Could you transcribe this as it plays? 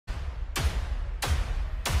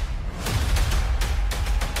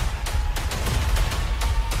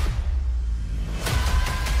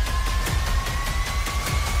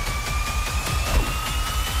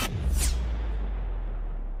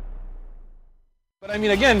I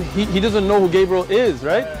mean, again, he doesn't know who Gabriel is,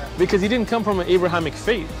 right? Because he didn't come from an Abrahamic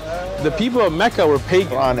faith. The people of Mecca were pagan.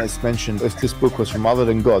 The Quran is mentioned, if this book was from other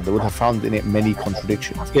than God, they would have found in it many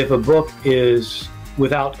contradictions. If a book is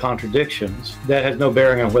without contradictions, that has no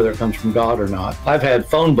bearing on whether it comes from God or not. I've had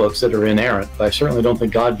phone books that are inerrant, but I certainly don't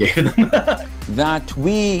think God gave them. That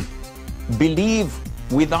we believe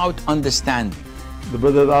without understanding. The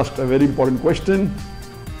brother asked a very important question,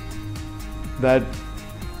 that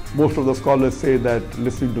most of the scholars say that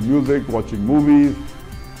listening to music, watching movies,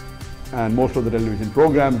 and most of the television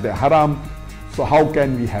programs, they're haram. So how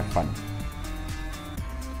can we have fun?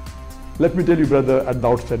 Let me tell you, brother, at the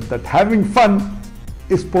outset, that having fun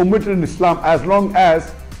is permitted in Islam as long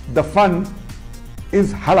as the fun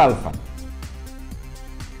is halal fun.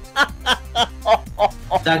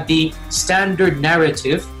 That the standard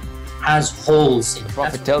narrative has holes in it. The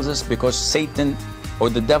Prophet tells us because Satan or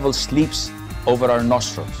the devil sleeps over our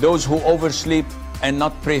nostrils. Those who oversleep and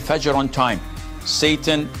not pray Fajr on time,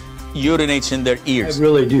 Satan urinates in their ears. I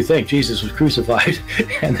really do think Jesus was crucified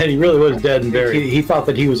and that he really was dead and buried. He thought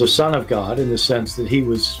that he was a son of God in the sense that he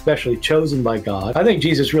was specially chosen by God. I think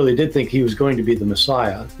Jesus really did think he was going to be the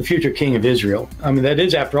Messiah, the future king of Israel. I mean, that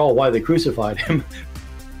is, after all, why they crucified him.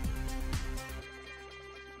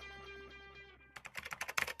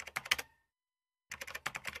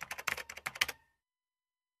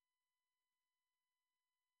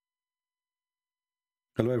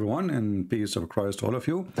 Hello everyone, and peace of Christ to all of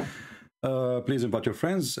you. Please invite your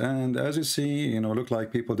friends. And as you see, look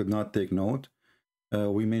like people did not take note.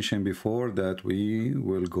 We mentioned before that we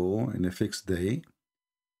will go in a fixed day,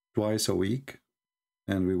 twice a week,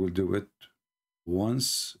 and we will do it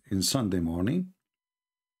once in Sunday morning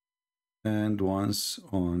and once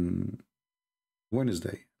on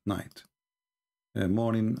Wednesday night.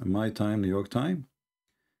 Morning my time, New York time,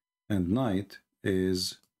 and night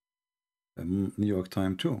is New York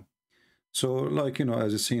time too. So like,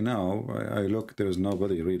 as you see now, I look, there's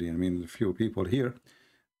nobody really. I mean, a few people here.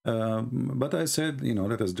 But I said,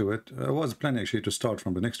 let us do it. I was planning actually to start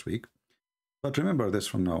from the next week. But remember this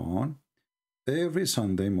from now on. Every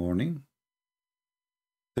Sunday morning,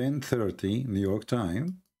 10:30 New York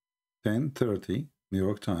time, 10:30 New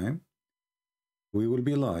York time, we will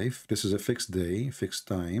be live. This is a fixed day, fixed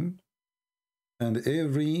time. And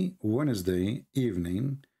every Wednesday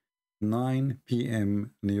evening, 9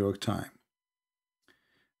 p.m. New York time.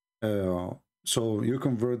 So you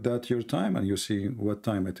convert that to your time and you see what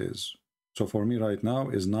time it is. So for me right now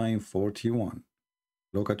is 9:41.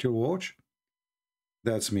 Look at your watch.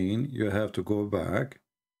 That's mean you have to go back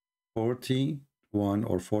 41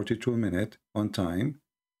 or 42 minutes on time.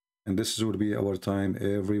 And this would be our time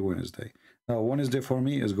every Wednesday. Now, Wednesday for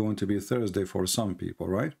me is going to be Thursday for some people,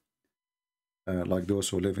 right? Like those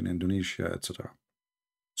who live in Indonesia, etc.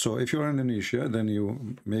 So if you're in Indonesia, then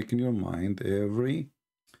you make in your mind every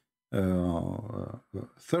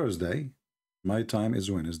Thursday, my time is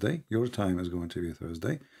Wednesday, your time is going to be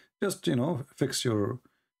Thursday. Just, fix your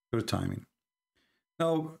timing.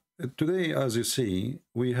 Now, today, as you see,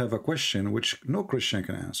 we have a question which no Christian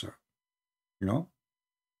can answer.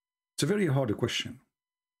 It's a very hard question.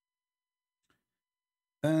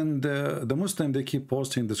 And the Muslim, they keep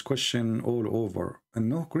posting this question all over, and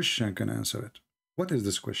no Christian can answer it. What is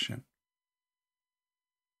this question?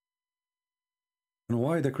 And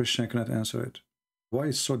why the Christian cannot answer it? Why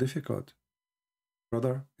it's so difficult?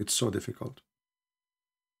 Brother, it's so difficult.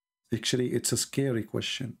 Actually, it's a scary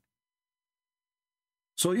question.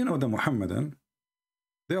 So, the Muhammadan,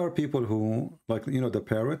 there are people who, like, the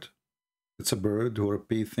parrot, it's a bird who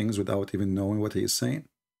repeats things without even knowing what he is saying.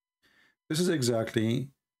 This is exactly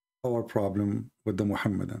our problem with the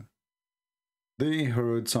Muhammadan. They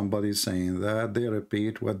heard somebody saying that, they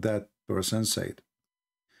repeat what that person said.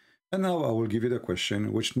 And now I will give you the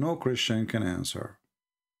question which no Christian can answer.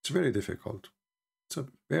 It's very difficult. It's a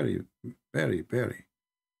very, very, very,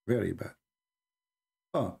 very bad.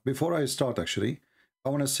 Before I start, actually, I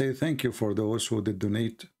want to say thank you for those who did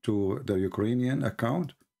donate to the Ukrainian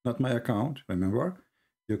account, not my account, remember,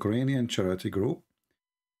 Ukrainian charity group.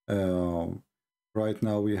 Right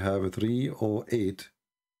now we have 308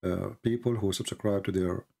 people who subscribe to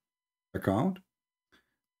their account.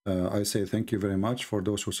 I say thank you very much for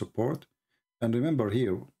those who support. And remember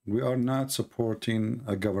here, we are not supporting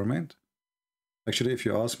a government. Actually, if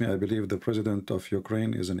you ask me, I believe the president of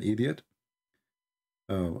Ukraine is an idiot.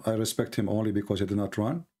 I respect him only because he did not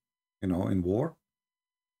run, in war.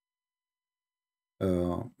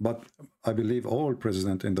 But I believe all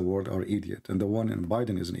presidents in the world are idiots. And the one in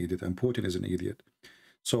Biden is an idiot, and Putin is an idiot.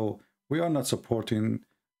 So we are not supporting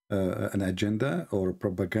an agenda or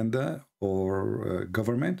propaganda or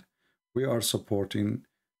government. We are supporting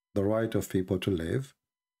the right of people to live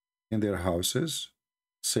in their houses,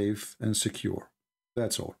 safe and secure.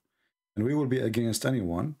 That's all. And we will be against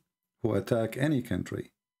anyone who attack any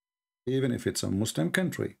country, even if it's a Muslim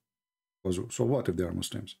country. So what if they are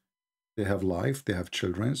Muslims? They have life, they have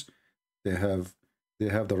children, they have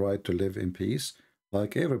the right to live in peace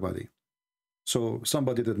like everybody. So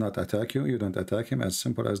somebody did not attack you, you don't attack him, as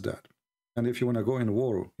simple as that. And if you want to go in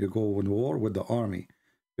war, you go in war with the army.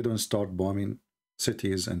 You don't start bombing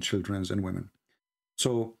cities and children and women.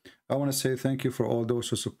 So I want to say thank you for all those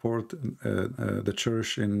who support the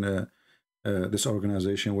church in this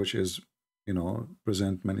organization, which is, you know,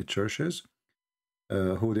 present many churches,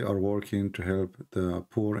 who they are working to help the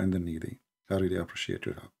poor and the needy. I really appreciate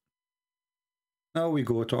your help. Now we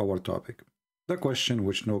go to our topic, the question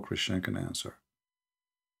which no Christian can answer.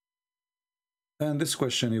 And this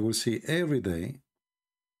question you will see every day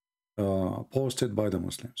posted by the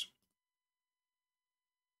Muslims.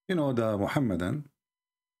 You know, the Muhammadan,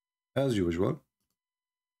 as usual,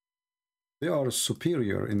 they are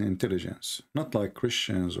superior in intelligence, not like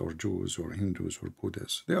Christians or Jews or Hindus or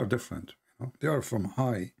Buddhists. They are different. You know? They are from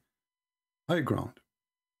high ground.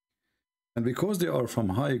 And because they are from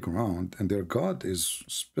high ground and their God is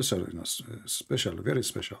special, you know, special, very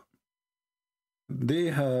special, they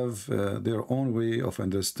have their own way of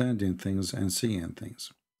understanding things and seeing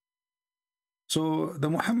things. So the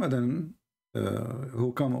Muhammadan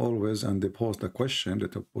who come always and they pose the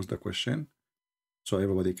question, so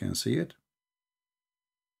everybody can see it.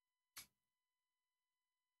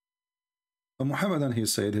 The Muhammadan, he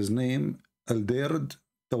said, his name Al-Dird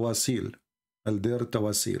Tawasil. Al-Dird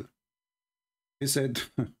Tawasil. He said,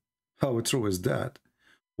 how true is that?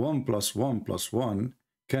 1 + 1 + 1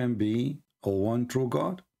 can be a one true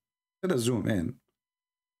God? Let us zoom in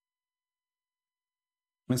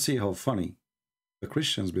and see how funny the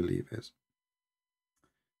Christians believe is.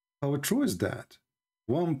 How true is that?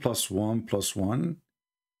 1 + 1 + 1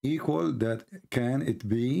 equal that, can it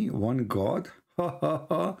be one God? Ha ha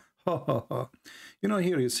ha ha ha ha. You know,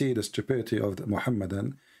 here you see the stupidity of the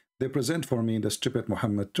Muhammadan. They present for me the stupid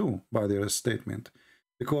Muhammad too by their statement.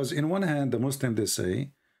 Because in one hand, the Muslim, they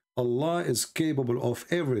say, Allah is capable of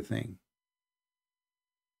everything.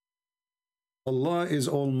 Allah is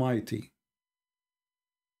almighty.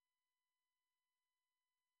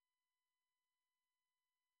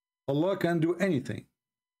 Allah can do anything.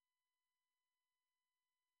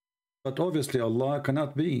 But obviously Allah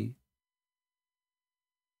cannot be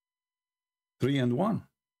 3 and 1.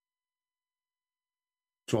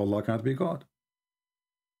 So Allah can't be God.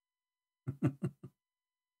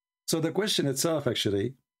 So the question itself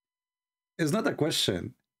actually is not a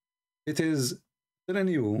question. It is telling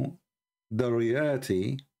you the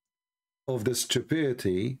reality of the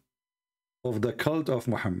stupidity of the cult of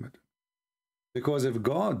Muhammad. Because if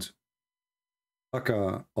God,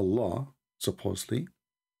 aka Allah, supposedly,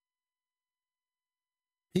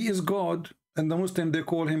 he is God, and the Muslim, they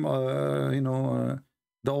call him,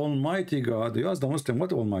 the Almighty God. You ask the Muslim,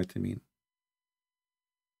 what Almighty mean?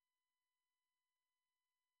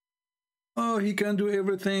 Oh, he can do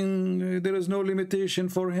everything. There is no limitation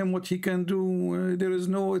for him what he can do. There is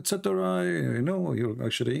no etc. No, you're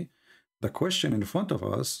actually, the question in front of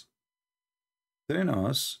us, telling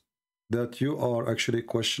us that you are actually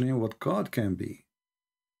questioning what God can be.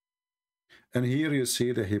 And here you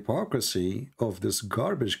see the hypocrisy of this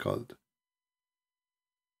garbage cult.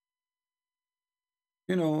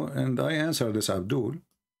 You know, and I answer this, Abdul.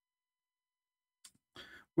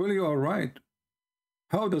 Well, you are right.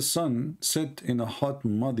 How the sun set in a hot,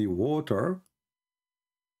 muddy water,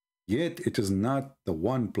 yet it is not the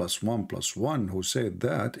 1 + 1 + 1 who said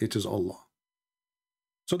that, it is Allah.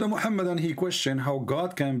 So the Muhammadan, he questioned how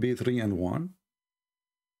God can be 3 and 1,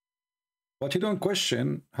 but he don't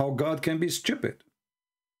question how God can be stupid,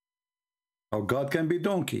 how God can be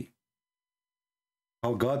donkey,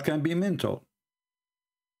 how God can be mental.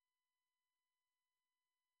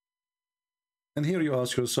 And here you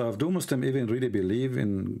ask yourself, do Muslims even really believe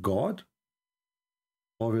in God?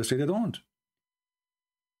 Obviously they don't.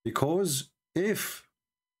 Because if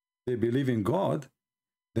they believe in God,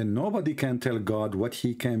 then nobody can tell God what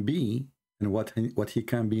he can be and what he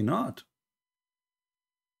can be not.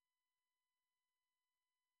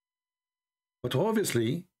 But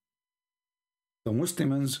obviously, the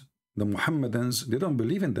Muslims, the Muhammadans, they don't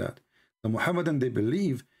believe in that. The Muhammadan, they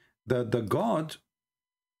believe that the God,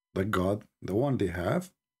 the one they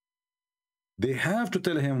have to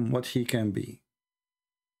tell him what he can be.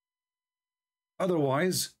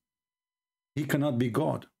 Otherwise, he cannot be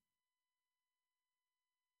God.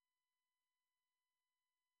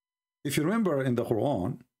 If you remember in the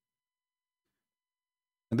Quran,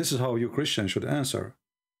 And this is how you Christians should answer.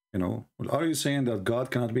 You know, well, are you saying that God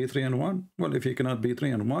cannot be 3 in 1? Well, if he cannot be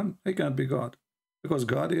 3 in 1, he cannot be God, because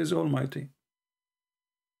God is almighty.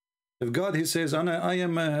 If God, he says, I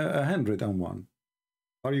am 101,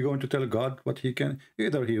 are you going to tell God what he can?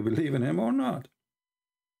 Either he will believe in him or not.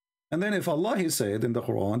 And then if Allah, he said in the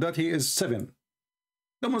Quran that he is 7,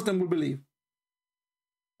 the Muslim will believe.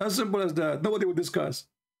 As simple as that. Nobody will discuss.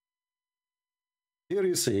 Here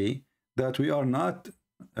you see that we are not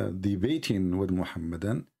debating with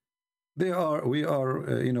Muhammadan. We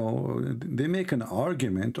are, you know, they make an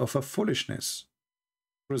argument of a foolishness.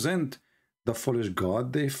 Present the foolish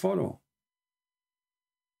God they follow.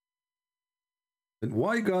 And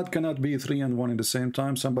why God cannot be 3 and 1 at the same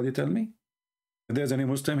time? Somebody tell me. If there's any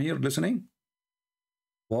Muslim here listening,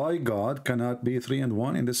 why God cannot be 3 and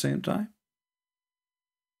 1 in the same time?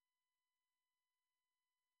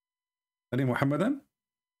 Any Muhammadan?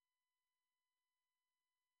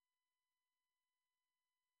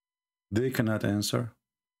 They cannot answer.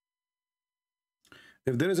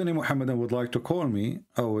 If there is any Muhammadan would like to call me,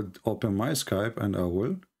 I would open my Skype and I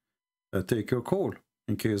will take your call.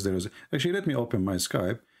 In case there is, actually, let me open my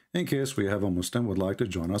Skype in case we have a Muslim would like to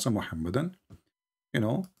join us, a Muhammadan. You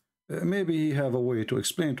know, maybe he have a way to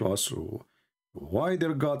explain to us why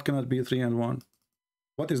their God cannot be 3 and 1.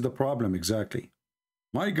 What is the problem exactly?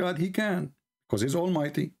 My God, he can, because he's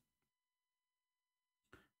almighty.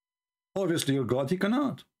 Obviously, your God, he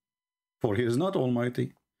cannot, for he is not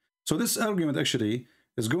almighty. So this argument actually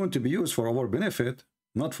is going to be used for our benefit,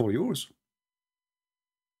 not for yours.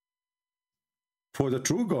 For the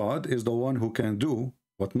true God is the one who can do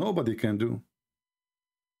what nobody can do.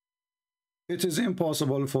 It is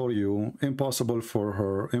impossible for you, impossible for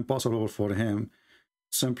her, impossible for him,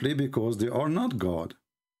 simply because they are not God.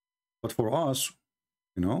 But for us,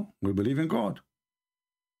 you know, we believe in God.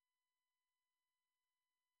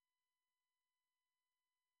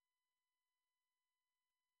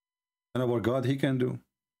 And our God, he can do,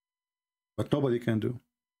 but nobody can do.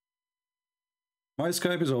 My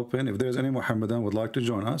Skype is open. If there's any Muhammadan would like to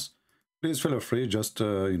join us, please feel free, just,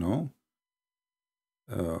 you know,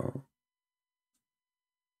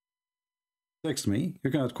 text me.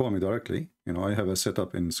 You cannot call me directly. You know, I have a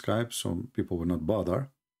setup in Skype, so people will not bother.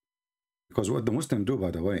 Because what the Muslims do,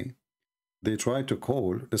 by the way, they try to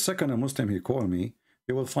call. The second a Muslim he call me,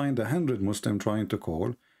 you will find 100 Muslim trying to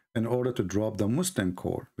call in order to drop the Muslim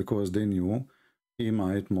call, because they knew he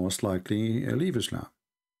might most likely leave Islam.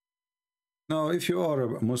 Now, if you are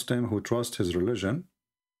a Muslim who trusts his religion,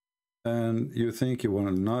 and you think you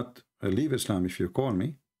will not leave Islam if you call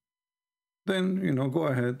me, then, you know, go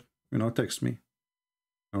ahead, you know, text me.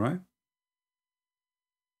 All right?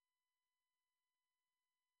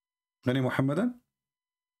 Any Muhammadan?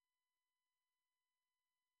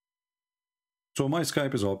 So my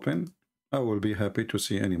Skype is open. I will be happy to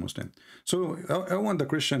see any Muslim. So I want the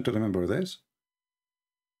Christian to remember this.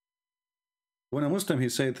 When a Muslim, he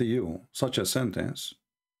say to you such a sentence,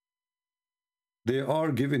 they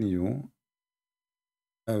are giving you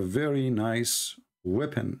a very nice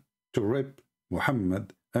weapon to rip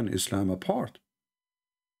Muhammad and Islam apart.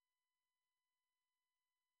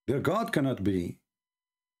 Their God cannot be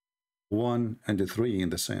 1 and 3 in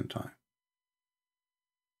the same time.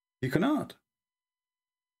 He cannot.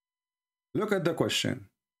 Look at the question.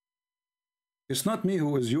 It's not me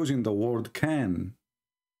who is using the word can.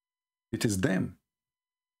 It is them.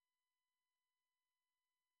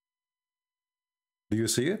 Do you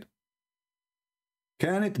see it?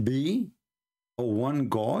 Can it be a one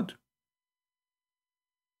God?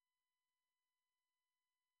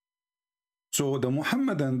 So the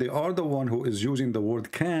Muhammadan, they are the one who is using the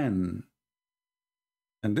word can.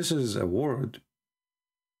 And this is a word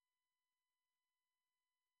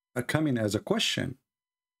coming as a question.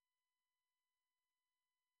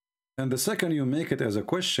 And the second you make it as a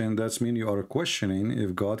question, that means you are questioning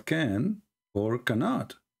if God can or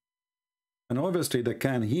cannot. And obviously the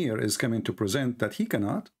can here is coming to present that he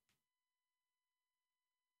cannot.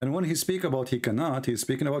 And when he speaks about he cannot, he's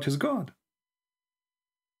speaking about his God.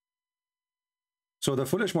 So the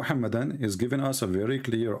foolish Muhammadan is giving us a very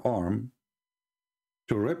clear arm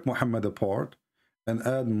to rip Muhammad apart and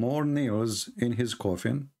add more nails in his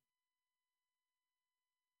coffin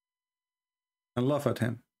and laugh at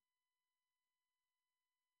him.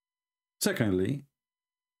 Secondly,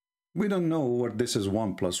 we don't know what this is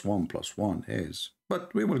 1 + 1 + 1 is,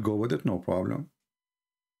 but we will go with it, no problem.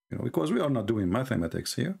 You know, because we are not doing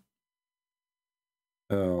mathematics here.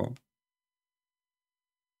 But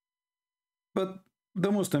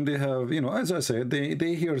the Muslim, they have, you know, as I said,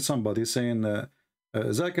 they hear somebody saying,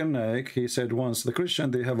 Zakir Naik, he said once, the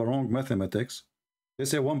Christian, they have a wrong mathematics. They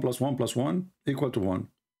say 1 + 1 + 1 = 1.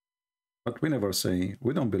 But we never say,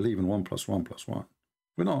 we don't believe in 1 + 1 + 1.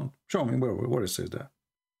 We don't. Show me where it says that.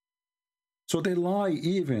 So they lie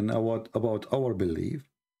even about our belief.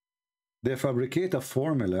 They fabricate a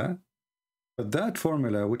formula, but that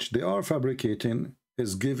formula which they are fabricating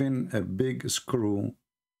is giving a big screw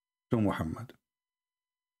to Muhammad.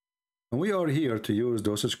 And we are here to use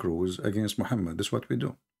those screws against Muhammad. This is what we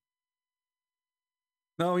do.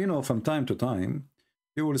 Now, you know, from time to time,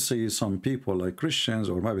 you will see some people like Christians,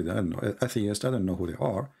 or maybe, I don't know, atheists, I don't know who they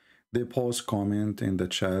are. They post comment in the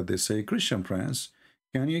chat. They say, Christian Prince,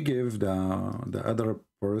 can you give the other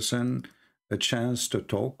person a chance to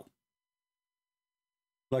talk?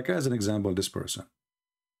 Like as an example, this person.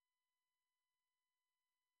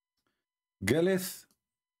 Galith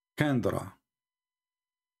Kandra.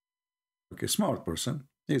 Okay, smart person.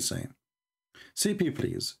 He's saying, CP,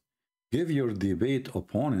 please, give your debate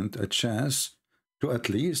opponent a chance to at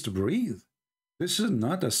least breathe. This is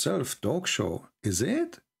not a self-talk show, is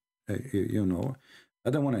it? You know,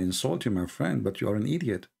 I don't want to insult you, my friend, but you are an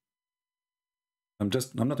idiot. I'm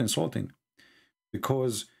not insulting.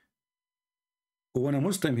 Because when a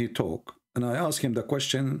Muslim, he talk, and I ask him the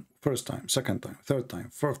question first time, second time, third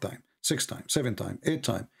time, fourth time, sixth time, seventh time, eighth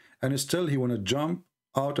time, and still he want to jump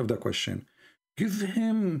out of the question. Give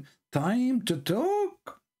him time to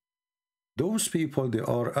talk. Those people, they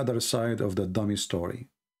are other side of the dummy story.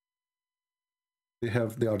 They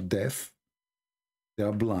are deaf, they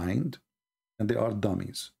are blind, and they are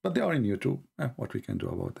dummies. But they are in YouTube. What we can do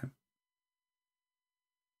about them?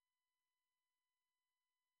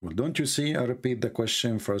 Well, don't you see? I repeat the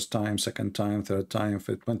question first time, second time, third time,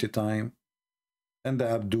 20 times. And the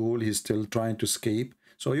Abdul, he's still trying to escape.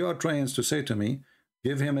 So you are trying to say to me,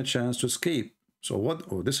 give him a chance to escape. So what?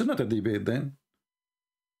 Oh, this is not a debate then.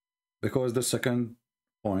 Because the second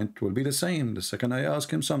point will be the same. The second I ask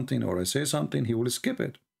him something or I say something, he will skip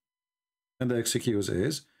it. And the excuse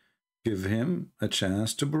is, give him a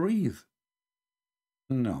chance to breathe.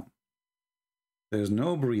 No. There's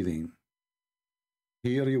no breathing.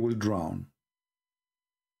 Here you will drown.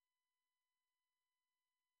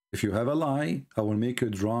 If you have a lie, I will make you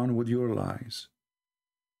drown with your lies.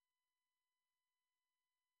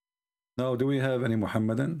 Now, do we have any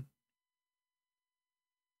Muhammadan?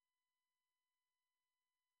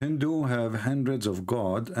 Hindu have hundreds of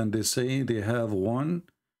God, and they say they have one.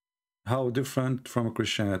 How different from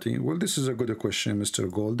Christianity? Well, this is a good question, Mr.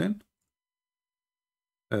 Golden.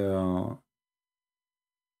 But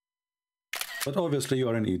obviously you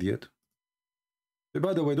are an idiot.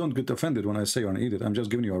 By the way, don't get offended when I say you're an idiot. I'm just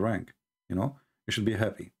giving you a rank. You know, you should be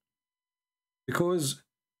happy. Because,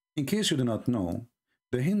 in case you do not know,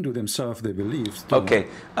 the Hindu themselves, they believe... Okay,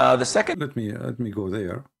 the second... Let me go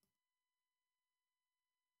there.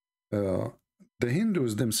 The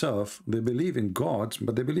Hindus themselves, they believe in gods,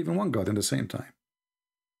 but they believe in one God at the same time.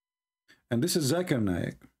 And this is Zakir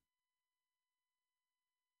Naik.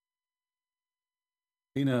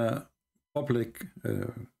 In a public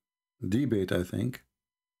debate, I think,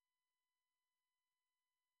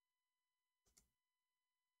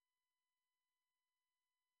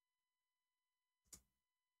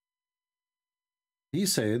 he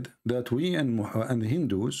said that we and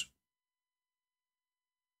Hindus,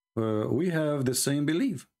 we have the same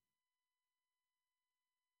belief.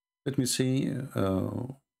 Let me see.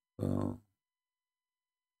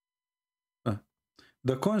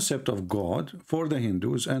 The concept of God for the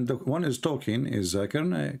Hindus, and the one is talking is Zakir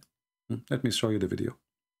Naik. Let me show you the video.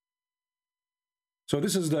 So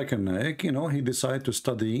this is Zakir Naik. You know, he decided to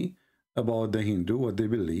study about the Hindu, what they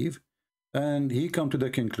believe, and he come to the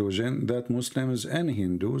conclusion that Muslims and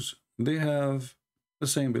Hindus, they have the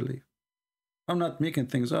same belief. I'm not making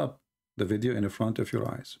things up. The video in front of your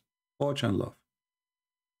eyes. Watch and love.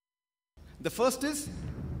 The first is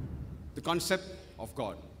the concept of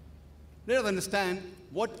God. Let us understand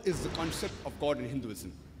what is the concept of God in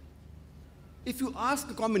Hinduism. If you ask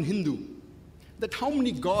a common Hindu that how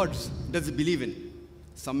many gods does he believe in,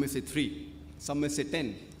 some may say 3, some may say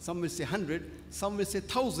 10, some may say 100, some may say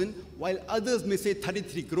 1,000, while others may say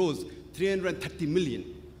 33 crores, 330 million.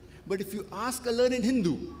 But if you ask a learned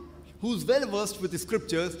Hindu who's well versed with the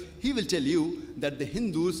scriptures, he will tell you that the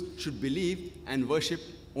Hindus should believe and worship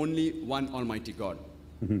only one Almighty God.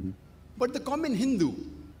 But the common Hindu,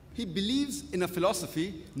 he believes in a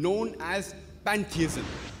philosophy known as pantheism.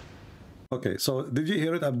 Okay, so did you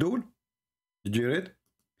hear it, Abdul? Did you hear it?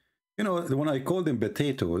 You know, when I call them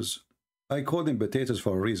potatoes, I call them potatoes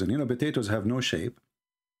for a reason. You know, potatoes have no shape.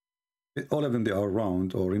 All of them, they are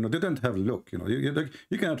round, or, you know, they don't have look. You know,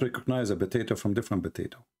 you cannot recognize a potato from different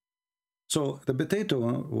potato. So the potato,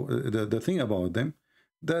 the thing about them,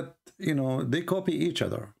 that, you know, they copy each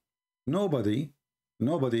other. Nobody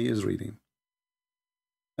is reading.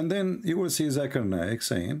 And then you will see Zakir Naik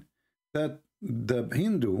saying that the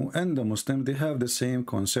Hindu and the Muslim, they have the same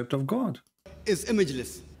concept of God. Is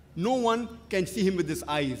imageless. No one can see him with his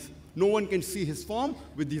eyes. No one can see his form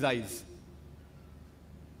with these eyes.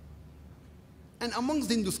 And amongst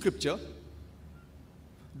the Hindu scripture,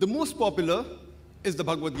 the most popular is the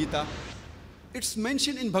Bhagavad Gita. It's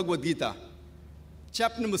mentioned in Bhagavad Gita,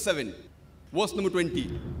 chapter number 7, verse number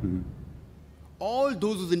 20. All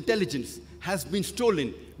those whose intelligence has been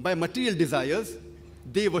stolen by material desires,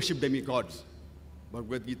 they worship demigods.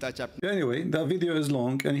 Bhagavad Gita chapter. Anyway, the video is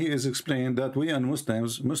long, and he is explaining that we and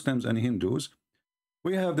Muslims and Hindus,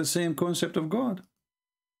 we have the same concept of God.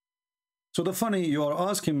 So the funny, you are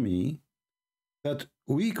asking me that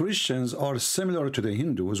we Christians are similar to the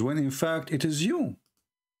Hindus, when in fact it is you.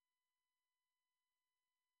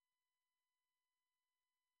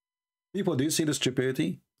 People, do you see the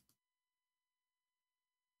stupidity?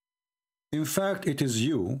 In fact, it is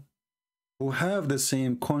you who have the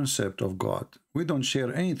same concept of God. We don't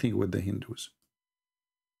share anything with the Hindus.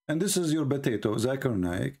 And this is your potato, Zakir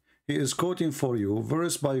Naik. He is quoting for you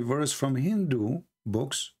verse by verse from Hindu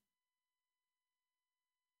books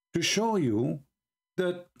to show you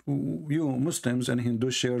that you Muslims and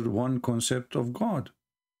Hindus share one concept of God.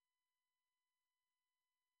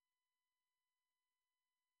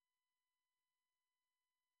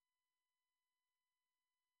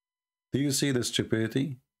 Do you see the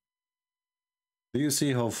stupidity? Do you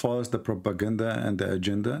see how false the propaganda and the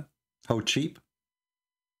agenda? How cheap?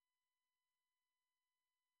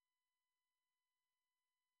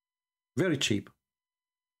 Very cheap.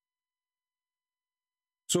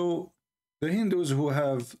 So the Hindus who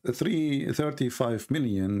have 35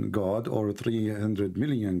 million God or 300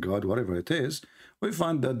 million God, whatever it is, we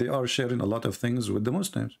find that they are sharing a lot of things with the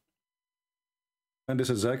Muslims. And this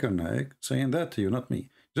is Zakir Naik saying that to you, not me.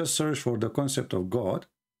 Just search for the concept of God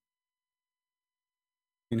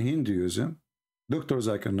in Hinduism. Dr.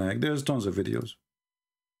 Zakir Naik, there's tons of videos.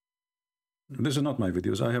 This is not my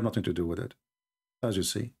videos. I have nothing to do with it, as you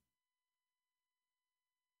see.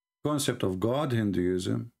 Concept of God,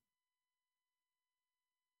 Hinduism.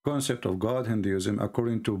 Concept of God, Hinduism,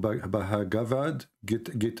 according to Bhagavad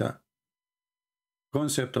Gita.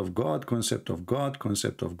 Concept of God, concept of God,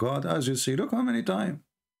 concept of God. As you see, look how many times.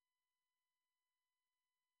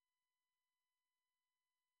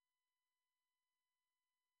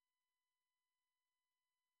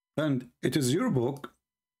 And it is your book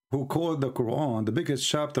who called the Quran, the biggest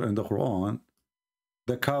chapter in the Quran,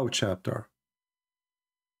 the cow chapter.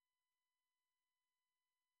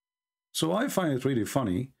 So I find it really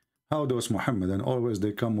funny how those Muhammadan always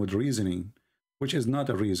they come with reasoning, which is not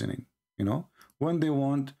a reasoning, you know. When they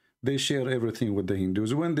want, they share everything with the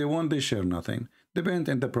Hindus. When they want, they share nothing. Depend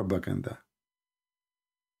on the propaganda.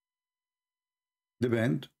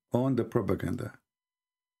 Depend on the propaganda.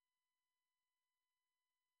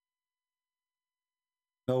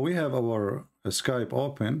 Now we have our Skype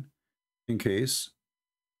open in case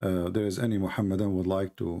there is any Muhammadan would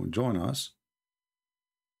like to join us.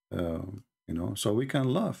 You know, so we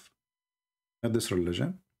can laugh at this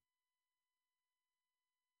religion.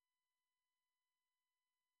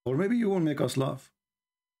 Or maybe you will make us laugh.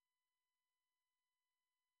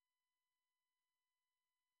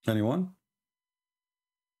 Anyone?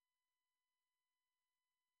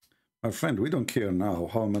 My friend, we don't care now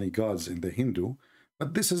how many gods in the Hindu,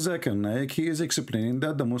 but this is Zakir Naik. He is explaining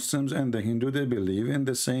that the Muslims and the Hindu, they believe in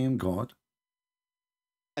the same God.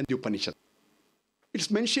 And the Upanishad. It's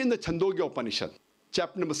mentioned in the Chandogya Upanishad,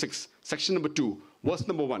 chapter number 6, section number 2, verse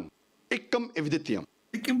number 1. Ekam evidityam.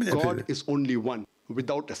 God is only one,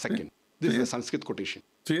 without a second. This is a Sanskrit quotation.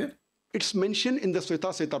 See it? It's mentioned in the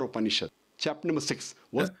Svetasvatara Upanishad, chapter number 6.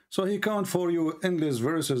 So he count for you endless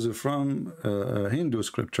verses from Hindu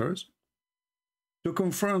scriptures to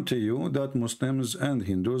confirm to you that Muslims and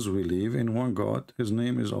Hindus believe in one God. His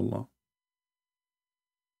name is Allah.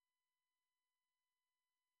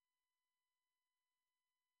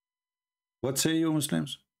 What say you,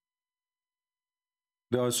 Muslims?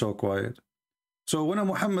 They are so quiet. So when a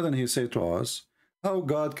Muhammadan, he say to us, how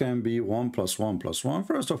God can be 1 + 1 + 1,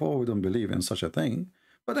 first of all, we don't believe in such a thing.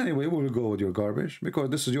 But anyway, we will go with your garbage, because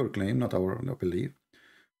this is your claim, not our belief.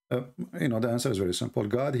 You know, the answer is very simple.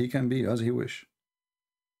 God, he can be as he wish.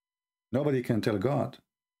 Nobody can tell God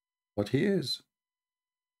what he is.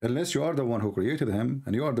 Unless you are the one who created him,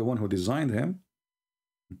 and you are the one who designed him.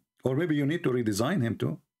 Or maybe you need to redesign him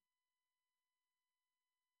too.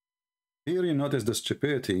 Here you notice the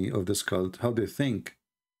stupidity of this cult, how they think,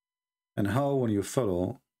 and how when you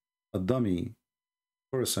follow a dummy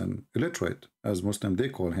person illiterate, as Muslim they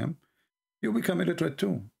call him, you become illiterate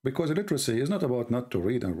too. Because illiteracy is not about not to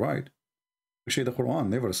read and write. Actually, the Quran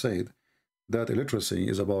never said that illiteracy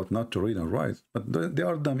is about not to read and write, but they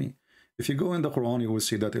are dummy. If you go in the Quran, you will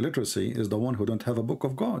see that illiteracy is the one who don't have a book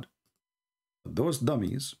of God. Those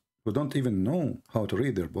dummies who don't even know how to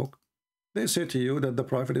read their book, they say to you that the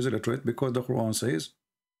Prophet is illiterate because the Quran says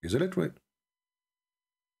he's illiterate.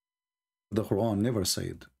 The Quran never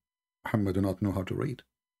said Muhammad do not know how to read.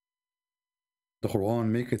 The Quran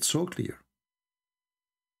make it so clear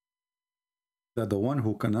that the one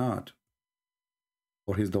who cannot,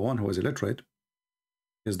 or he's the one who is illiterate,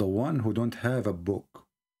 is the one who don't have a book,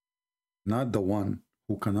 not the one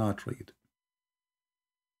who cannot read.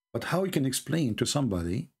 But how you can explain to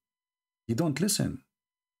somebody, he don't listen.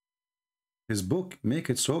 His book make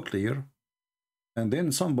it so clear, and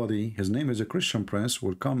then somebody, his name is a Christian prince,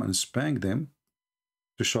 will come and spank them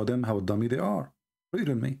to show them how dummy they are. Read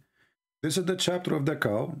with me. This is the chapter of the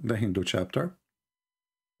cow, the Hindu chapter,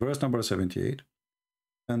 verse number 78.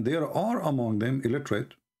 And there are among them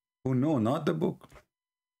illiterate who know not the book.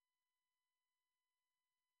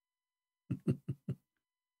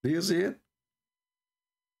 Do you see it?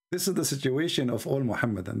 This is the situation of all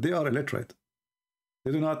Muhammadan. They are illiterate.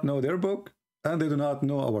 They do not know their book, and they do not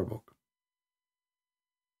know our book.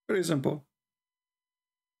 Very simple.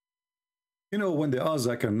 You know, when they asked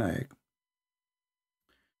Zakir Naik,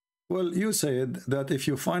 well, you said that if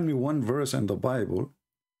you find me one verse in the Bible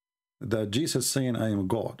that Jesus saying I am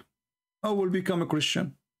God, I will become a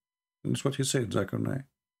Christian. That's what he said, Zakir Naik,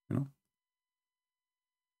 you know.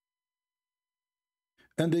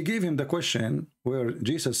 And they gave him the question where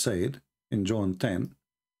Jesus said in John 10,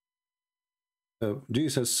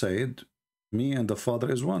 Jesus said, me and the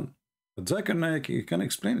Father is one. But Zakir Naik, you can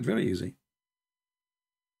explain it very easy.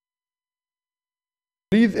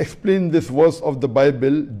 Please explain this verse of the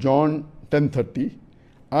Bible, John 10:30.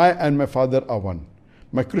 I and my Father are one.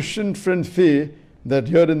 My Christian friends say that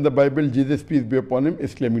here in the Bible, Jesus, peace be upon him,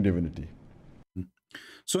 is claiming divinity.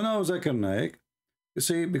 So now Zakir Naik, you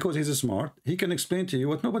see, because he's smart, he can explain to you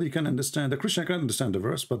what nobody can understand. The Christian can understand the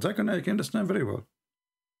verse, but Zakir Naik can understand very well.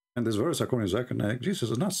 And this verse, according to Zakir Naik,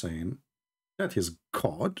 Jesus is not saying that he's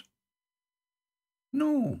God.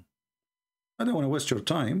 No. I don't want to waste your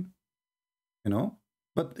time, you know.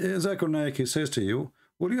 But Zakir Naik, he says to you,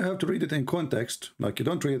 well, you have to read it in context. Like, you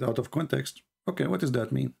don't read it out of context. Okay, what does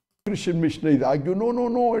that mean? Christian missionaries argue,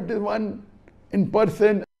 no, it is one in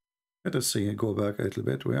person. Let us see, go back a little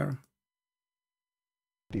bit. Where?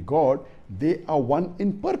 God, they are one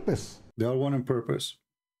in purpose. They are one in purpose.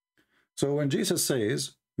 So when Jesus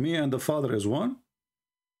says, me and the Father is one,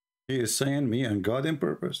 he is saying me and God in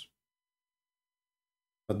purpose.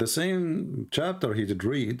 But the same chapter he did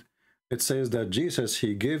read, it says that Jesus,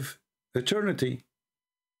 he gave eternity.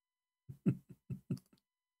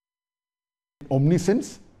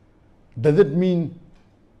 Omniscience, does it mean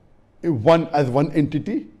one as one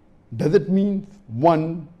entity? Does it mean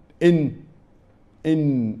one in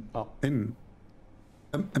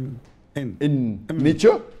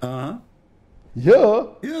nature?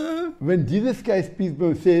 Here, when Jesus Christ, peace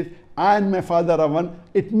be, says, I and my Father are one,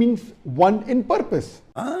 it means one in purpose.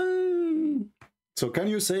 So can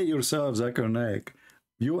you say yourself, Zakir Naik,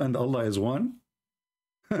 you and Allah is one?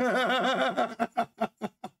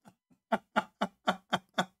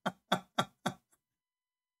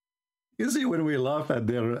 You see, when we laugh at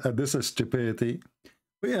this stupidity,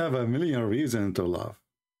 we have a million reasons to laugh.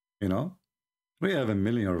 You know, we have a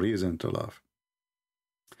million reasons to laugh.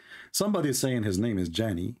 Somebody saying his name is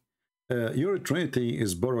Jani. Your Trinity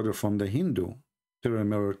is borrowed from the Hindu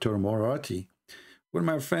terminology. Well,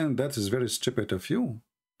 my friend, that is very stupid of you.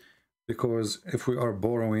 Because if we are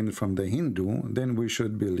borrowing from the Hindu, then we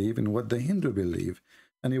should believe in what the Hindu believe.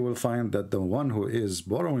 And you will find that the one who is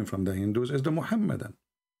borrowing from the Hindus is the Muhammadan.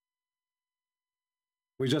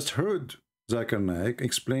 We just heard Zakir Naik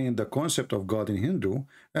explain the concept of God in Hindu,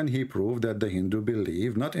 and he proved that the Hindu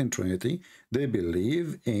believe not in Trinity, they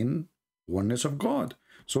believe in oneness of God.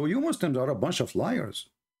 So you Muslims are a bunch of liars.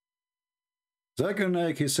 Zakir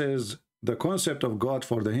Naik, he says, the concept of God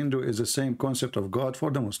for the Hindu is the same concept of God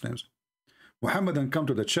for the Muslims. Muhammadan come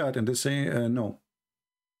to the chat and they say, no.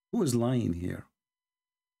 Who is lying here?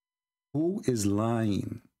 Who is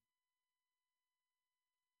lying?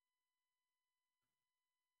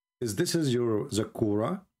 This is your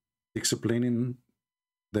Zakura explaining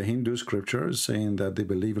the Hindu scriptures, saying that they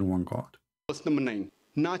believe in one God. Verse number 9.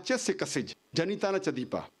 Nacha sekasij janitana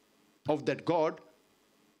chadipa. Of that God,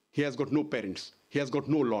 he has got no parents. He has got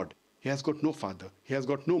no Lord. He has got no father. He has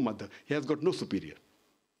got no mother. He has got no superior.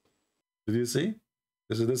 Did you see?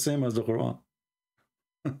 This is the same as the Quran.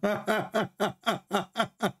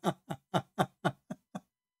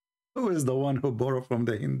 Who is the one who borrowed from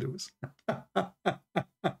the Hindus?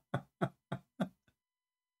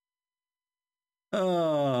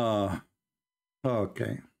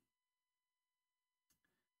 Okay.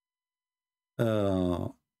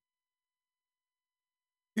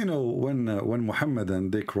 You know, when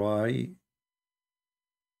Muhammadan they cry,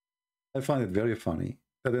 I find it very funny.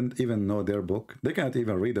 They didn't even know their book. They can't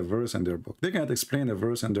even read a verse in their book. They can't explain a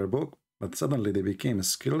verse in their book, but suddenly they became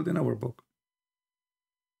skilled in our book.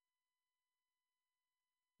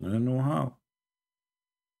 I don't know how.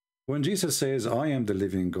 When Jesus says, I am the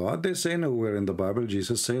living God, they say nowhere in the Bible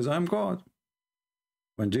Jesus says, I'm God.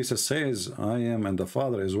 When Jesus says, I am and the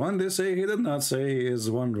Father is one, they say he did not say he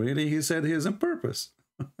is one really. He said he is in purpose.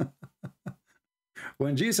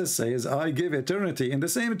 When Jesus says, I give eternity, in the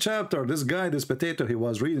same chapter, this guy, this potato, he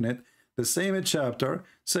was reading it, the same chapter,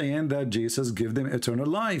 saying that Jesus give them eternal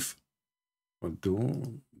life. But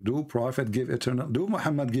do Prophet give eternal, do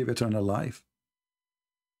Muhammad give eternal life?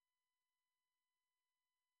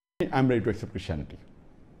 I'm ready to accept Christianity.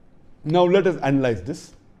 Now let us analyze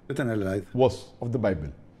this verse of the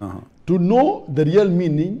Bible. To know the real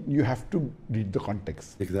meaning, you have to read the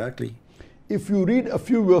context. Exactly. If you read a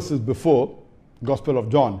few verses before, Gospel of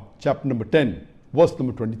John, chapter number 10, verse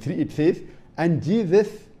number 23, it says, and Jesus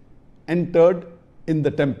entered in the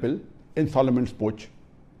temple in Solomon's porch.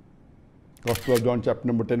 Gospel of John, chapter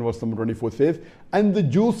number 10, verse number 24 says, and the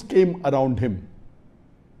Jews came around him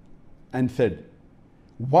and said,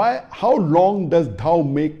 how long dost thou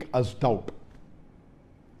make us doubt?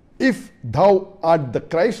 If thou art the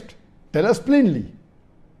Christ, tell us plainly.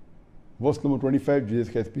 Verse number 25, Jesus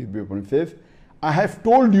Christ, peace be upon him, says, I have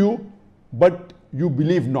told you, but you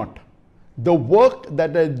believe not. The work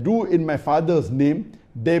that I do in my Father's name,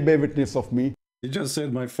 they bear witness of me. He just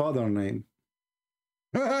said my Father's name.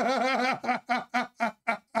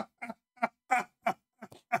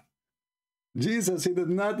 Jesus, he did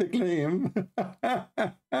not claim.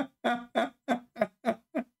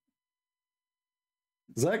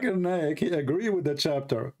 Zakir Naik, he agreed with the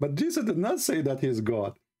chapter, but Jesus did not say that he is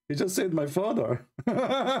God. He just said my Father.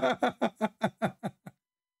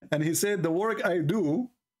 And he said, the work I do,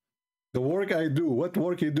 what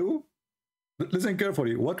work he do? Listen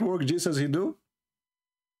carefully. What work Jesus he do?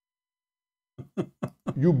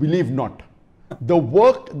 You believe not. The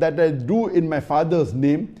work that I do in my Father's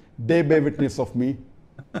name, they bear witness of me.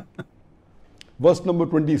 Verse number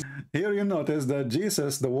 20. Here you notice that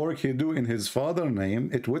Jesus, the work he do in his Father's name,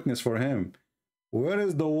 it witness for him. Where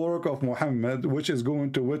is the work of Muhammad which is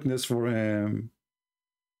going to witness for him?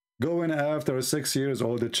 Going after a 6 years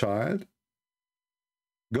old child?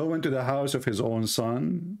 Going to the house of his own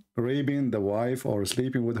son? Raping the wife or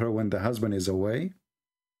sleeping with her when the husband is away?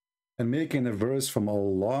 And making a verse from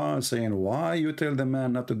Allah saying, why you tell the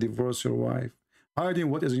man not to divorce your wife? Hiding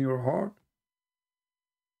what is in your heart?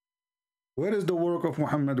 Where is the work of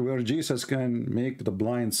Muhammad where Jesus can make the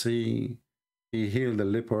blind see? He healed the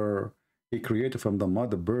leper. He created from the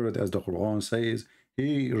mud a bird, as the Quran says.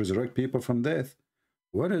 He resurrected people from death.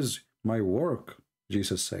 What is my work?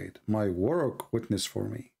 Jesus said, my work witness for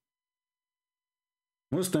me.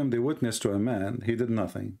 Muslim, they witness to a man, he did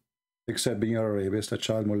nothing, except being a rapist, a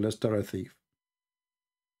child molester, a thief.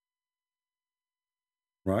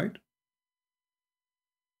 Right?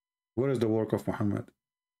 Where is the work of Muhammad?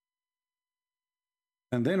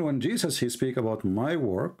 And then when Jesus, he speak about my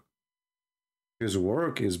work, his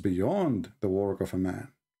work is beyond the work of a man.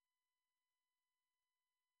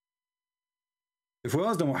 If we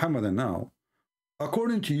ask the Muhammadan now,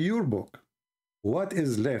 according to your book, what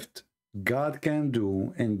is left God can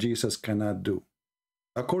do and Jesus cannot do?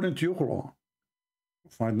 According to your Quran,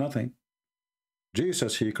 find nothing.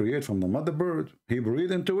 Jesus, he created from the mother bird. He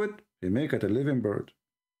breathed into it. He make it a living bird.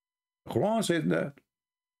 The Quran says that.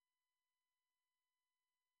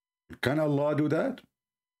 Can Allah do that?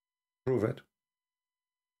 Prove it.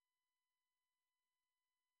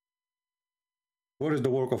 What is the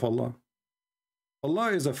work of Allah?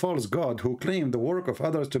 Allah is a false God who claimed the work of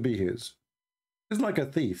others to be his. It's like a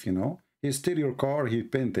thief, you know. He steal your car, he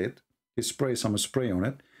paint it, he spray some spray on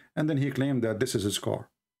it, and then he claimed that this is his car.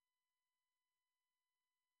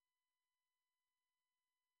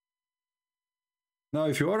 Now,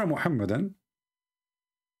 if you are a Muhammadan,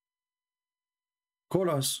 call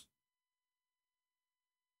us.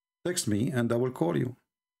 Text me and I will call you,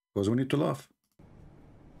 because we need to laugh.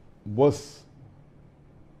 Verse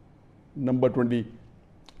number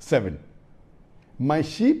 27. My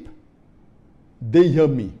sheep, they hear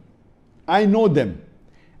me. I know them,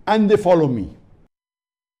 and they follow me.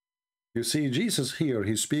 You see, Jesus here,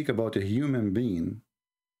 he speak about a human being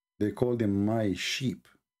They called him my sheep,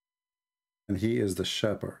 and he is the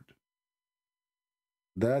shepherd.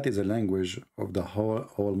 That is a language of the whole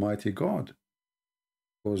Almighty God.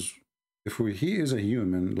 Because if he is a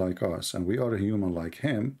human like us, and we are a human like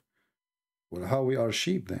him, well, how we are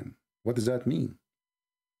sheep then? What does that mean?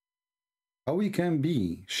 How we can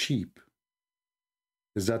be sheep?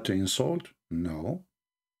 Is that to insult? No.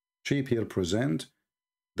 Sheep here present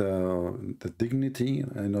the dignity,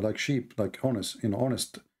 like sheep, like honest,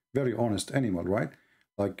 honest, very honest animal, right?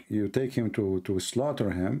 Like you take him to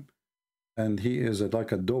slaughter him, and he is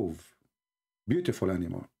like a dove, beautiful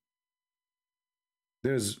animal.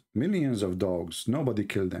 There's millions of dogs, nobody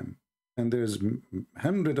killed them. And there's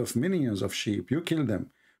hundreds of millions of sheep, you kill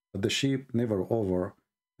them. But the sheep never over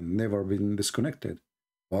and never been disconnected.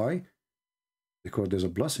 Why? Because there's a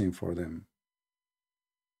blessing for them.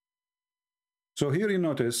 So here you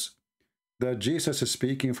notice that Jesus is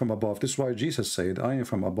speaking from above. This is why Jesus said, I am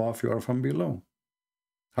from above, you are from below.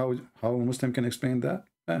 How a Muslim can explain that?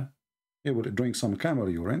 He will drink some camel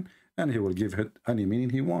urine and he will give it any meaning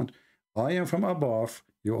he wants. I am from above,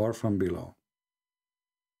 you are from below.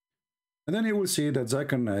 And then he will see that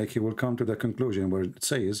Zakir Naik, he will come to the conclusion where it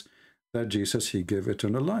says that Jesus, he gave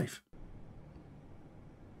eternal life.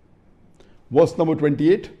 Verse number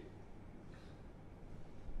 28.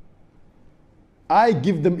 I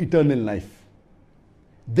give them eternal life.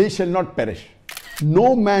 They shall not perish.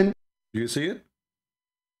 No man. Do you see it?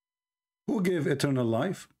 Who gave eternal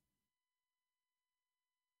life?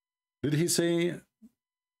 Did he say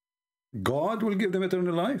God will give them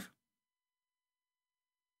eternal life?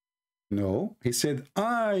 No, he said,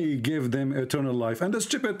 I give them eternal life. And the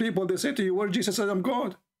stupid people, they say to you, well, Jesus said, I'm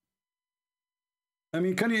God. I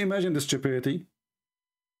mean, can you imagine the stupidity?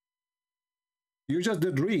 You just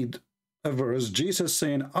did read a verse, Jesus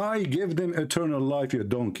saying, I give them eternal life, you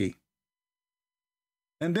donkey.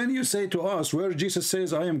 And then you say to us, where Jesus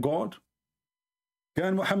says, I am God?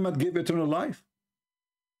 Can Muhammad give eternal life?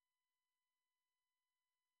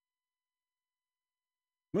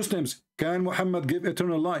 Muslims, can Muhammad give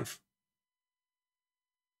eternal life?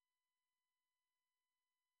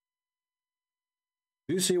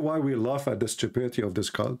 Do you see why we laugh at the stupidity of this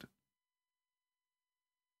cult?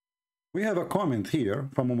 We have a comment here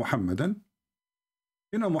from a Muhammadan.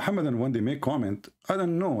 You know, Muhammadan, when they make comment, I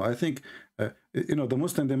don't know, I think, you know, the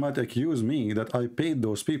Muslim, they might accuse me that I paid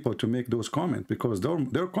those people to make those comments because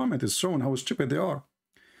their comment is showing how stupid they are.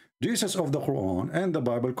 Jesus of the Quran and the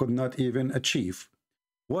Bible could not even achieve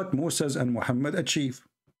what Moses and Muhammad achieved,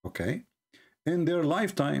 okay? In their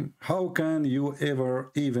lifetime, how can you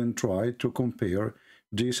ever even try to compare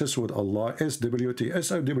Jesus with Allah? SWT,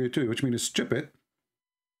 SWT, which means stupid,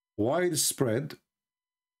 widespread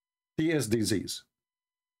TS disease.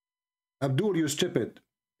 Abdul, you stupid.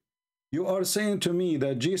 You are saying to me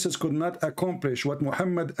that Jesus could not accomplish what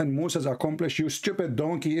Muhammad and Moses accomplished, you stupid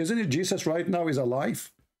donkey. Isn't it Jesus right now is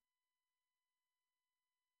alive?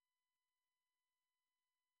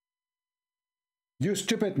 You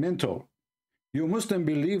stupid mental. You Muslim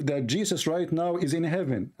believe that Jesus right now is in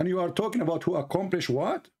heaven. And you are talking about who accomplished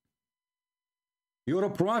what? You're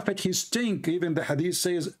a prophet, he stink. Even the hadith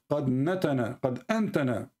says, قَدْ نَتَنَا قَدْ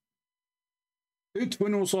أَنْتَنَا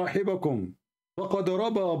ادْفِنُوا صَاحِبَكُمْ فَقَدْ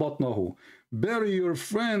رَبَى بَطْنَهُ. Bury your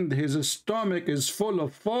friend, his stomach is full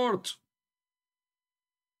of fart.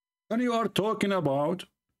 And you are talking about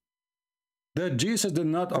that Jesus did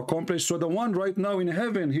not accomplish. So the one right now in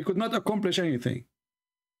heaven, he could not accomplish anything.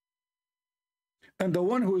 And the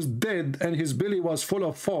one who is dead and his belly was full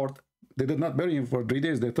of fart, they did not bury him for 3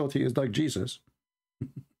 days. They thought he is like Jesus.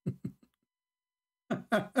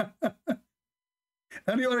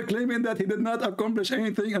 And you are claiming that he did not accomplish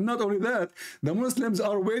anything. And not only that, the Muslims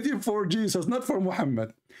are waiting for Jesus, not for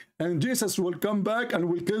Muhammad. And Jesus will come back and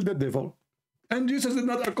will kill the devil. And Jesus did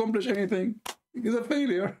not accomplish anything. He's a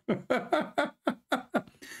failure.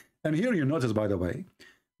 And here you notice, by the way,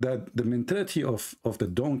 that the mentality of the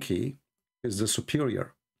donkey is the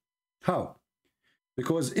superior. How?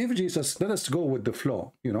 Because if Jesus, let us go with the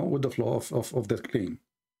flow, you know, with the flow of the claim.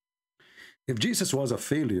 If Jesus was a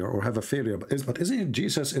failure or have a failure, but isn't it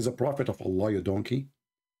Jesus is a prophet of Allah, you donkey?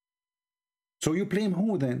 So you blame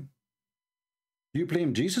who then? You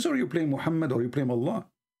blame Jesus or you blame Muhammad or you blame Allah?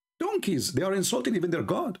 Donkeys, they are insulting even their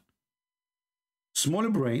God. Small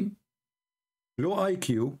brain, low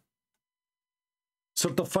IQ,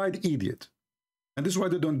 certified idiot. And this is why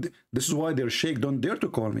they don't, this is why their sheikh don't dare to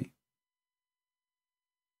call me.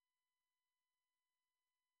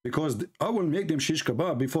 Because I will make them shish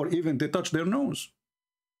kebab before even they touch their nose.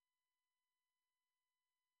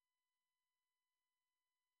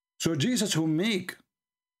 So Jesus who make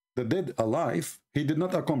the dead alive, he did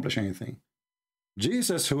not accomplish anything.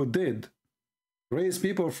 Jesus, who did raise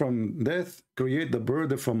people from death, create the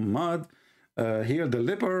bird from mud, heal the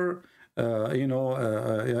leper,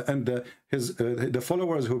 and the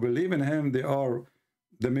followers who believe in him, they are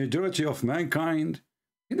the majority of mankind.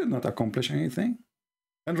 He did not accomplish anything.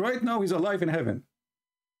 And right now he's alive in heaven.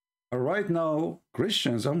 And right now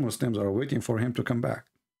Christians and Muslims are waiting for him to come back.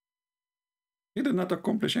 He did not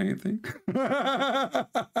accomplish anything.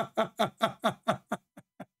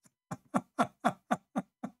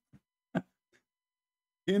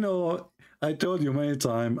 You know, I told you many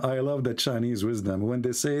times, I love the Chinese wisdom. When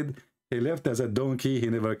they said he left as a donkey, he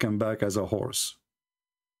never came back as a horse.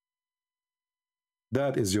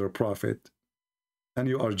 That is your prophet. And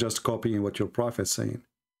you are just copying what your prophet's saying.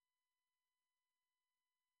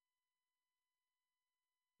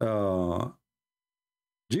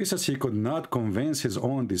 Jesus, he could not convince his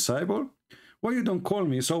own disciple. Why you don't call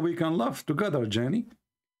me so we can laugh together, Jenny?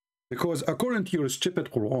 Because according to your stupid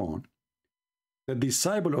Quran, the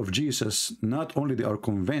disciple of Jesus, not only they are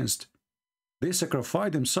convinced, they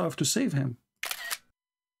sacrifice themselves to save him.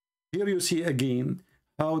 Here you see again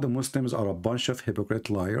how the Muslims are a bunch of hypocrite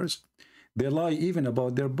liars. They lie even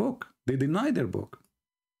about their book. They deny their book.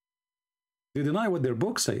 They deny what their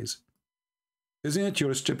book says. Isn't it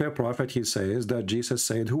your stupid prophet? He says that Jesus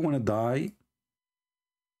said, who want to die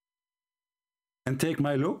and take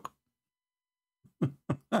my look?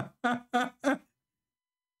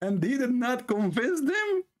 And he did not convince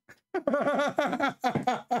them?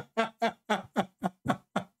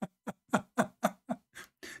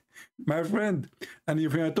 My friend, and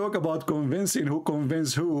if you talk about convincing, who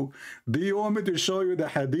convinced who, do you want me to show you the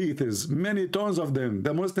hadiths? Many tons of them.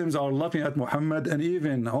 The Muslims are laughing at Muhammad, and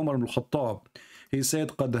even Umar ibn al-Khattab. He said,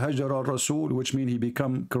 قَدْ هَجَرَ الرَّسُولُ, which means he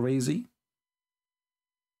become crazy.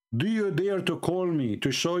 Do you dare to call me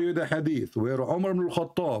to show you the hadith where Umar ibn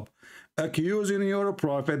al-Khattab accusing your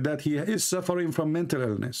prophet that he is suffering from mental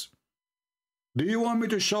illness? Do you want me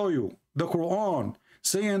to show you the Quran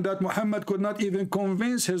saying that Muhammad could not even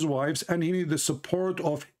convince his wives and he needed the support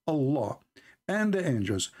of Allah and the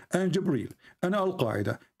angels and Jibreel and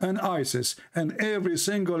Al-Qaeda and ISIS and every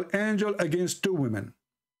single angel against two women?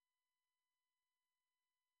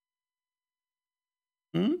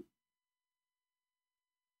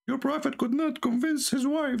 Your prophet could not convince his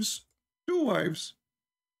wives. Two wives.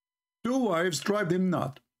 Two wives tried him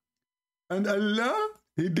not. And Allah,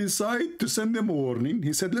 he decided to send them a warning.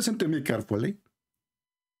 He said, listen to me carefully.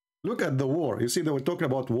 Look at the war. You see, they were talking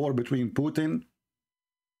about war between Putin.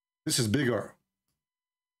 This is bigger.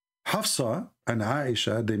 Hafsa and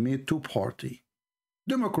Aisha, they made two parties,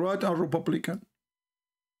 Democrat and Republican.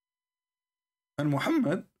 And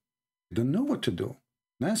Muhammad didn't know what to do.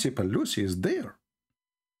 Nancy Pelosi is there.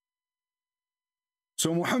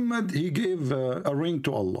 So Muhammad, he gave a ring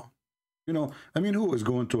to Allah. You know, I mean, who is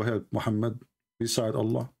going to help Muhammad beside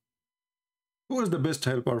Allah? Who is the best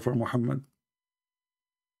helper for Muhammad?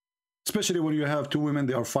 Especially when you have two women,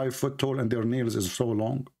 they are 5 foot tall and their nails is so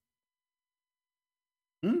long.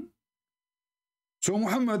 So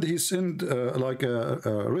Muhammad, he sent like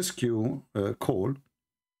a rescue call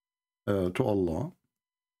to Allah.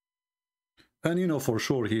 And you know, for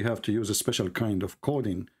sure, he have to use a special kind of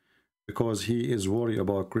coding because he is worried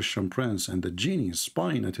about Christian Prince and the genie is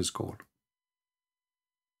spying at his call.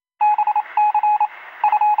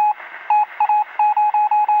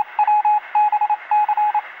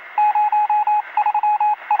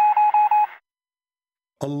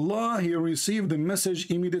 Allah, he received the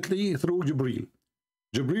message immediately through Jibreel.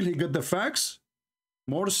 Jibreel, he got the fax,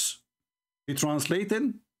 Morse, he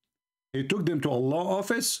translated, he took them to Allah's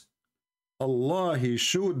office. Allah, he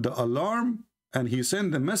shoot the alarm and he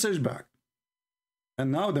sent the message back.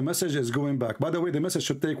 And now the message is going back. By the way, the message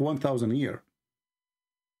should take 1,000 years.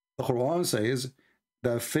 The Quran says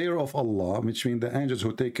the fear of Allah, which means the angels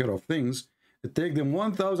who take care of things, it takes them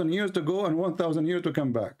 1,000 years to go and 1,000 years to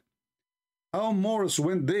come back. How Morse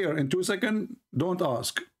went there in 2 seconds? Don't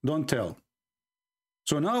ask, don't tell.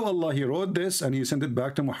 So now Allah, he wrote this and he sent it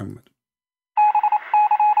back to Muhammad.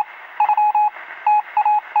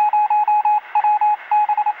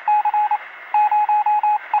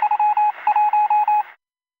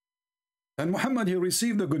 And Muhammad, he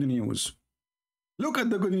received the good news. Look at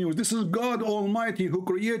the good news. This is God Almighty who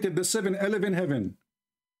created the 7-11 heaven.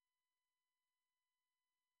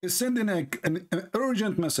 He's sending an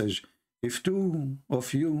urgent message. If two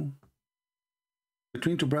of you,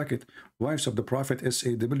 between two brackets, wives of the Prophet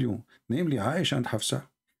SAW, namely Aisha and Hafsa,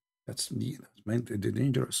 that's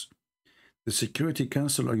dangerous. The Security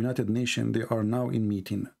Council of United Nations, they are now in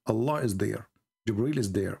meeting. Allah is there. Jibreel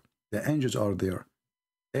is there. The angels are there.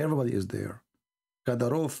 Everybody is there.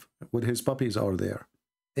 Kadyrov with his puppies are there.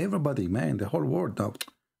 Everybody, man, the whole world now.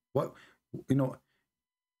 What, you know,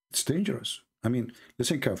 it's dangerous. I mean,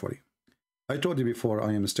 listen carefully. I told you before,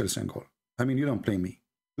 I am still single. I mean, you don't blame me.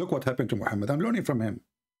 Look what happened to Muhammad. I'm learning from him.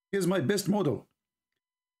 He's my best model.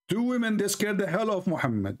 2 women, they scared the hell of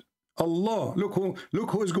Muhammad. Allah, look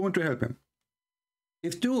who is going to help him.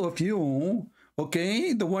 If 2 of you,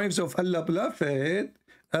 okay, the wives of Allah Prophet,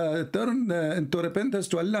 turn into repentance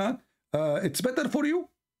to Allah, it's better for you.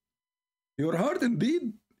 Your heart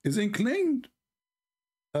indeed is inclined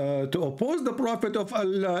to oppose the Prophet of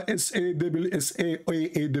Allah, S-A-A-W.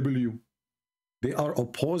 They are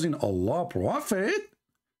opposing Allah Prophet?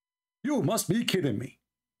 You must be kidding me.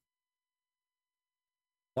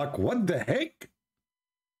 Like, what the heck?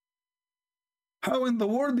 How in the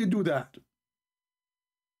world they do that?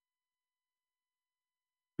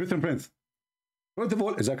 Christian Prince, first of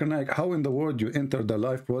all, Zakir Naik, how in the world you enter the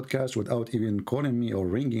live broadcast without even calling me or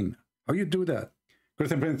ringing? How you do that?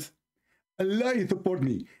 Christian Prince, Allah support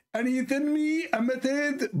me. And he sent me a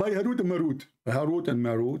method by Harut and Marut. Harut and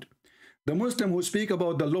Marut. The Muslim who speak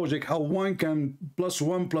about the logic, how 1 can plus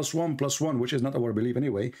 1 plus 1 plus 1, which is not our belief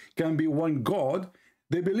anyway, can be one God.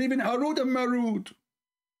 They believe in Harut and Marut.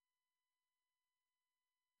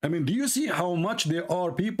 I mean, do you see how much there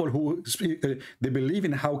are people who speak, they believe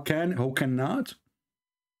in how cannot?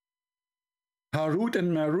 Harut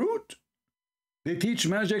and Marut, they teach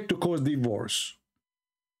magic to cause divorce.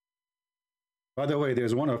 By the way,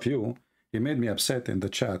 there's one of you, he made me upset in the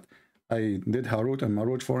chat. I did Harut and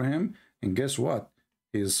Marut for him, and guess what?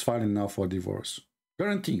 He's filing now for divorce.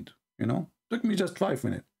 Guaranteed, you know? Took me just 5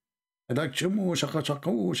 minutes. Shita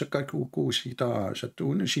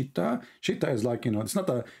is like, you know, it's not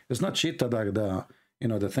Shita like the, you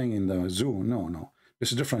know, the thing in the zoo. No.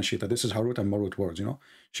 This is different Shita. This is Harut and Marut words, you know.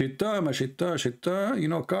 Shita, Shita, you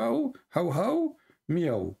know, cow, how,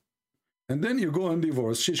 meow. And then you go and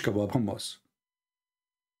divorce, shish kebab, hummus.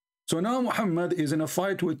 So now Muhammad is in a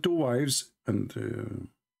fight with 2 wives, and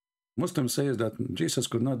Muslim says that Jesus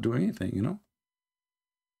could not do anything, you know.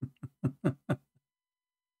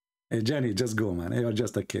 Hey, Jenny, just go, man. You're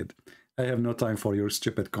just a kid. I have no time for your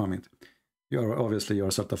stupid comment. You're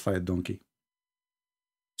a certified donkey.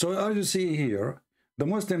 So as you see here, the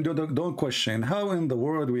Muslim don't question how in the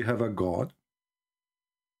world we have a God.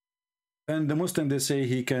 And the Muslim, they say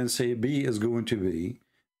he can say B is going to be.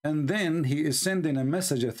 And then he is sending a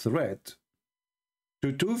message, a threat,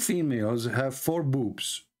 to 2 females have 4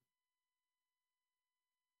 boobs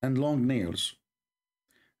and long nails,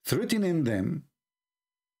 threatening them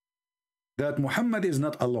that Muhammad is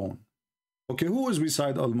not alone. Okay, who is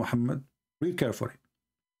beside Muhammad? Read carefully.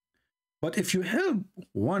 But if you help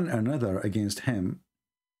one another against him,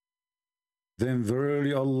 then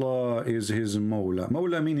verily Allah is his Mawla.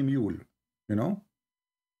 Mawla meaning mule, you know?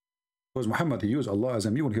 Because Muhammad, he used Allah as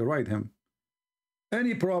a mule, he ride him.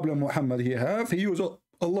 Any problem Muhammad he have, he used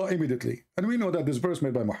Allah immediately. And we know that this verse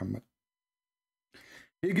made by Muhammad.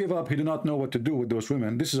 He gave up, he did not know what to do with those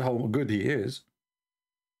women. This is how good he is.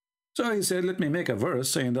 So he said, let me make a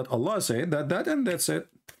verse saying that Allah said that, and that's it.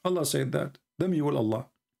 Allah said that. The mule Allah.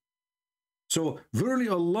 So, verily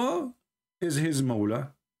Allah is his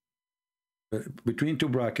Mawla, between 2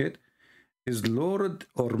 brackets, is Lord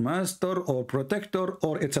or Master or Protector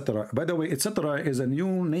or etc. By the way, etc. is a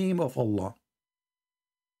new name of Allah,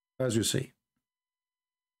 as you see.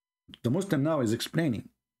 The Muslim now is explaining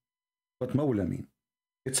what Mawla means,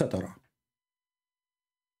 etc.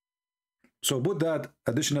 So put that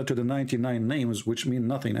additional to the 99 names which mean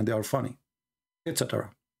nothing and they are funny, etc.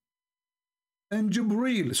 And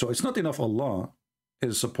Jibreel, so it's not enough Allah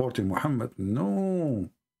is supporting Muhammad. No,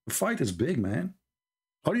 the fight is big, man.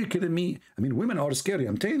 Are you kidding me? I mean, women are scary,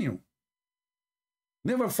 I'm telling you.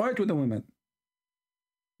 Never fight with a woman.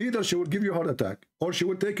 Either she would give you a heart attack or she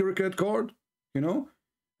would take your credit card, you know,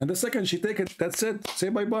 and the second she take it, that's it. Say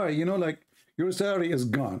bye-bye, you know, like your salary is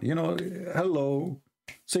gone, you know, hello,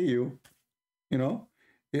 see you. You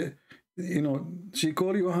know, she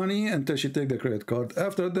call you honey until she take the credit card.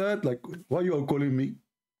 After that, like, why you are calling me?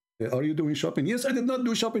 Are you doing shopping? Yes, I did not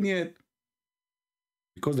do shopping yet.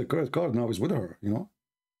 Because the credit card now is with her, you know.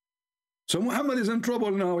 So Muhammad is in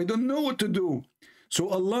trouble now. He don't know what to do. So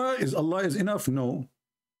Allah is enough? No.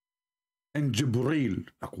 And Jibreel,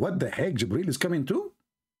 like, what the heck? Jibreel is coming too?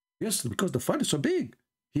 Yes, because the fight is so big.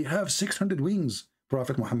 He have 600 wings,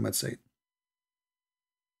 Prophet Muhammad said.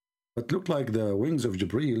 But look like the wings of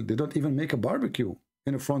Jibreel, they don't even make a barbecue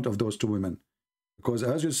in front of those 2 women. Because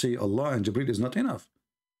as you see, Allah and Jibreel is not enough.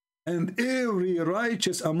 And every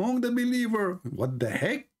righteous among the believer, what the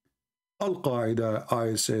heck? Al-Qaeda,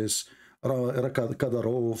 ISIS,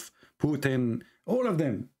 Kadyrov, Putin, all of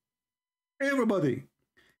them, everybody.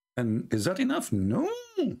 And is that enough? No.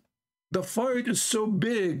 The fight is so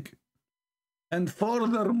big. And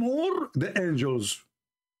furthermore, the angels.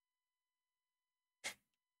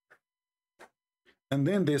 And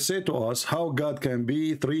then they say to us how God can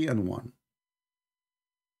be 3 and 1.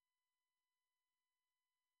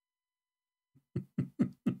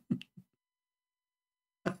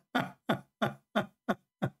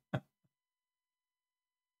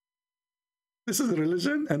 This is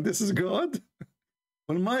religion and this is God.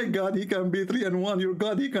 Well, my God, he can be 3 and 1. Your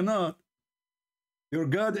God, he cannot. Your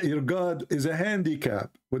God is a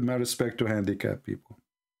handicap, with my respect to handicapped people.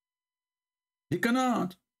 He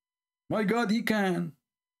cannot. My God, he can.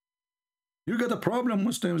 You got a problem,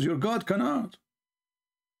 Muslims. Your God cannot.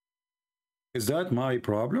 Is that my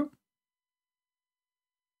problem?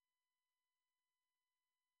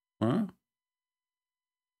 Huh?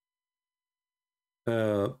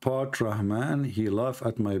 Part Rahman, he laughed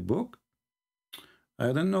at my book.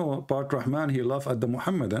 I don't know. Part Rahman, he laughed at the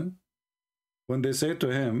Muhammadan. When they say to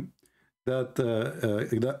him that,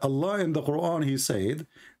 that Allah in the Quran, he said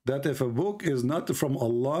that if a book is not from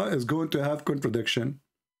Allah, is going to have contradiction.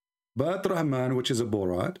 But Rahman, which is a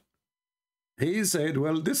Borat, he said,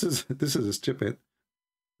 well, this is stupid.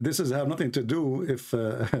 This is have nothing to do if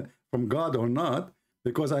from God or not,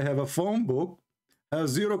 because I have a phone book,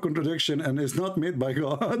 has 0 contradiction, and is not made by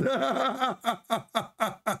God.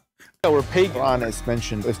 We're pagan. Quran is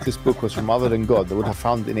mentioned, if this book was from other than God, they would have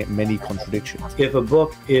found in it many contradictions. If a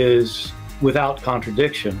book is without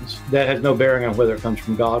contradictions, that has no bearing on whether it comes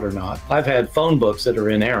from God or not. I've had phone books that are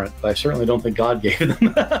inerrant, but I certainly don't think God gave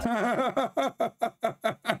them.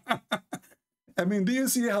 I mean, do you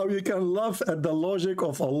see how you can laugh at the logic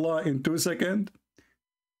of Allah in 2 seconds?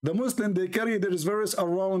 The Muslim, they carry their verse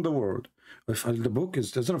around the world. If the book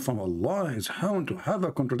isn't from Allah, it's bound to have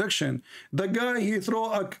a contradiction. The guy, he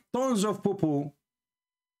throw tons of poo-poo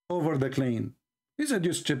over the clean. He said,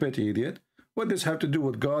 you stupid idiot. What does this have to do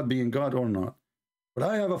with God being God or not? But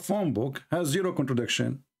I have a phone book, has 0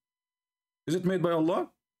 contradiction. Is it made by Allah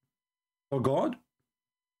or God?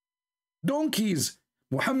 Donkeys.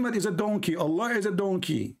 Muhammad is a donkey. Allah is a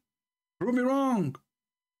donkey. Prove me wrong.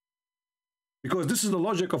 Because this is the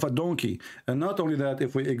logic of a donkey. And not only that,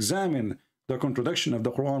 if we examine the contradiction of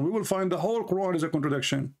the Quran, we will find the whole Quran is a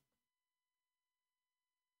contradiction.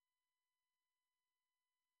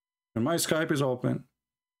 And my Skype is open.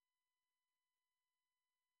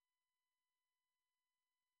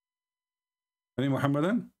 Any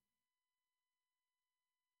Muhammadan?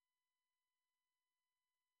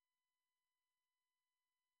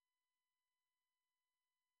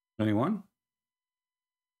 Anyone?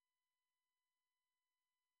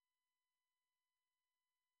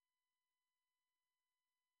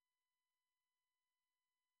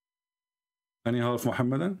 Any half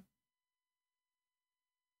Muhammadan?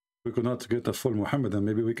 We could not get a full Muhammadan.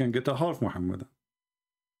 Maybe we can get a half Muhammadan.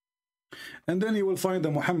 And then you will find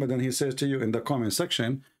the Muhammadan, he says to you in the comment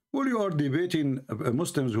section, well, you are debating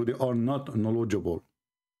Muslims who they are not knowledgeable.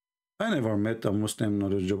 I never met a Muslim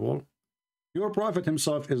knowledgeable. Your Prophet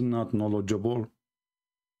himself is not knowledgeable.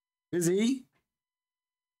 Is he?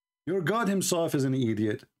 Your God himself is an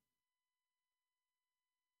idiot.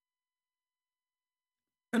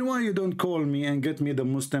 And why you don't call me and get me the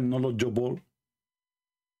Muslim knowledgeable?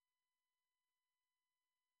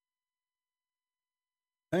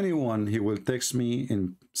 Anyone he will text me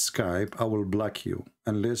in Skype, I will block you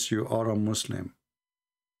unless you are a Muslim.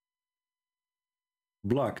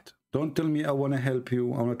 Blocked. Don't tell me I want to help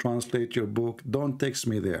you, I want to translate your book. Don't text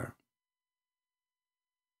me there.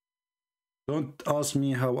 Don't ask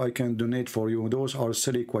me how I can donate for you. Those are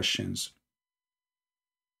silly questions.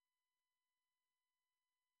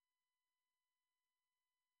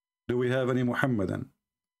 Do we have any Muhammadan?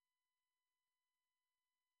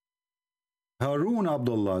 Harun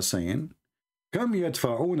Abdullah saying, كم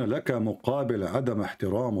يدفعون لك مقابل عدم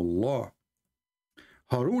احترام الله?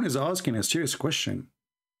 Harun is asking a serious question.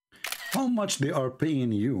 How much they are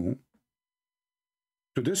paying you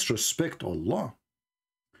to disrespect Allah?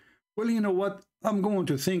 Well, you know what? I'm going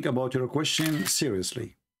to think about your question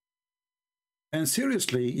seriously. And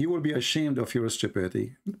seriously, you will be ashamed of your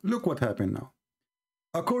stupidity. Look what happened now.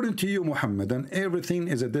 According to you, Muhammadan, everything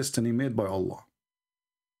is a destiny made by Allah.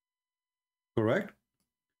 Correct?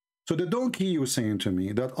 So the donkey you saying to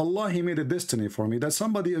me that Allah, he made a destiny for me, that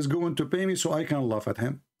somebody is going to pay me so I can laugh at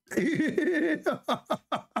him.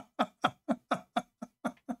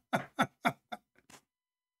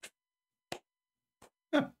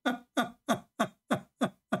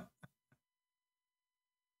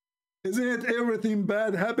 Isn't it everything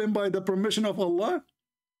bad happen by the permission of Allah?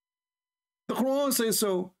 The Quran says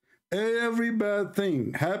so. Every bad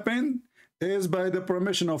thing happen is by the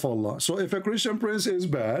permission of Allah. So if a Christian prince is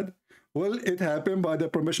bad, well, it happened by the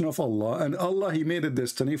permission of Allah, and Allah, He made a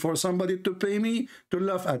destiny for somebody to pay me to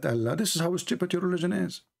laugh at Allah. This is how stupid your religion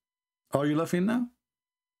is. Are you laughing now?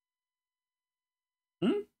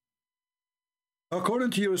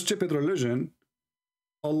 According to your stupid religion,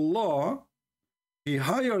 Allah, He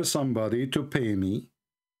hires somebody to pay me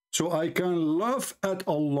so I can laugh at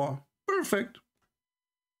Allah. Perfect.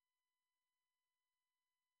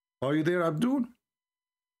 Are you there, Abdul?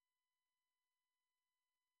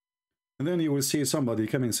 And then you will see somebody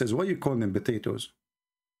coming and says, why you call them potatoes?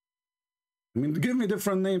 I mean, give me a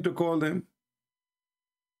different name to call them.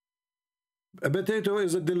 A potato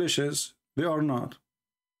is a delicious. They are not.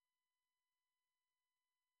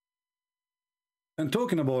 And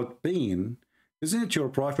talking about pain, isn't it your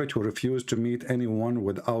prophet who refused to meet anyone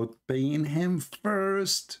without paying him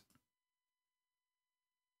first?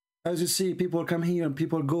 As you see, people come here and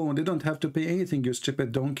people go, and they don't have to pay anything, you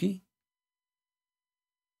stupid donkey.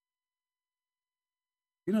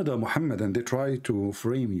 You know the Muhammad, and they try to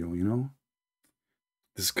frame you, you know.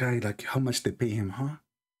 This guy, like, how much they pay him, huh?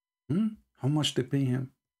 How much they pay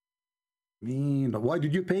him? I mean, why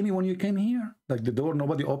did you pay me when you came here? Like the door,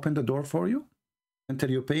 nobody opened the door for you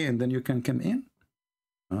until you pay, and then you can come in?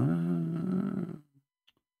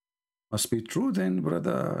 Must be true then,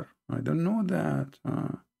 brother. I don't know that.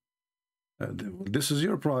 This is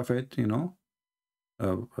your prophet, you know.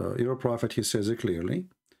 Your prophet, he says it clearly.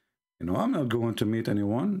 You know, I'm not going to meet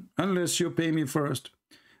anyone unless you pay me first.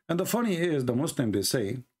 And the funny is, the Muslim, they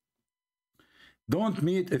say, don't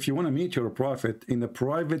meet, if you want to meet your prophet, in a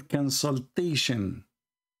private consultation.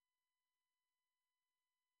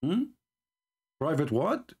 Private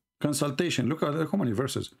what? Consultation. Look at how many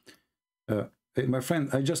verses. Hey, my friend,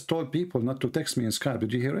 I just told people not to text me in Skype.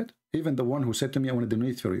 Did you hear it? Even the one who said to me, I want to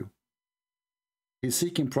donate for you. He's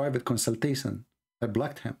seeking private consultation. I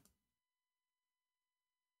blocked him.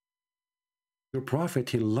 Your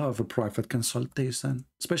prophet, he loves a private consultation,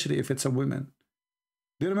 especially if it's a woman.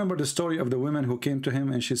 Do you remember the story of the woman who came to him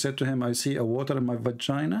and she said to him, I see a water in my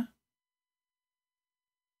vagina?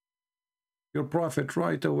 Your prophet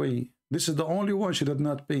right away. This is the only one she did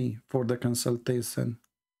not pay for the consultation.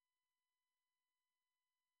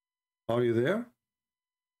 Are you there?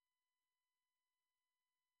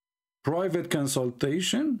 Private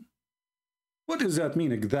consultation? What does that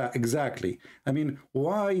mean exactly? I mean,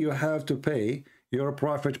 why you have to pay your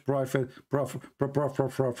prophet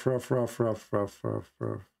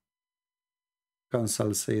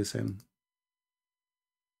consultation?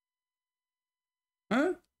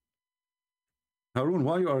 Huh? Harun,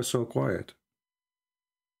 why you are so quiet?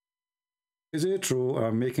 Is it true,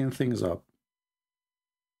 I'm making things up,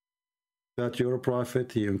 that your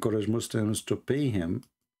prophet, he encouraged Muslims to pay him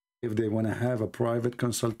if they want to have a private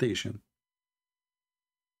consultation?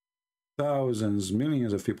 Thousands,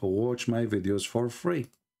 millions of people watch my videos for free.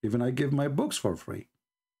 Even I give my books for free.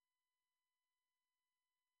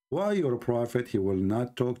 Why your prophet, he will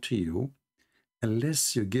not talk to you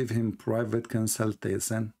unless you give him private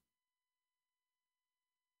consultation?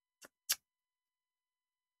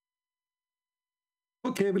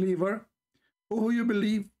 Okay, believer, who you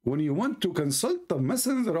believe? When you want to consult the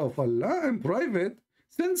messenger of Allah in private,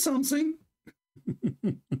 send something.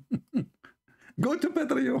 Go to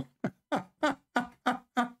Patreon.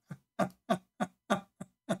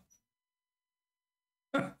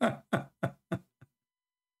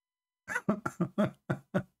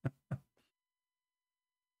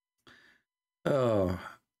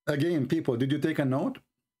 Again, people, did you take a note?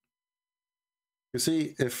 You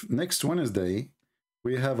see, if next Wednesday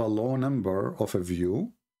we have a low number of a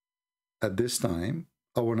view at this time,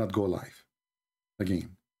 I will not go live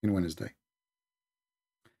again in Wednesday.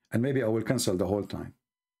 And maybe I will cancel the whole time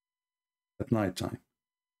at night time.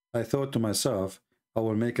 I thought to myself, I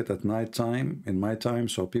will make it at night time, in my time,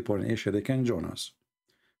 so people in Asia, they can join us.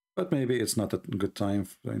 But maybe it's not a good time,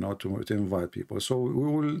 you know, to invite people. So we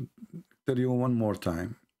will tell you one more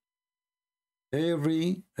time.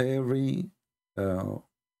 Every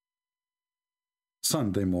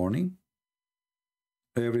Sunday morning,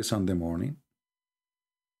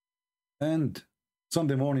 and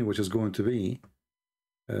Sunday morning, which is going to be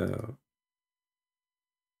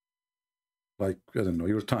like, I don't know,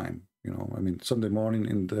 your time, you know, I mean, Sunday morning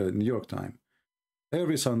in the New York time.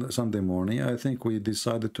 Every Sunday morning, I think we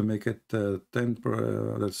decided to make it 10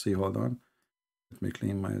 per, let's see, hold on. Let me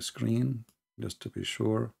clean my screen, just to be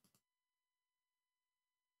sure.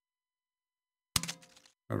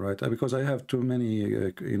 All right, because I have too many,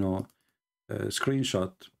 you know,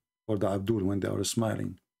 screenshot for the Abdul when they are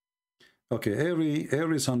smiling. Okay,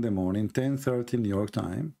 every Sunday morning, 10:30 New York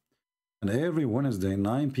time, and every Wednesday,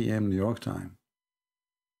 9 p.m. New York time.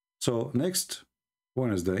 So next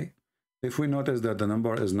Wednesday, if we notice that the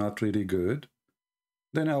number is not really good,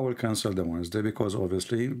 then I will cancel the Wednesday, because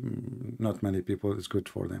obviously not many people is good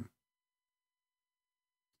for them.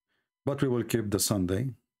 But we will keep the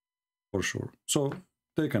Sunday for sure. So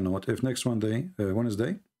take a note. If next Wednesday,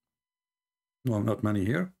 well, not many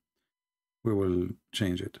here, we will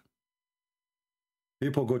change it.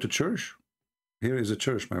 People go to church. Here is a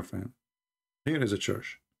church, my friend. Here is a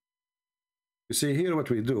church. You see, here what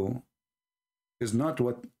we do is not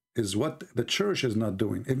what the church is not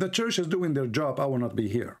doing. If the church is doing their job, I will not be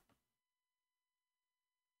here.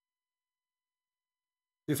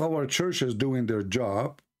 If our church is doing their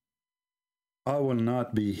job, I will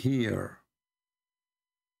not be here.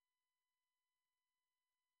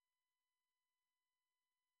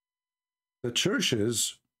 The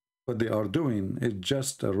churches, what they are doing is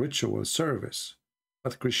just a ritual service.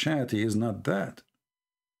 But Christianity is not that.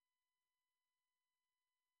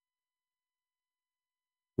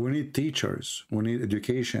 We need teachers. We need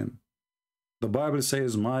education. The Bible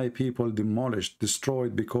says, my people demolished,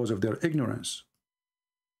 destroyed because of their ignorance.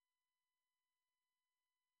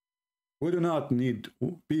 We do not need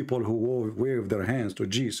people who wave their hands to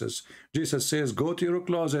Jesus. Jesus says, go to your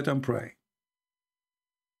closet and pray.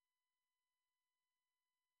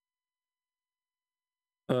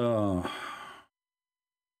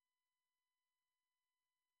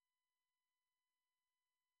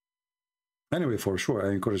 Anyway, for sure,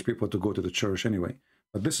 I encourage people to go to the church anyway.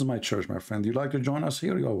 But this is my church, my friend. You like to join us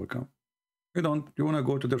here? You're welcome. You don't, you want to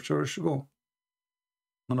go to the church? Go.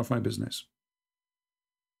 None of my business.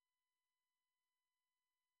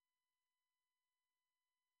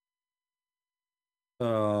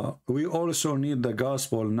 We also need the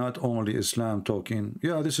gospel, not only Islam talking.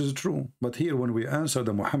 Yeah, this is true. But here, when we answer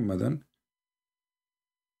the Muhammadan,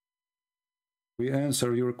 we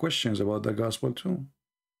answer your questions about the gospel too.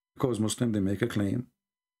 Because Muslims, they make a claim,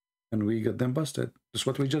 and we get them busted. That's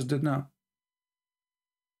what we just did now.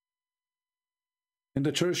 In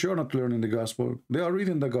the church, you're not learning the gospel. They are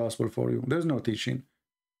reading the gospel for you. There's no teaching.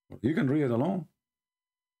 You can read it alone.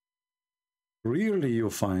 Rarely you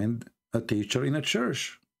find a teacher in a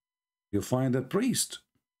church. You find a priest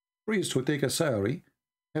who take a salary,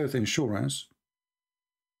 health insurance.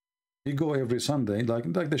 He go every Sunday,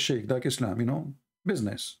 like the sheikh, like Islam, you know,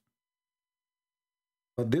 business.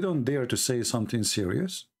 But they don't dare to say something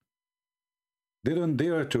serious. They don't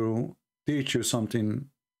dare to teach you something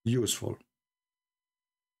useful.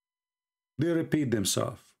 They repeat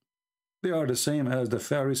themselves. They are the same as the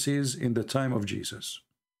Pharisees in the time of Jesus.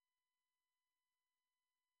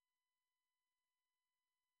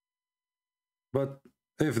 But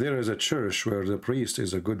if there is a church where the priest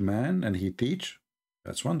is a good man and he teach,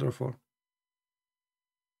 that's wonderful.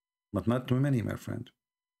 But not too many, my friend.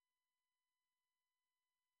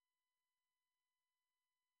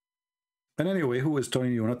 And anyway, who is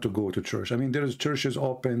telling you not to go to church? I mean, there is churches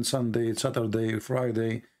open Sunday, Saturday,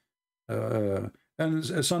 Friday,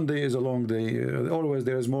 and Sunday is a long day. Always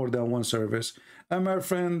there is more than one service. And my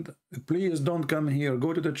friend, please don't come here.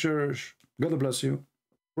 Go to the church. God bless you.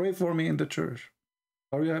 Pray for me in the church.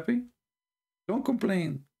 Are you happy? Don't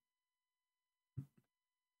complain.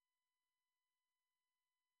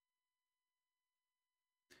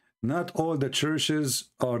 Not all the churches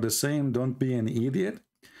are the same. Don't be an idiot.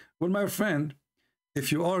 Well, my friend,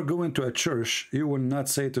 if you are going to a church, you will not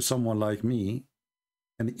say to someone like me,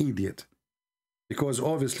 an idiot. Because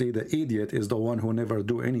obviously the idiot is the one who never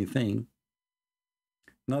do anything,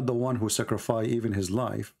 not the one who sacrifice even his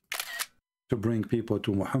life to bring people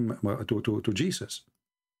to Muhammad, to Jesus.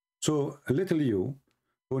 So a little you,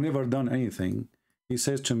 who never done anything, he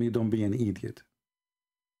says to me, don't be an idiot.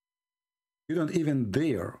 You don't even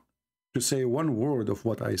dare to say one word of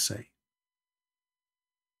what I say.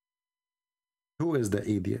 Who is the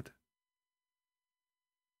idiot?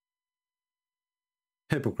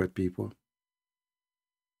 Hypocrite people.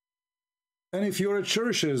 And if your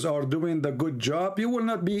churches are doing the good job, you will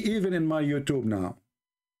not be even in my YouTube now.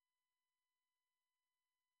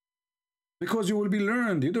 Because you will be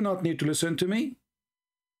learned. You do not need to listen to me.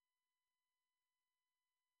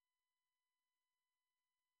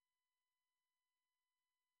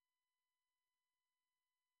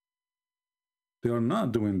 They are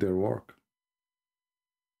not doing their work.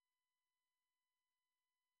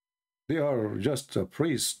 They are just a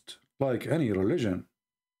priest, like any religion.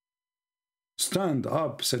 Stand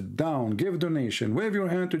up, sit down, give donation, wave your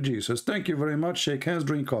hand to Jesus. Thank you very much, shake hands,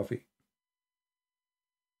 drink coffee.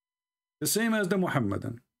 The same as the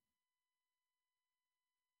Muhammadan.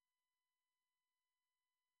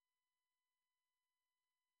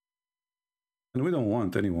 And we don't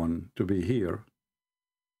want anyone to be here.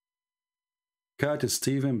 Cat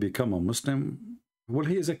Stephen become a Muslim? Well,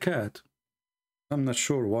 he is a cat. I'm not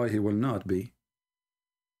sure why he will not be.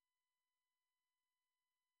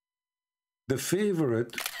 The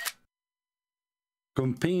favorite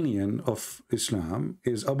companion of Islam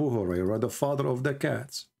is Abu Hurairah, the father of the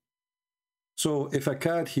cats. So if a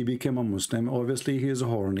cat, he became a Muslim, obviously he is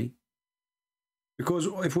horny. Because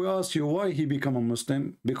if we ask you why he became a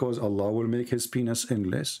Muslim, because Allah will make his penis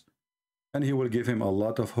endless and he will give him a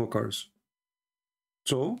lot of hookers.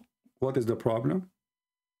 So what is the problem?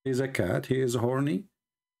 He is a cat, he is horny,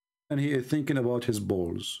 and he is thinking about his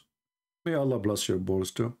balls. May Allah bless your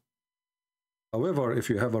balls too. However, if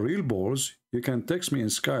you have a real balls, you can text me in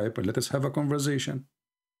Skype and let us have a conversation.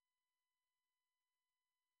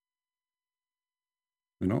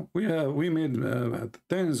 You know, we made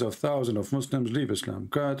tens of thousands of Muslims leave Islam.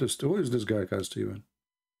 Who is this guy, Cat Stephen?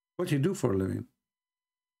 What do you do for a living?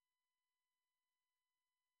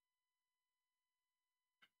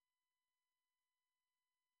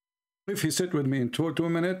 If he sit with me in two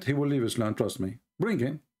minutes, he will leave Islam, trust me. Bring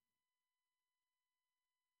him.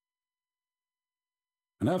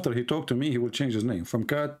 And after he talked to me, he will change his name from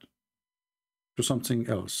Cat to something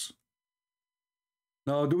else.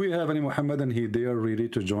 Now, do we have any Muhammadan he dare really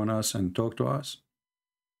to join us and talk to us?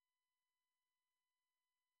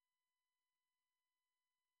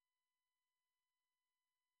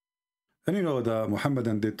 And you know, the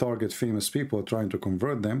Muhammadan, they target famous people trying to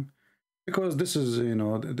convert them because this is, you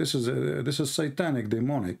know, this is satanic,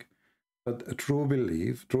 demonic. But a true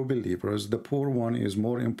believers, the poor one is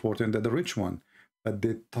more important than the rich one. But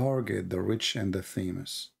they target the rich and the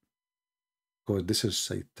famous because this is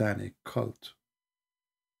satanic cult.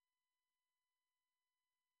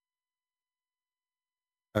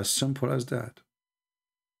 As simple as that.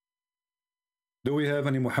 Do we have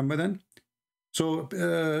any Muhammadan? So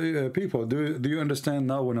people, do you understand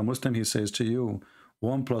now when a Muslim he says to you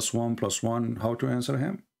 1 + 1 + 1, how to answer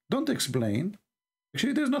him? Don't explain.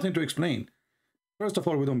 Actually, there's nothing to explain. First of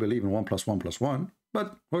all, we don't believe in 1 + 1 + 1,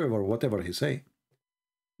 but however, whatever he say.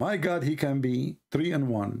 My God, he can be 3 and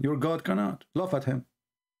 1. Your God cannot. Laugh at him.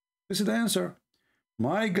 This is the answer.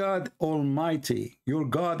 My God Almighty, your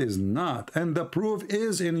God is not. And the proof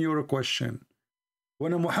is in your question.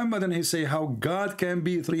 When a Muhammadan, he say how God can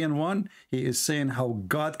be 3 and 1, he is saying how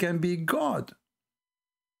God can be God.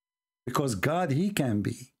 Because God, he can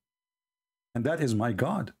be. And that is my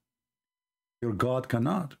God. Your God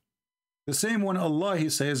cannot. The same when Allah, he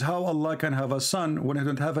says how Allah can have a son when he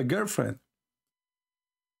don't have a girlfriend.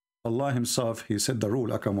 Allah himself, he said the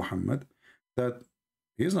rule, Aka Muhammad, that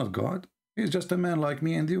he is not God. He's just a man like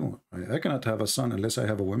me and you. I cannot have a son unless I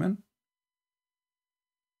have a woman.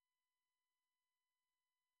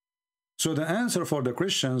 So the answer for the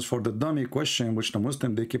Christians, for the dummy question which the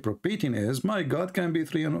Muslim they keep repeating is, my God can be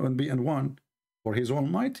 3 and be and 1, for he is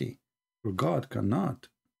almighty. Your God cannot.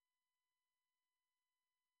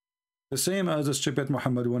 The same as the stupid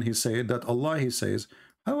Muhammad when he said that Allah, he says,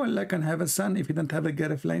 how Allah can have a son if he didn't have a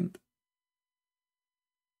girlfriend?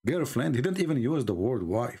 Girlfriend, he didn't even use the word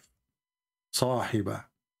wife. Sahiba,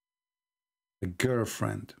 a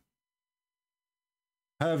girlfriend.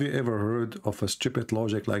 Have you ever heard of a stupid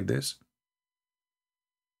logic like this?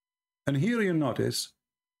 And here you notice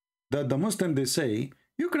that the Muslim, they say,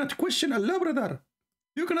 you cannot question Allah, brother.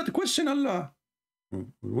 You cannot question Allah.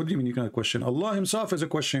 What do you mean you cannot question? Allah himself is a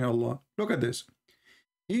questioning Allah. Look at this.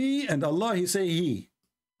 He and Allah, he say he.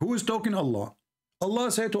 Who is talking Allah?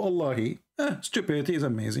 Allah said to Allah, he. Stupid, he is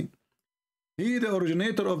amazing. He, the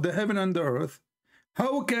originator of the heaven and the earth.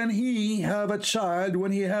 How can he have a child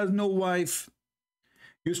when he has no wife?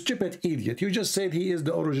 You stupid idiot. You just said he is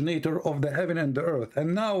the originator of the heaven and the earth.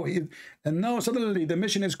 And now suddenly the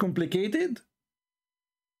mission is complicated?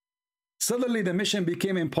 Suddenly the mission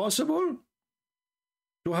became impossible?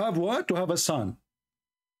 To have what? To have a son.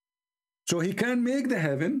 So he can make the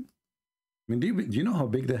heaven. I mean, do you know how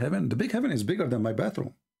big the heaven? The big heaven is bigger than my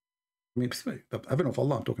bathroom. I mean, the heaven of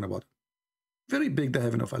Allah I'm talking about. Very big, the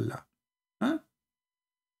heaven of Allah. Huh?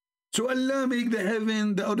 So Allah make the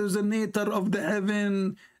heaven, the originator of the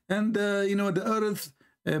heaven, and you know, the earth.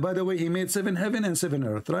 By the way, he made 7 heaven and 7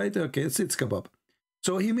 earth, right? Okay, it's kebab.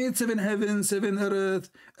 So he made 7 heaven, 7 earth,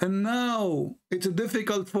 and now it's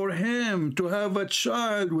difficult for him to have a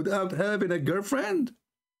child without having a girlfriend.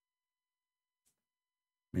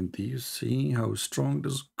 I mean, do you see how strong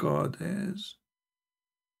this God is?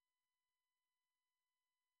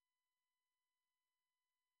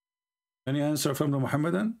 Any answer from the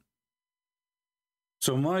Muhammadan?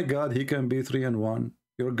 So my God, he can be 3 in 1.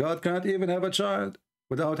 Your God cannot even have a child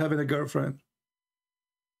without having a girlfriend.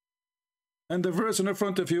 And the verse in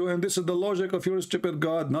front of you, and this is the logic of your stupid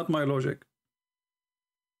God, not my logic.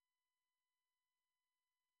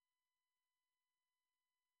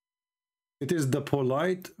 It is the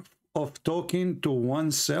polite of talking to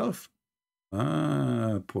oneself.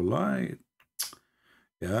 Ah, polite.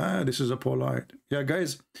 Yeah, this is a polite. Yeah,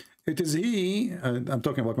 guys, it is he. I'm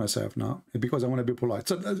talking about myself now because I want to be polite.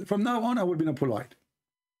 So from now on, I will be polite.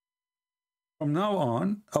 From now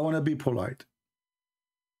on, I want to be polite.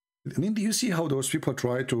 I mean, do you see how those people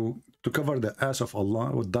try to cover the ass of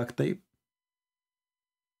Allah with duct tape?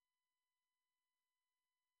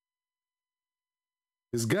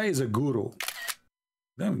 This guy is a guru.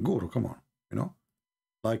 Damn guru, come on, you know,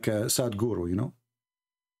 like a Sad Guru, you know.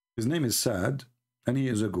 His name is Sad, and he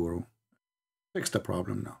is a guru. Fix the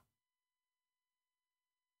problem now.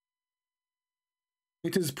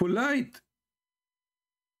 It is polite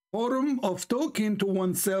form of talking to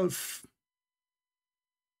oneself.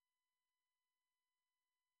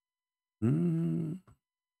 From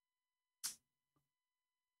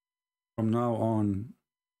now on,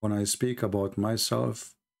 when I speak about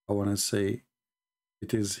myself, I want to say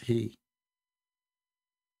it is he.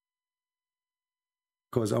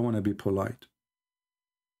 Because I want to be polite.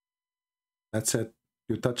 That's it.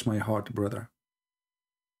 You touch my heart, brother.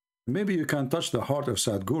 Maybe you can touch the heart of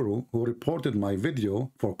Sadhguru, who reported my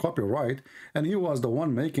video for copyright, and he was the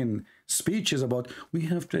one making speeches about we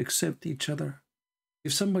have to accept each other.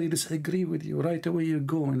 If somebody disagrees with you, right away you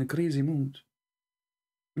go in a crazy mood.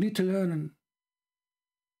 We need to learn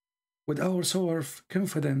with our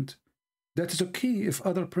self-confident that it's okay if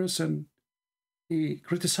other person he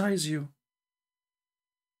criticize you.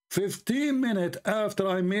 15 minutes after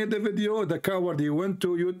I made the video, the coward, he went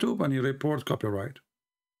to YouTube and he reported copyright.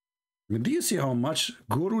 I mean, do you see how much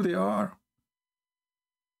guru they are?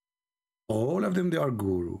 All of them, they are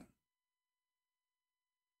guru.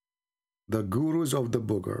 The gurus of the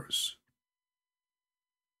boogers.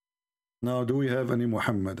 Now, do we have any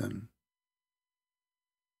Muhammadan?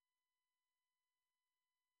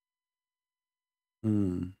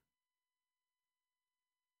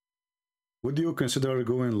 Would you consider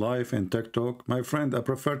going live in TikTok? My friend, I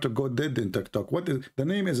prefer to go dead in TikTok. What is the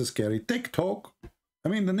name? Is scary. TikTok. I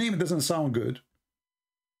mean, the name doesn't sound good.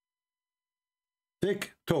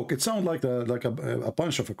 TikTok. It sounds like a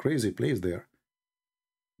bunch of a crazy place there.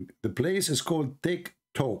 The place is called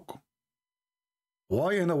TikTok.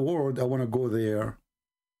 Why in the world I want to go there?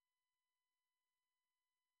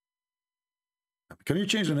 Can you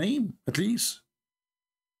change the name at least?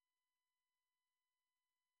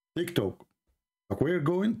 TikTok. Like we're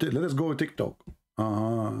going to, let us go to TikTok.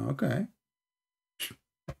 Okay.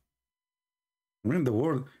 I mean the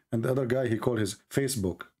word, and the other guy he called his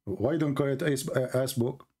Facebook. Why don't call it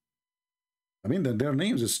Assbook? I mean their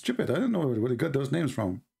names is stupid. I don't know where they got those names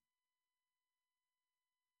from.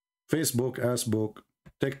 Facebook, Assbook,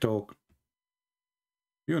 TikTok,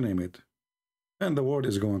 you name it. And the world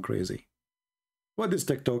is going crazy. What is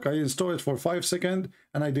TikTok? I install it for 5 seconds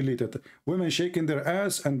and I delete it. Women shaking their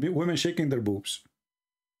ass and women shaking their boobs.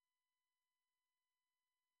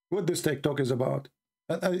 What this TikTok is about?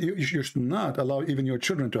 You should not allow even your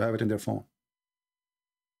children to have it in their phone.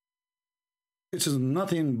 It is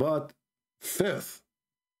nothing but filth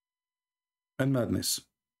and madness.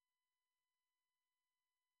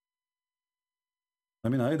 I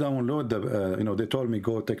mean, I download the, you know, they told me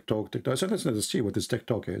go TikTok. I said, let's see what this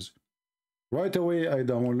TikTok is. Right away, I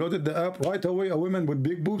downloaded the app. Right away, a woman with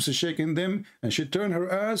big boobs is shaking them, and she turned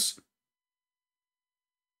her ass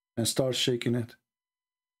and starts shaking it.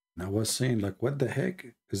 And I was saying, like, what the heck?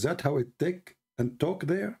 Is that how it tick and talk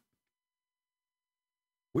there?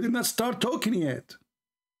 We did not start talking yet.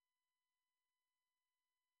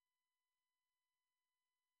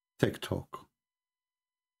 TikTok.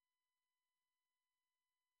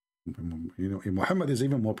 You know, Muhammad is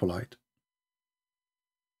even more polite.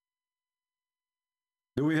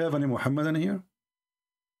 Do we have any Muhammadan here?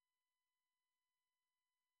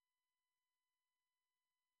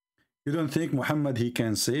 You don't think Muhammad, he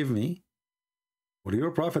can save me? Well,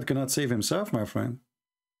 your prophet cannot save himself, my friend.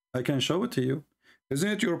 I can show it to you. Isn't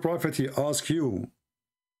it your prophet, he asked you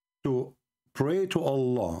to pray to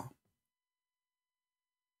Allah,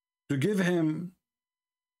 to give him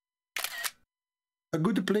a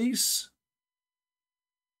good place?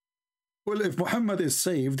 Well, if Muhammad is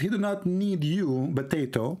saved, he do not need you,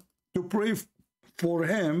 potato, to pray for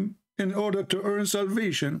him in order to earn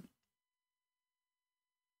salvation.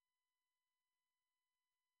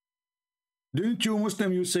 Didn't you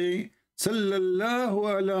Muslim, you say, Sallallahu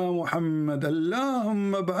ala Muhammad,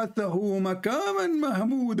 Allahumma ba'athahu makaman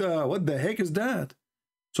mahmuda. What the heck is that?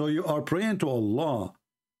 So you are praying to Allah,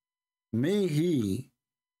 may He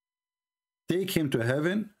take him to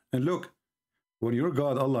heaven. And look, when your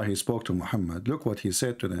God Allah, He spoke to Muhammad, look what He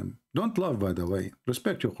said to them. Don't love, by the way.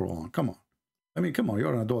 Respect your Quran. Come on. I mean, come on,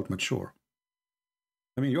 you're an adult, mature.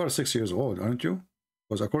 I mean, you are 6 years old, aren't you?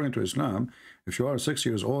 Because according to Islam, if you are 6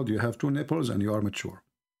 years old, you have 2 nipples and you are mature.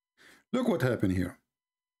 Look what happened here.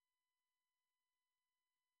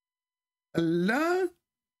 Allah,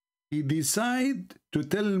 He decided to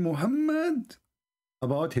tell Muhammad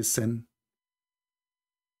about his sin.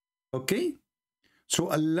 Okay? So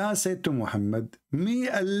Allah said to Muhammad, may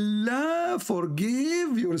Allah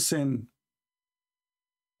forgive your sin.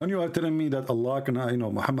 And you are telling me that Allah cannot,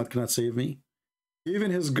 Muhammad cannot save me?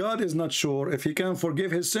 Even his God is not sure if he can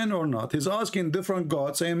forgive his sin or not. He's asking different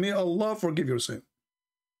gods, saying, may Allah forgive your sin.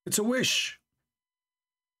 It's a wish.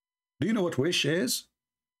 Do you know what wish is?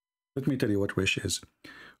 Let me tell you what wish is.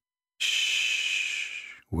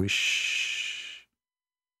 Shh. Wish.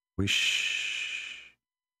 Wish.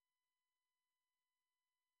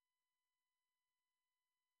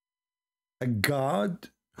 A God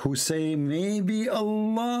who say, maybe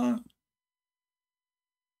Allah.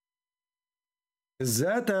 Is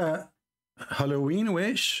that a Halloween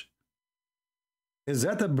wish? Is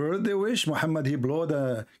that a birthday wish? Muhammad, he blew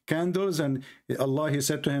the candles and Allah, He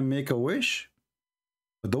said to him, make a wish.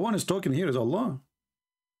 But the one is talking here is Allah.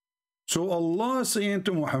 So Allah saying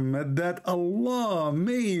to Muhammad that Allah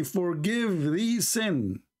may forgive thee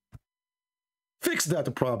sin. Fix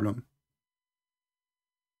that problem.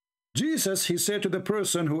 Jesus, He said to the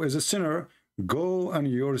person who is a sinner, go and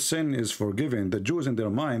your sin is forgiven. The Jews in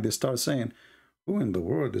their mind, they start saying, who in the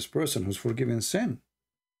world is this person who's forgiven sin?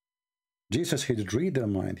 Jesus, He did read their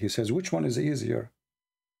mind. He says, which one is easier?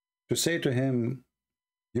 To say to him,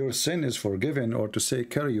 your sin is forgiven, or to say,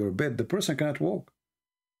 carry your bed. The person cannot walk.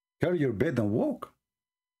 Carry your bed and walk.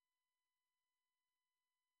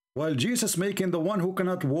 While Jesus making the one who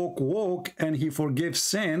cannot walk, walk, and He forgives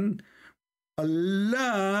sin,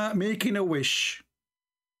 Allah making a wish.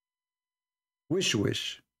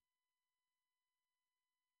 Wish.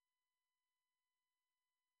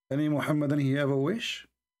 Any Muhammadan, he have a wish?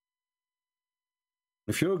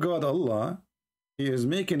 If your God Allah, He is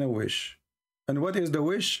making a wish. And what is the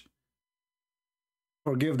wish?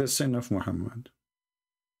 Forgive the sin of Muhammad.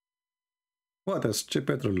 What a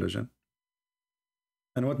stupid religion.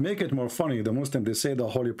 And what make it more funny, the Muslims, they say the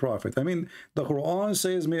Holy Prophet. I mean, the Quran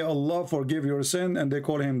says, may Allah forgive your sin, and they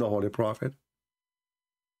call him the Holy Prophet.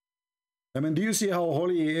 I mean, do you see how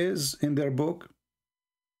holy he is in their book?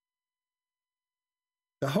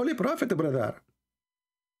 The Holy Prophet, brother.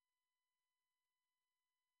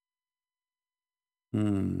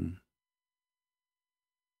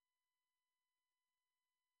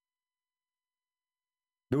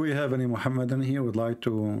 Do we have any Muhammadan here who would like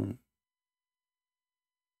to?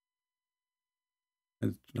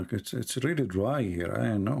 Look, it's really dry here. I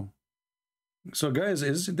don't know. So, guys,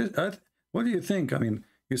 is this, what do you think? I mean,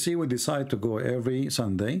 you see, we decide to go every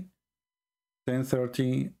Sunday,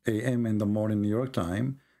 10:30 a.m. in the morning, New York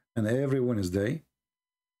time, and every Wednesday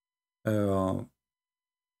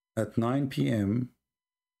at 9 p.m.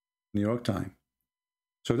 New York time.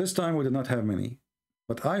 So this time we did not have many,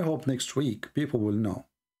 but I hope next week people will know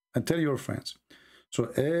and tell your friends. So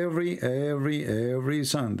every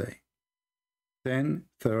Sunday,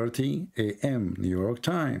 10:30 a.m. New York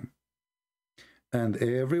time, and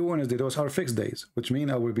every Wednesday, those are fixed days, which mean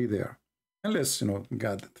I will be there, unless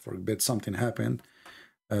God forbid something happened.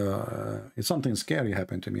 If something scary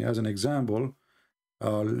happened to me, as an example,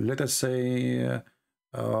 let us say.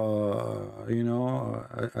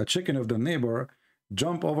 A chicken of the neighbor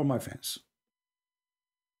jump over my fence.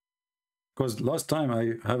 Because last time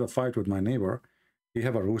I have a fight with my neighbor, he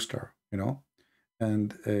have a rooster,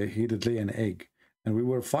 and he did lay an egg. And we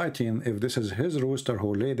were fighting if this is his rooster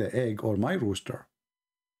who laid the egg or my rooster.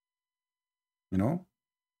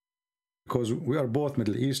 Because we are both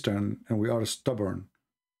Middle Eastern and we are stubborn.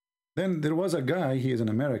 Then there was a guy, he is an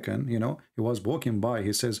American, he was walking by,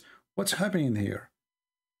 he says, what's happening here?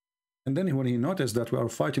 And then when he noticed that we are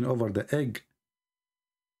fighting over the egg,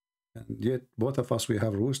 and yet both of us, we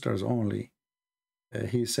have roosters only,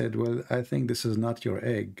 he said, well, I think this is not your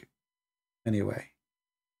egg. Anyway.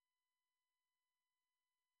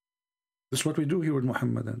 This is what we do here with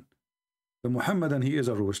Muhammadan. The Muhammadan, he is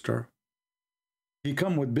a rooster. He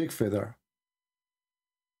come with big feather.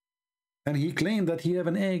 And he claimed that he have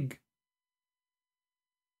an egg.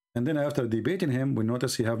 And then after debating him, we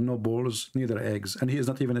notice he have no balls, neither eggs, and he is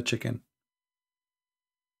not even a chicken.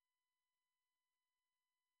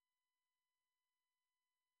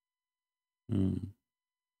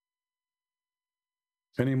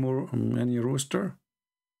 Any more? Any rooster?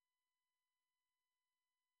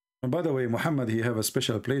 And by the way, Muhammad, he have a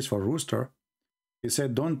special place for rooster. He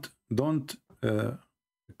said, don't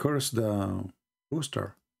curse the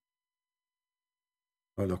rooster.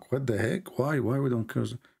 Oh, look, what the heck? Why we don't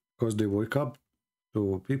curse? Because they wake up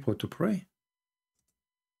to people to pray.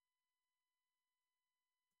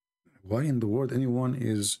 Why in the world anyone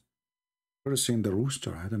is cursing the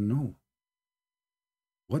rooster? I don't know.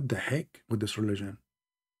 What the heck with this religion?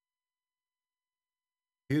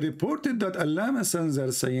 He reported that Allah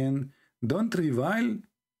Messenger saying, don't revile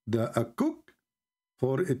a cook,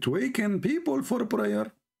 for it waken people for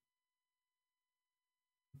prayer.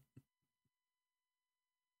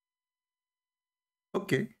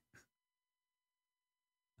 Okay.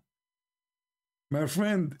 My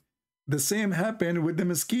friend, the same happened with the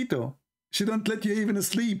mosquito. She don't let you even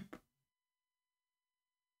sleep.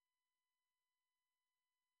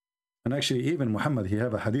 And actually, even Muhammad, he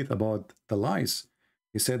have a hadith about the lice.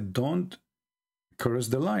 He said, don't curse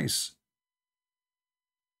the lice,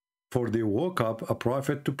 for they woke up a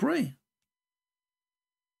prophet to pray.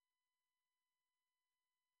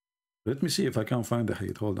 Let me see if I can find the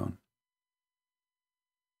hadith. Hold on.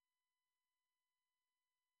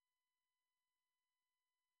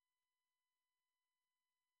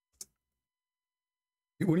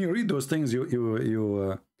 When you read those things,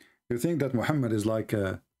 you think that Muhammad is like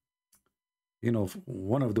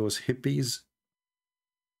one of those hippies.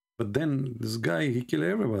 But then this guy, he killed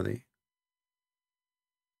everybody.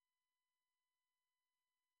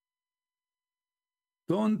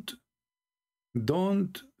 Don't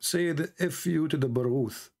say the F-U to the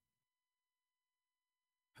Baruth.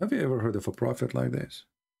 Have you ever heard of a prophet like this?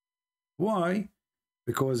 Why?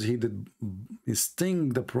 Because he sting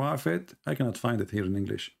the prophet. I cannot find it here in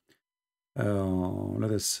English.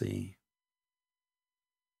 Let us see.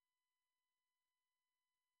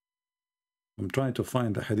 I'm trying to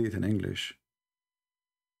find the hadith in English.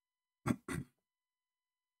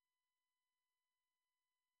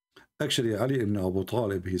 Actually, Ali ibn Abu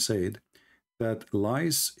Talib, he said that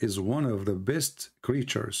lice is one of the best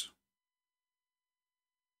creatures.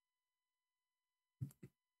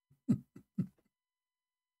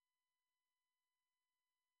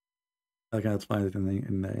 I cannot find it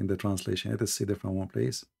in the translation. Let us see it from one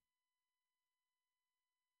place.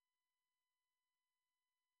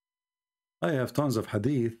 I have tons of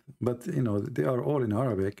hadith, but they are all in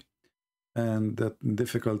Arabic, and the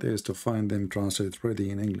difficult is to find them translated ready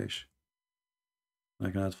in English. I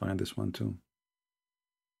cannot find this one too.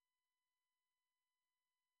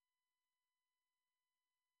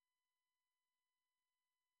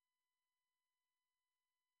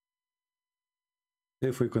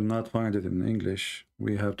 If we could not find it in English,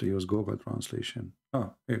 we have to use Google translation.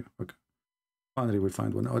 Oh, here, okay. Finally, we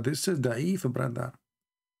find one. Oh, this is Da'if, brother.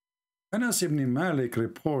 Anas ibn Malik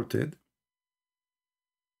reported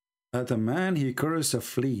that a man, he cursed a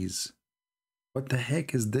fleas. What the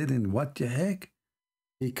heck is that? In what the heck?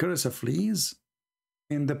 He cursed a fleas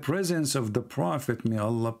in the presence of the Prophet, may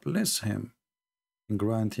Allah bless him and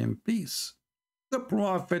grant him peace. The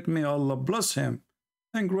Prophet, may Allah bless him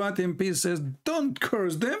and grant him peace, says, don't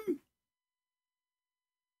curse them.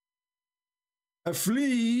 A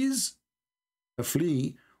flea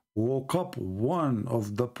woke up one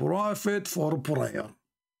of the Prophet for prayer.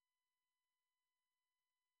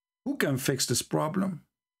 Who can fix this problem?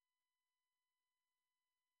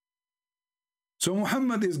 So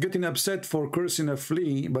Muhammad is getting upset for cursing a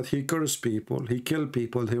flea, but he cursed people, he killed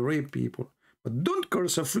people, he raped people. But don't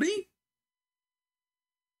curse a flea.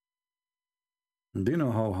 Do you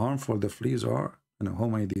know how harmful the fleas are and how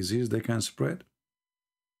many diseases they can spread?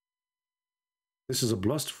 This is a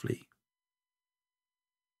blessed flea.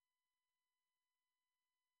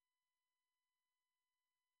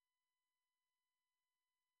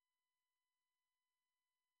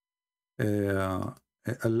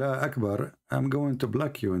 Allah Akbar, I'm going to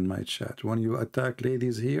block you in my chat. When you attack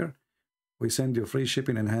ladies here, we send you free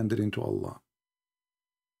shipping and hand it into Allah.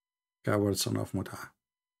 Coward son of Mut'ah.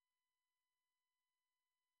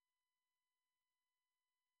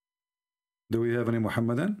 Do we have any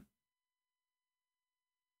Muhammadan?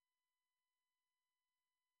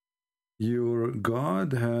 Your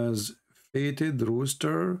God has fated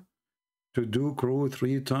rooster to do crow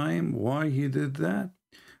 3 times. Why he did that?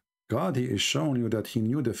 God, he is showing you that he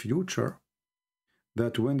knew the future.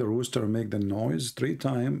 That when the rooster make the noise 3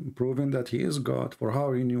 times, proving that he is God. For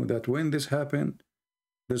how he knew that when this happened,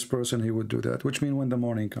 this person, he would do that. Which means when the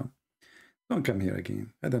morning come. Don't come here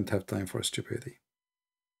again. I don't have time for stupidity.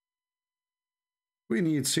 We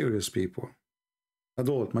need serious people.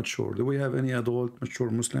 Adult, mature. Do we have any adult, mature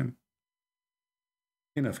Muslim?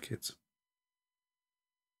 Enough kids.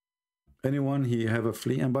 Anyone he have a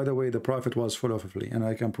flea? And by the way, the Prophet was full of a flea, and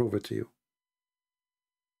I can prove it to you.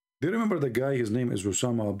 Do you remember the guy? His name is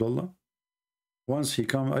Usama Abdullah. Once he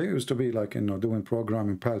come, I used to be like, you know, doing program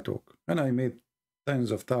in Paltalk, and I made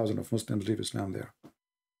tens of thousands of Muslims leave Islam there.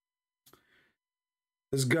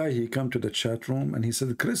 This guy, he come to the chat room and he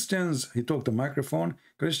said, Christians, he took the microphone,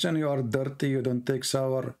 Christian, you are dirty, you don't take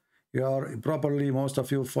shower, you are properly, most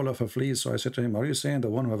of you full of a fleas. So I said to him, are you saying the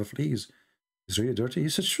one who have a fleas is really dirty? He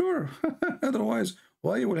said, sure. Otherwise,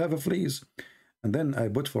 why you will have a fleas? And then I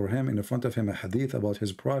put for him, in front of him, a hadith about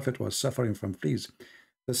his prophet was suffering from fleas.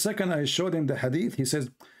 The second I showed him the hadith, he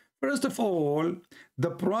says, first of all,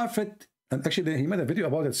 the prophet, and actually he made a video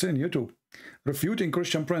about it, it's on YouTube, refuting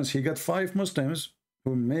Christian Prince. He got 5 Muslims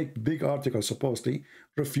who make big articles, supposedly,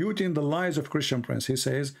 refuting the lies of Christian Prince. He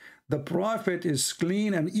says, the prophet is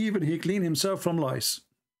clean, and even he cleaned himself from lies.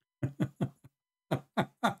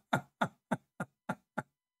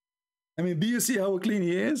 I mean, do you see how clean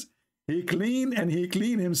he is? He clean, and he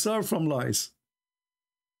cleaned himself from lies.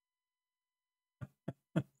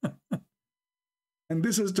 And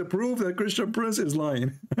this is to prove that Christian Prince is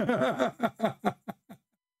lying.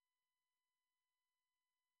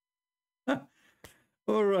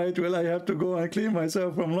 All right, well, I have to go and clean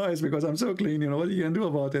myself from lies because I'm so clean. You know, what are you going to do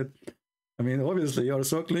about it? I mean, obviously, you're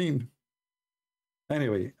so clean.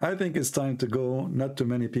 Anyway, I think it's time to go. Not too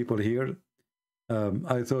many people here.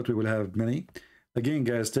 I thought we will have many. Again,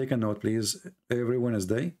 guys, take a note, please. Every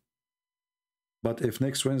Wednesday. But if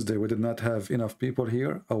next Wednesday we did not have enough people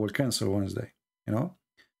here, I will cancel Wednesday. You know,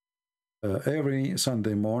 every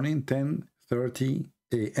Sunday morning, 10:30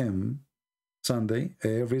 a.m. Sunday,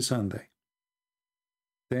 every Sunday.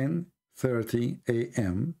 10:30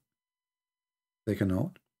 a.m. Take a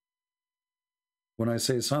note. When I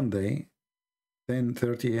say Sunday,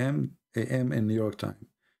 10:30 a.m. in New York time.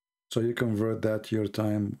 So you convert that to your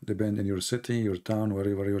time, depend on your city, your town,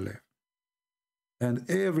 wherever you live. And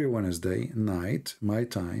every Wednesday night, my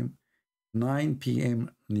time, 9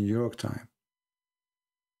 p.m. New York time.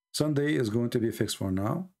 Sunday is going to be fixed for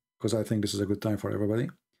now, because I think this is a good time for everybody.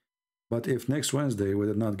 But if next Wednesday we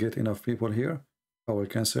did not get enough people here, I will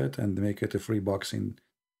cancel it and make it a free boxing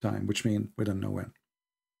time, which means we don't know when.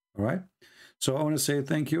 All right? So I want to say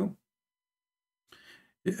thank you.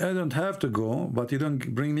 I don't have to go, but you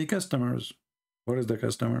don't bring me customers. Where is the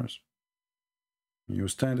customers? You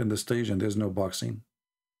stand in the stage and there's no boxing.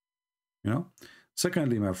 You know?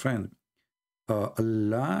 Secondly, my friend,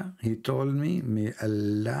 Allah, he told me, may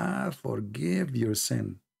Allah forgive your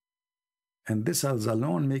sin. And this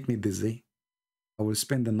alone make me dizzy. I will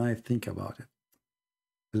spend the night think about it.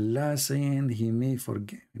 Allah saying he may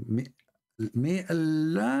forgive. May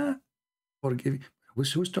Allah forgive.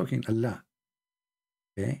 Who's talking? Allah.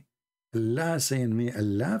 Okay. Allah saying, may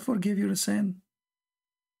Allah forgive your sin.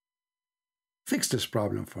 Fix this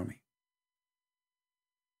problem for me.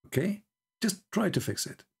 Okay? Just try to fix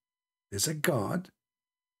it. There's a God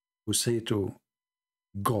who say to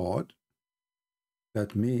God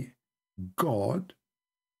that may God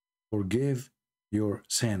forgive your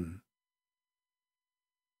sin.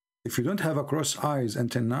 If you don't have a cross eyes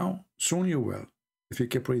until now, soon you will, if you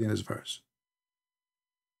keep reading this verse.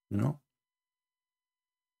 You know?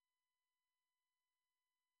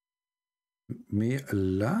 May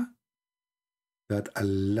Allah, that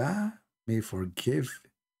Allah may forgive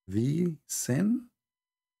thee sin.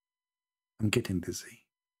 I'm getting dizzy.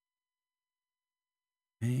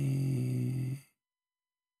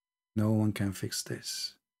 No one can fix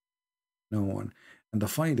this. No one. And the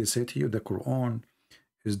funny, they say to you, the Quran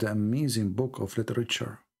is the amazing book of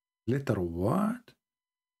literature. Letter what?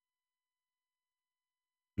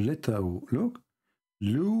 Letter, look.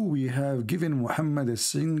 We have given Muhammad a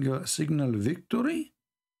signal victory.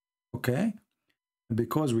 Okay.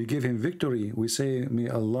 Because we give him victory, we say, may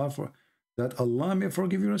Allah that Allah may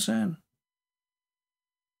forgive your sin.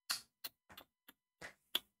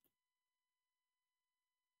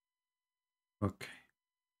 Okay.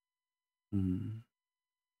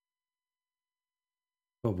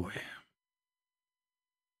 Oh boy.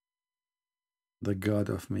 The God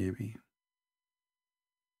of maybe.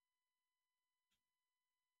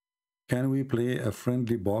 Can we play a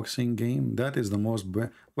friendly boxing game? That is the most...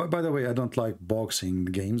 By the way, I don't like boxing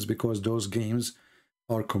games because those games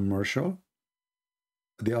are commercial.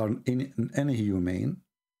 They are inhumane.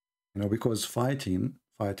 You know, because fighting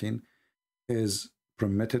is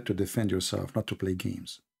permitted to defend yourself, not to play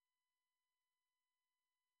games.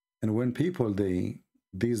 And when people,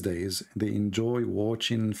 these days, they enjoy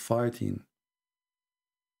watching fighting.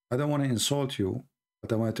 I don't want to insult you,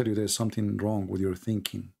 But I want to tell you there's something wrong with your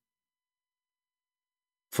thinking.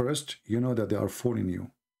 First, you know that they are fooling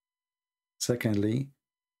you. Secondly,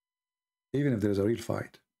 even if there's a real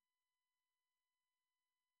fight,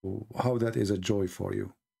 how that is a joy for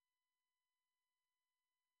you.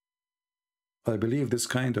 I believe this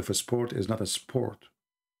kind of a sport is not a sport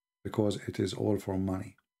because it is all for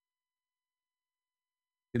money.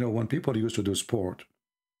 You know, when people used to do sport,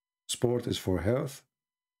 sport is for health,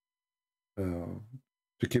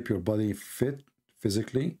 to keep your body fit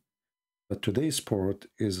physically. But today's sport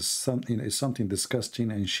is something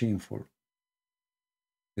disgusting and shameful.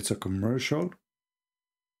 It's a commercial.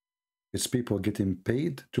 It's people getting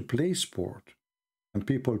paid to play sport, and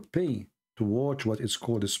people pay to watch what is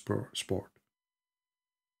called a sport,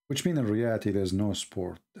 which means in reality there's no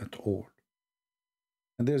sport at all.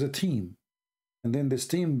 And there's a team, and then this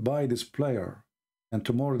team buy this player, and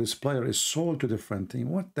tomorrow this player is sold to a different team.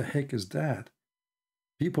 What the heck is that?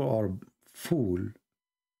 People are fool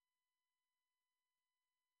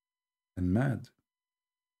and mad.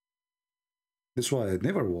 That's why I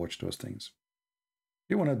never watch those things.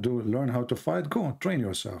 You want to learn how to fight? Go train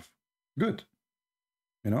yourself. Good.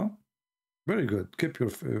 You know? Very good. Keep your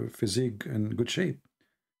physique in good shape.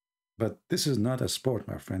 But this is not a sport,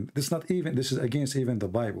 my friend. This is against even the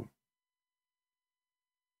Bible.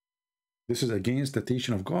 This is against the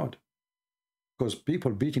teaching of God. Because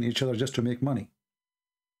people beating each other just to make money.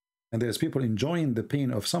 And there's people enjoying the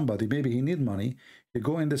pain of somebody. Maybe he need money. He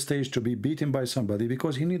go in the stage to be beaten by somebody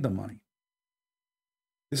because he need the money.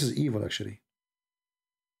 This is evil, actually.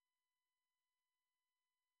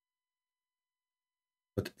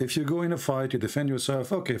 But if you go in a fight, you defend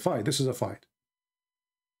yourself, okay, fight, this is a fight.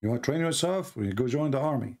 You want to train yourself, you go join the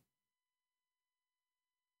army.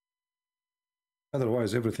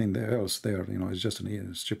 Otherwise, everything else there, you know, is just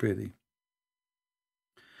an stupidity.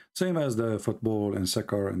 Same as the football and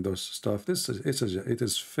soccer and those stuff. It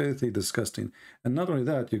is filthy disgusting. And not only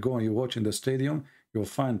that, you go and you watch in the stadium, you'll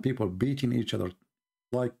find people beating each other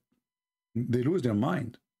like they lose their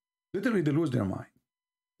mind. Literally, they lose their mind.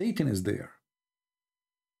 Satan is there.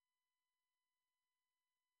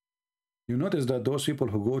 You notice that those people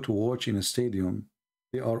who go to watch in a stadium,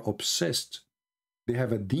 they are obsessed. They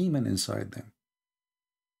have a demon inside them.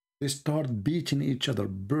 They start beating each other,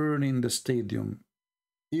 burning the stadium.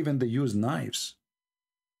 Even they use knives.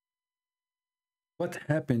 What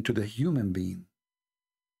happened to the human being?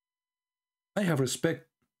 I have respect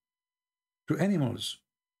to animals,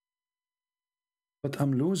 but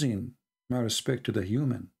I'm losing my respect to the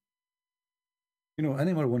human. You know,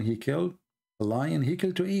 animal, when he killed a lion, he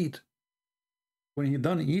killed to eat. When he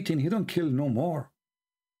done eating, he don't kill no more.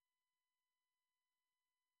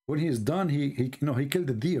 When he's done, he killed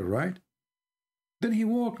the deer, right? Then he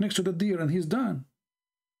walked next to the deer and he's done.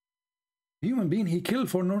 Human being, he killed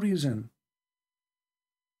for no reason.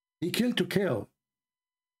 He killed to kill.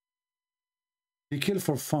 He killed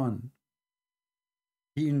for fun.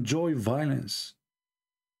 He enjoy violence.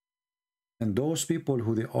 And those people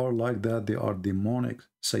who they are like that, they are demonic,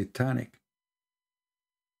 satanic.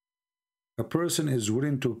 A person is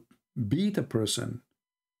willing to beat a person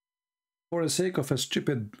for the sake of a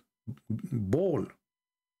stupid ball.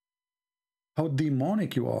 How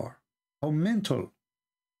demonic you are. How mental.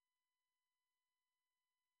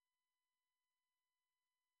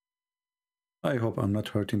 I hope I'm not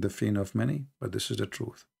hurting the feeling of many, but this is the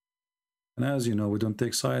truth. And as you know, we don't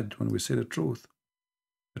take side when we say the truth.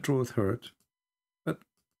 The truth hurts, but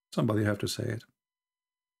somebody have to say it.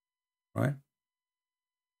 Right?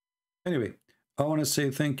 Anyway, I want to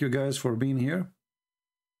say thank you guys for being here.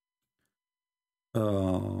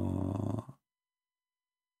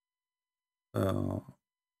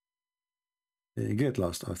 Get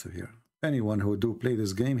lost out of here. Anyone who do play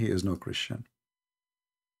this game, he is no Christian.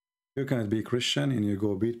 You cannot be Christian and you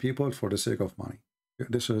go beat people for the sake of money.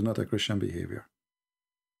 This is not a Christian behavior.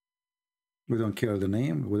 We don't care the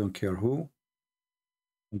name. We don't care who.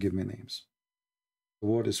 Don't give me names. The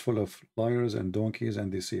world is full of liars and donkeys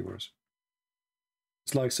and deceivers.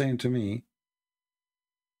 It's like saying to me,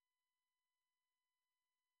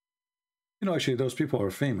 you know, actually those people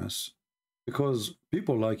are famous because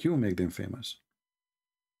people like you make them famous.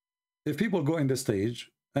 If people go in the stage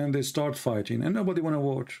and they start fighting and nobody want to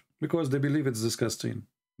watch because they believe it's disgusting,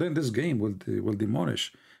 then this game will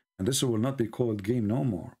demolish, and this will not be called game no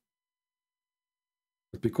more.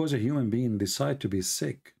 But because a human being decide to be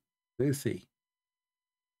sick, filthy,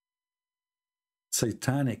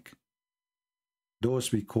 satanic,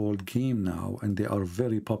 those we call game now, and they are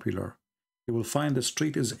very popular. You will find the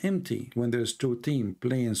street is empty when there's two teams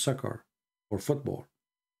playing soccer or football,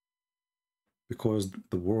 because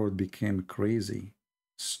the world became crazy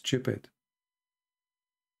stupid.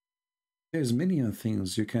 There's million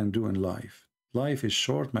things you can do in life. Life is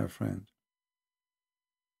short, my friend.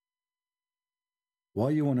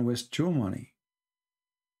 Why you want to waste your money?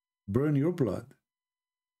 Burn your blood.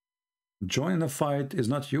 Joining a fight is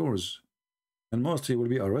not yours. And mostly will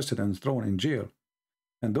be arrested and thrown in jail.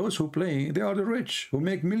 And those who play, they are the rich, who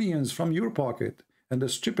make millions from your pocket. And the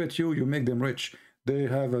stupid you make them rich. They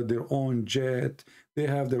have their own jet. They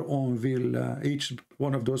have their own villa. Each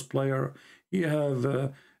one of those players, he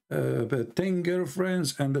have 10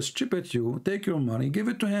 girlfriends. And the stupid you, take your money, give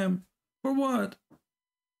it to him. For what?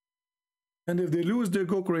 And if they lose, they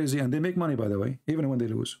go crazy. And they make money, by the way, even when they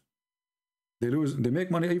lose. They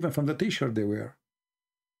make money even from the t-shirt they wear.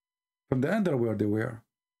 From the underwear they wear.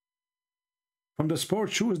 From the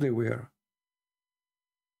sports shoes they wear.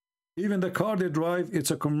 Even the car they drive,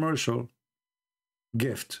 it's a commercial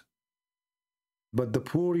gift. But the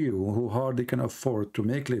poor you, who hardly can afford to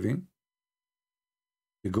make living,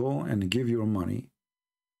 you go and give your money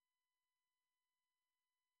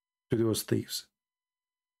to those thieves.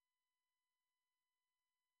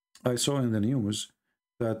 I saw in the news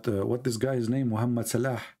that what this guy's name, Mohammed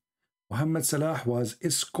Salah. Mohammed Salah was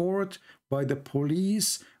escorted by the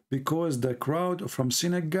police because the crowd from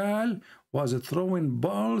Senegal was throwing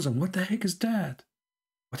balls. And what the heck is that?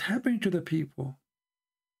 What happened to the people?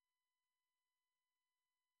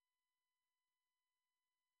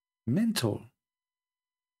 Mental.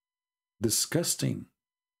 Disgusting.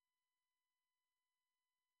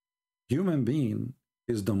 Human being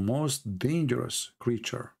is the most dangerous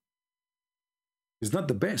creature. It's not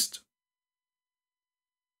the best.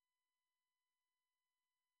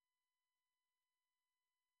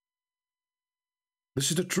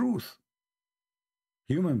 This is the truth.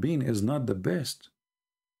 Human being is not the best.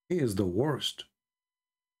 He is the worst.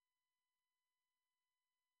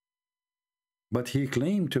 But he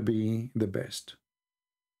claimed to be the best.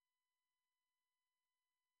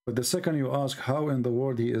 But the second you ask how in the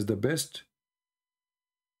world he is the best,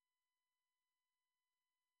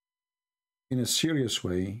 in a serious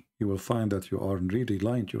way, you will find that you are really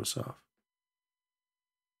lying to yourself.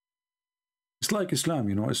 It's like Islam,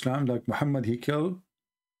 you know, Islam, like Muhammad, he killed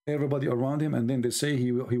everybody around him, and then they say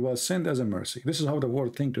he was sent as a mercy. This is how the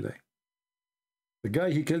world thinks today. The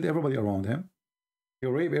guy, he killed everybody around him. He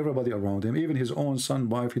raped everybody around him, even his own son,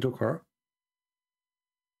 wife, he took her.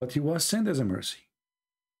 But he was sent as a mercy.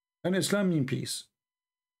 And Islam means peace.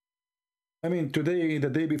 I mean, today, the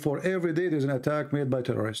day before, every day there's an attack made by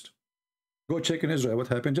terrorists. Go check in Israel what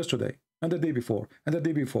happened just today, and the day before, and the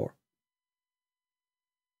day before.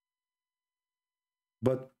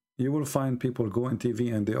 But you will find people go on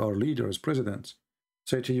TV and they are leaders, presidents,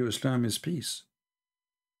 say to you, Islam is peace.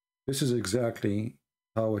 This is exactly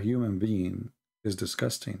how a human being is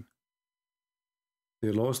disgusting.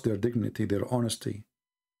 They lost their dignity, their honesty.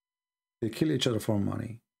 They kill each other for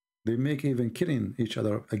money. They make even killing each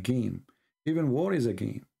other a game. Even war is a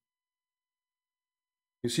game.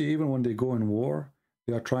 You see, even when they go in war,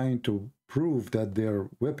 they are trying to prove that their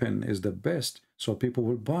weapon is the best, so people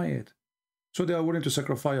will buy it. So they are willing to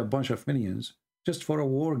sacrifice a bunch of millions just for a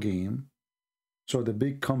war game, so the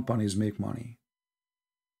big companies make money.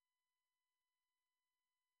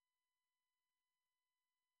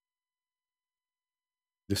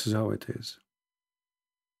 This is how it is.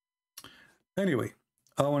 Anyway,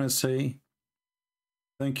 I want to say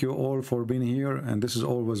thank you all for being here, and this is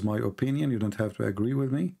always my opinion. You don't have to agree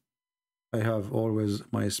with me. I have always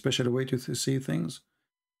my special way to see things.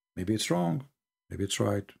 Maybe it's wrong, maybe it's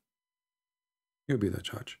right. You be the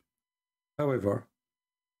judge. However,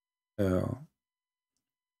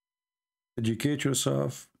 educate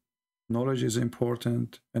yourself. Knowledge is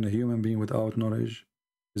important, and a human being without knowledge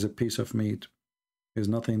is a piece of meat, is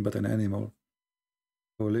nothing but an animal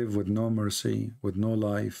who live with no mercy, with no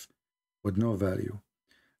life, with no value.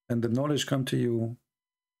 And the knowledge comes to you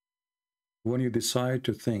when you decide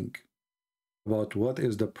to think about what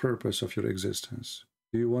is the purpose of your existence.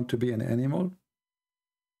 Do you want to be an animal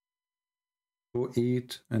who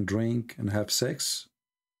eat and drink and have sex?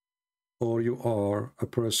 Or you are a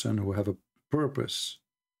person who have a purpose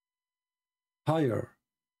higher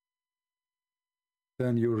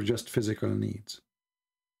than your just physical needs?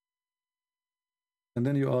 And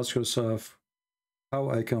then you ask yourself, how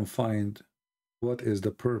I can find what is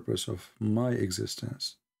the purpose of my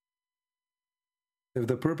existence? If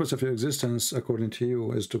the purpose of your existence, according to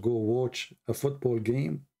you, is to go watch a football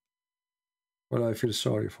game, well, I feel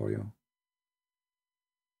sorry for you.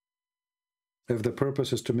 If the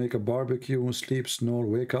purpose is to make a barbecue, sleep, snore,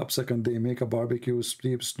 wake up, second day, make a barbecue,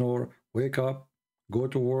 sleep, snore, wake up, go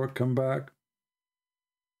to work, come back,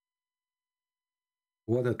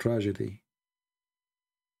 What a tragedy.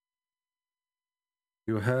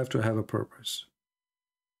 You have to have a purpose.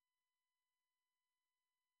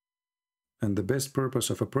 And the best purpose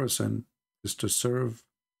of a person is to serve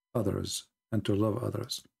others and to love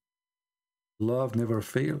others. Love never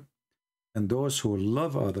fails. And those who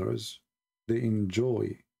love others, they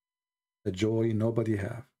enjoy the joy nobody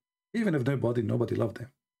have. Even if nobody loved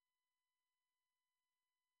them.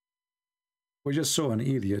 We just saw an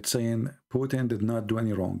idiot saying Putin did not do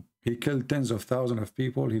any wrong. He killed tens of thousands of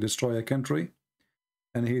people. He destroyed a country.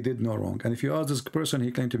 And he did no wrong. And if you ask this person,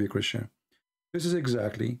 he claimed to be Christian. This is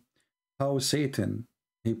exactly how Satan,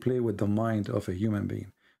 he play with the mind of a human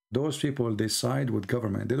being. Those people, they side with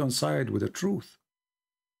government. They don't side with the truth.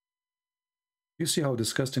 You see how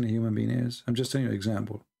disgusting a human being is? I'm just telling you an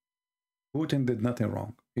example. Putin did nothing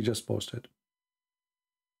wrong. He just posted.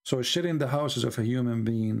 So shitting the houses of a human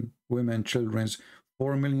being, women, children,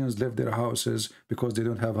 4 million left their houses because they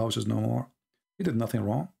don't have houses no more. He did nothing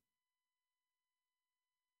wrong.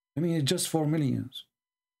 I mean, it's just 4 million.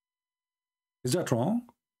 Is that wrong?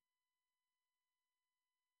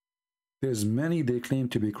 There's many they claim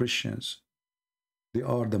to be Christians. They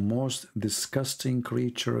are the most disgusting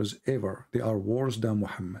creatures ever. They are worse than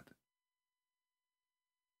Muhammad.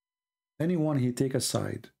 Anyone he take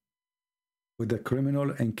aside with the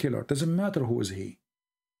criminal and killer, doesn't matter who is he.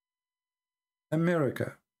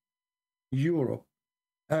 America, Europe,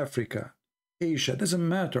 Africa, Asia, doesn't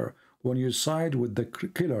matter. When you side with the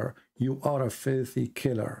killer, you are a filthy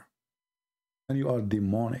killer. And you are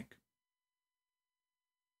demonic.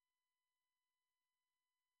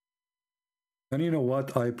 And you know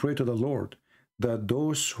what? I pray to the Lord that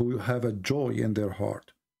those who have a joy in their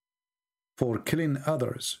heart for killing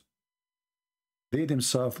others, they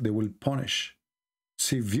themselves, they will punish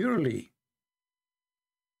severely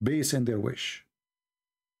based on their wish.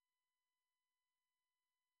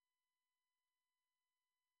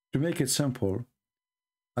 To make it simple,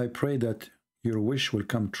 I pray that your wish will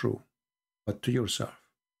come true, but to yourself.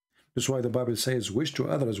 That's why the Bible says, wish to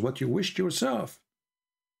others what you wish to yourself.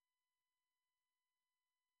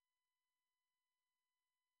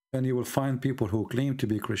 And you will find people who claim to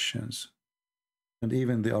be Christians, and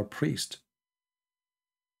even they are priests.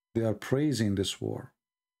 They are praising this war.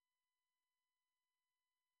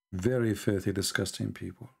 Very filthy, disgusting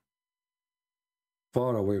people.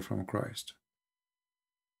 Far away from Christ.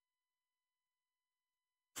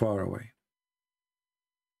 Far away.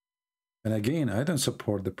 And again, I don't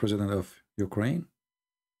support the president of Ukraine.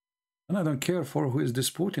 And I don't care for who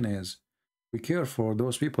this Putin is. We care for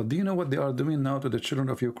those people. Do you know what they are doing now to the children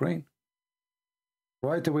of Ukraine?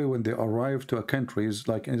 Right away when they arrive to a countries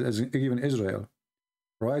like even Israel,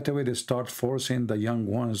 right away they start forcing the young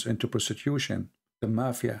ones into prostitution, the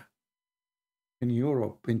mafia, in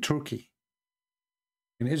Europe, in Turkey,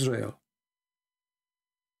 in Israel.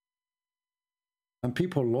 And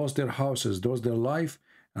people lost their houses, lost their life,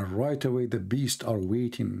 and right away the beasts are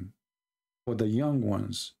waiting for the young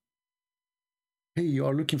ones. Hey, you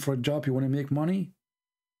are looking for a job, you want to make money?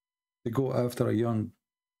 They go after a young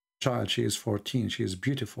child. She is 14. She is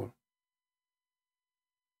beautiful.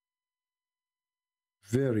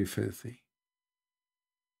 Very filthy.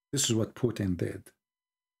 This is what Putin did.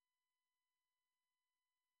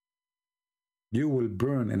 You will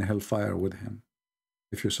burn in hellfire with him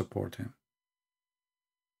if you support him.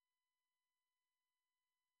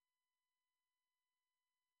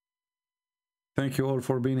 Thank you all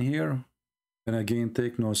for being here. And again,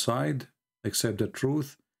 take no side, accept the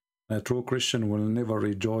truth. A true Christian will never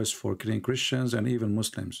rejoice for killing Christians and even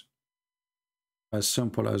Muslims. As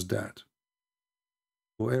simple as that.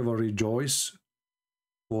 Whoever rejoices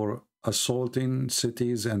for assaulting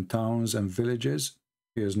cities and towns and villages,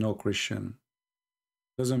 he is no Christian.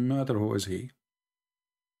 Doesn't matter who is he.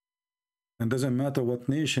 And doesn't matter what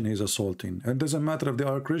nation he's assaulting. And doesn't matter if they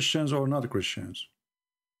are Christians or not Christians.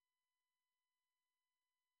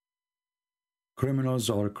 Criminals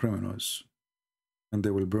are criminals, and they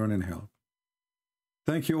will burn in hell.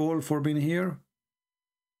 Thank you all for being here,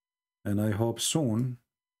 and I hope soon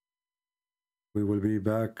we will be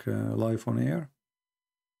back live on air.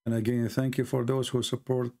 And again, thank you for those who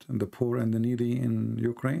support the poor and the needy in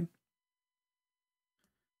Ukraine.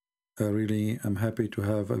 I really am happy to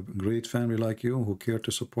have a great family like you who care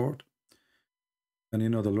to support. And you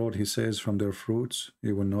know, the Lord, he says, from their fruits,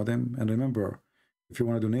 you will know them. And remember, if you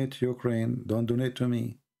want to donate to Ukraine, don't donate to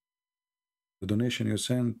me. The donation you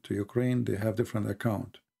send to Ukraine, they have different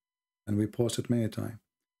account. And we post it many times.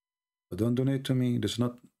 But don't donate to me. This is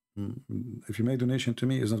not, if you make donation to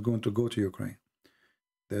me, it's not going to go to Ukraine.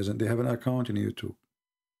 They have an account in YouTube.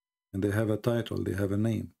 And they have a title. They have a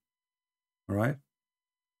name. All right?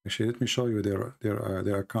 Actually, let me show you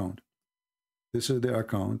their account. This is their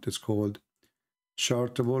account. It's called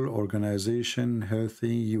Charitable Organization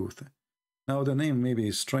Healthy Youth. Now the name maybe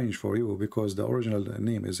is strange for you because the original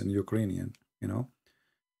name is in Ukrainian, you know.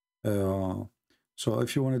 So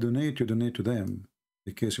if you want to donate, you donate to them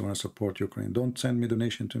in case you want to support Ukraine. Don't send me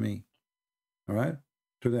donation to me, all right?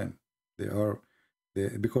 To them.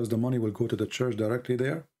 Because the money will go to the church directly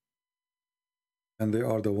there, and they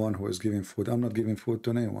are the one who is giving food. I'm not giving food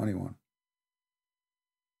to anyone.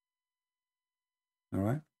 All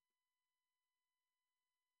right?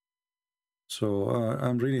 So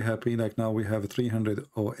I'm really happy. Like now we have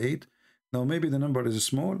 308. Now maybe the number is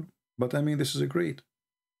small, but I mean, this is a great.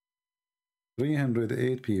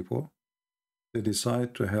 308 people, they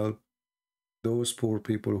decide to help those poor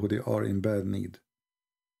people who they are in bad need.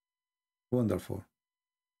 Wonderful.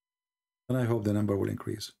 And I hope the number will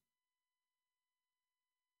increase.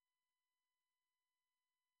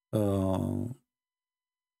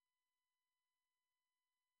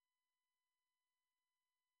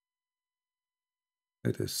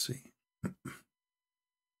 Let us see.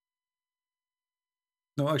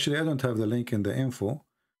 No, actually, I don't have the link in the info,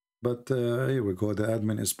 but here we go. The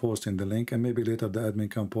admin is posting the link, and maybe later the admin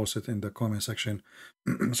can post it in the comment section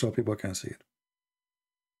so people can see it.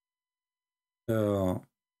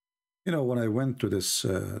 You know, when I went to this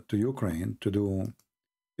to Ukraine to do,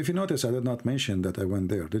 if you notice, I did not mention that I went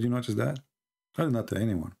there. Did you notice that? I did not tell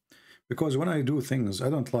anyone, because when I do things, I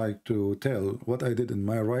don't like to tell what I did in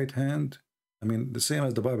my right hand. I mean, the same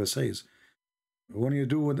as the Bible says, when you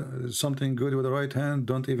do something good with the right hand,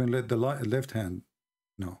 don't even let the left hand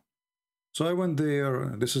know. So I went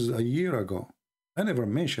there. This is a year ago. I never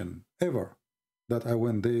mentioned ever that I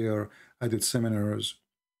went there. I did seminars.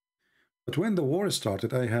 But when the war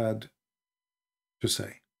started, I had to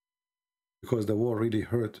say, because the war really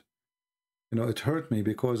hurt. You know, it hurt me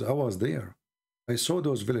because I was there. I saw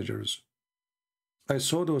those villagers. I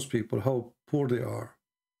saw those people, how poor they are.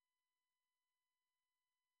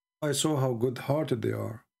 I saw how good-hearted they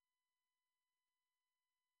are.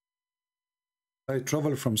 I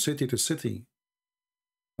traveled from city to city.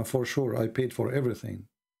 And for sure, I paid for everything.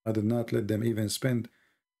 I did not let them even spend,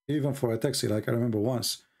 even for a taxi. Like I remember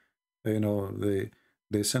once, you know,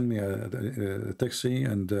 they sent me a taxi,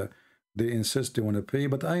 and they insist they want to pay.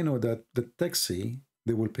 But I know that the taxi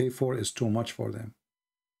they will pay for is too much for them.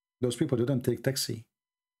 Those people, they don't take taxi.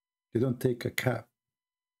 They don't take a cab.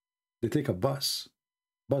 They take a bus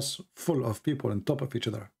full of people on top of each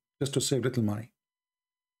other, just to save little money.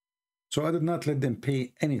 So I did not let them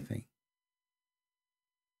pay anything.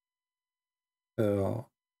 I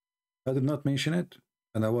did not mention it,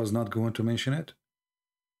 and I was not going to mention it.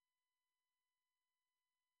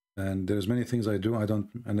 And there's many things I do,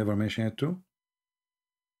 I never mention it too.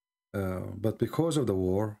 But because of the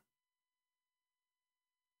war,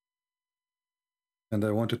 and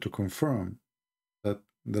I wanted to confirm that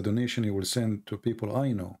the donation you will send to people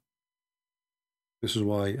I know, this is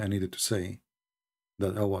why I needed to say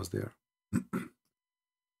that I was there.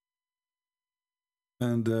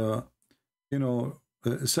 And, you know,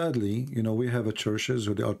 sadly, you know, we have churches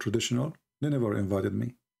who they are traditional. They never invited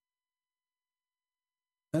me.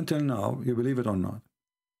 Until now, you believe it or not,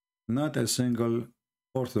 not a single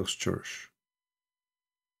Orthodox church,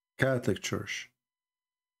 Catholic church,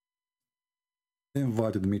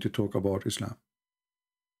 invited me to talk about Islam.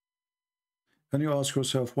 And you ask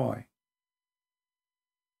yourself why?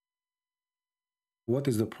 What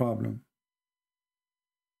is the problem?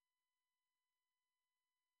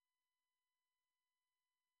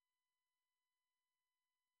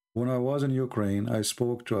 When I was in Ukraine, I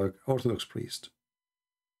spoke to an Orthodox priest.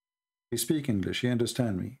 He speaks English, he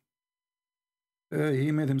understands me.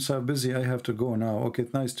 He made himself busy, I have to go now. Okay,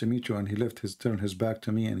 it's nice to meet you. And he turned his back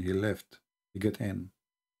to me and he left. He got in.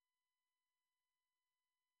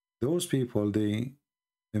 Those people, they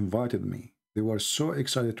invited me. They were so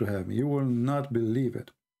excited to have me. You will not believe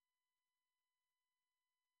it.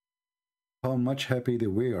 How much happy they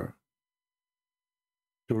were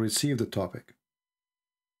to receive the topic.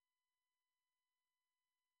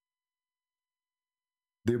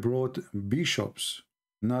 They brought bishops,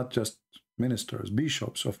 not just ministers,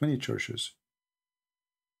 bishops of many churches,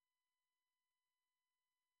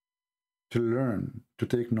 to learn, to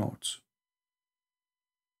take notes.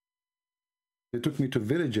 They took me to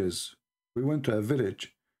villages. We went to a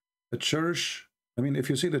village, a church. I mean, if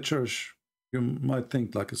you see the church, you might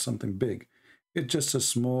think like it's something big. It's just a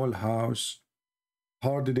small house.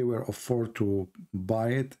 Hardly they were afford to buy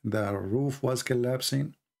it. The roof was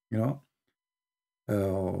collapsing, you know.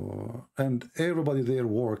 And everybody there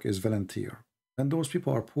work is volunteer. And those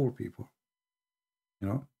people are poor people, you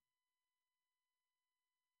know.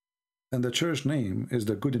 And the church name is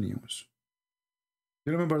the Good News.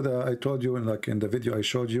 You remember that I told you, like in the video I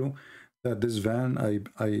showed you, that this van,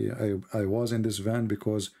 I was in this van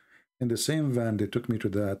because in the same van they took me to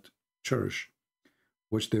that church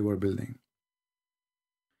which they were building.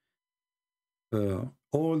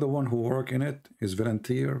 All the one who work in it is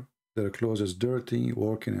volunteer. Their clothes is dirty,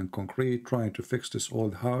 working in concrete, trying to fix this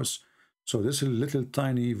old house. So this little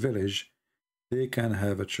tiny village, they can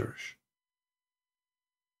have a church.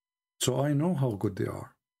 So I know how good they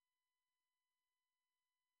are.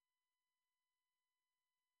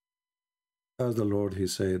 As the Lord, he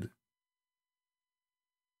said,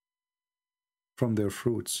 from their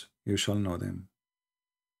fruits you shall know them.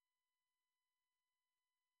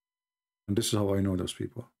 And this is how I know those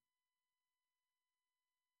people.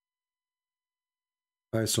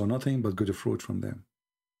 I saw nothing but good fruit from them.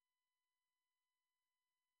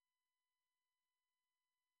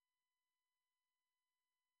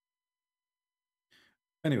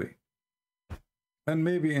 Anyway, and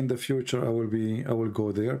maybe in the future I will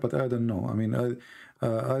go there, but I don't know. I mean,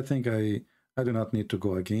 I think I do not need to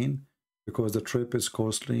go again because the trip is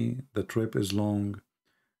costly, the trip is long,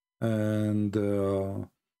 and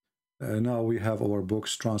now we have our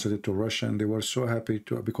books translated to Russian. They were so happy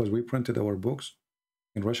to, because we printed our books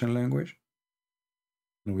in Russian language,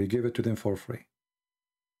 and we gave it to them for free.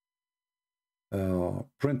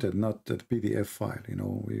 Printed, not the PDF file. You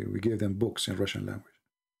know, we gave them books in Russian language.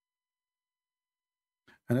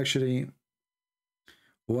 And actually,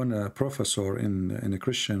 one professor in a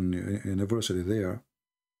Christian university there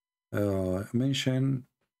mentioned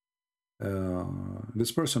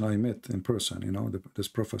this person I met in person, you know, this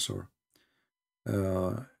professor.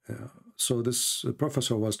 So this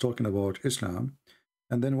professor was talking about Islam,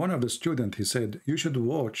 and then one of the students, he said, you should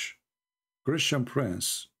watch Christian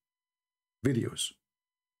Prince videos.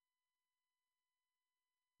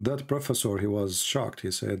 That professor, he was shocked.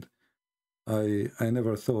 He said, I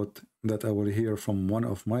never thought that I would hear from one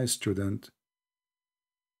of my students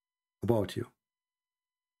about you.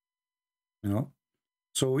 You know?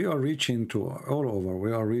 So we are reaching to all over.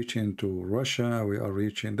 We are reaching to Russia. We are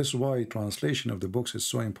reaching. This is why translation of the books is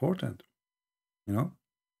so important. You know?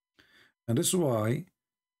 And this is why,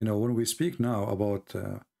 you know, when we speak now about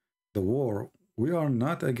the war, we are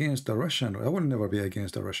not against the Russian. I will never be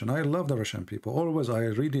against the Russian. I love the Russian people. Always, I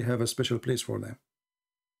really have a special place for them.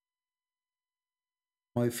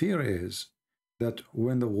 My fear is that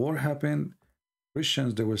when the war happened,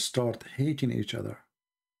 Christians, they will start hating each other.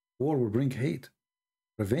 War will bring hate,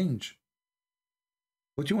 revenge.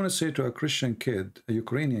 What you want to say to a Christian kid, a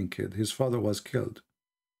Ukrainian kid, his father was killed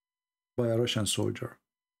by a Russian soldier.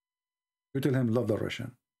 You tell him, love the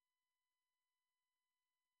Russian.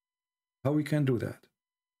 How we can do that?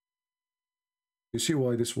 You see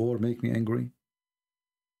why this war make me angry?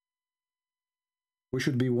 We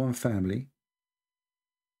should be one family.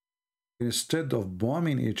 Instead of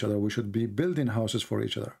bombing each other, we should be building houses for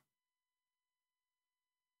each other.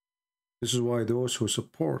 This is why those who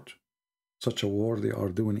support such a war, they are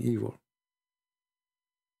doing evil.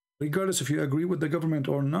 Regardless if you agree with the government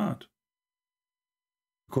or not.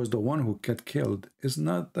 Because the one who get killed is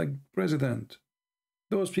not the president.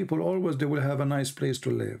 Those people always, they will have a nice place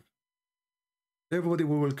to live. Everybody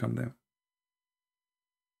will welcome them.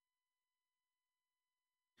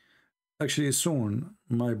 Actually, soon,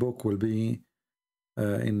 my book will be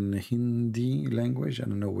in Hindi language. I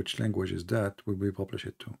don't know which language is that. Will be published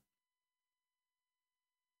it too.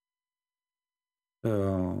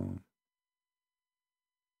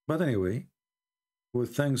 But anyway,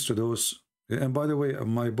 with thanks to those, and by the way,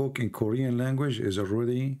 my book in Korean language is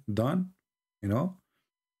already done, you know,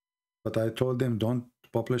 but I told them don't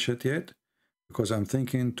publish it yet because I'm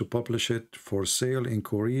thinking to publish it for sale in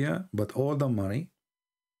Korea, but all the money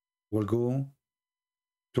will go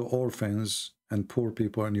to orphans and poor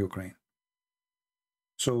people in Ukraine.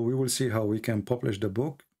 So we will see how we can publish the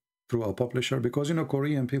book through a publisher, because, you know,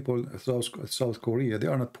 Korean people, South Korea, they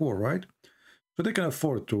are not poor, right? So they can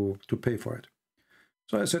afford to pay for it.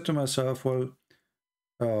 So I said to myself, well,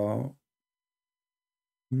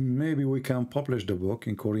 maybe we can publish the book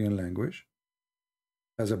in Korean language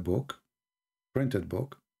as a book, printed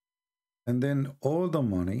book, and then all the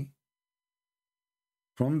money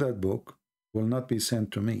from that book will not be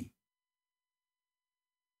sent to me.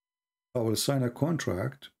 I will sign a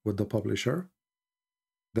contract with the publisher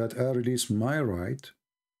that I release my right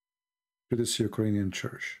to this Ukrainian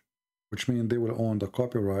church, which means they will own the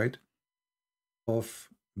copyright of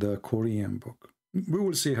the Korean book. We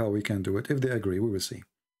will see how we can do it. If they agree, we will see,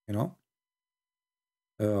 you know.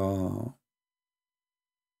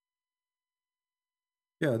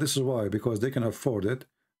 Yeah, this is why, because they can afford it.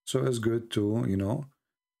 So it's good to, you know,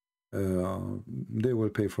 they will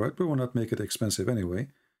pay for it. We will not make it expensive anyway.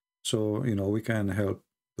 So, you know, we can help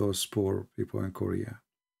those poor people in Korea.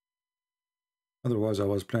 Otherwise, I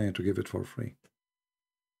was planning to give it for free.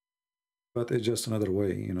 But it's just another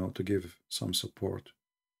way, you know, to give some support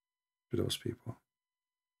to those people,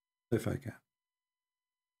 if I can.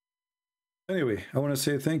 Anyway, I want to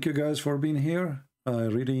say thank you guys for being here. I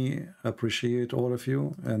really appreciate all of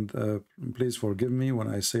you, and please forgive me when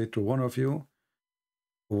I say to one of you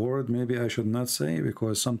a word maybe I should not say,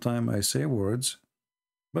 because sometimes I say words,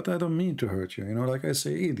 but I don't mean to hurt you. You know, like I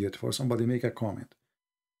say idiot for somebody make a comment.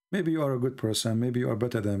 Maybe you are a good person, maybe you are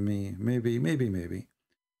better than me, maybe.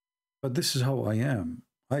 But this is how I am.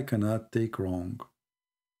 I cannot take wrong.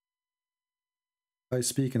 I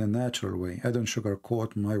speak in a natural way. I don't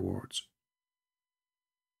sugarcoat my words.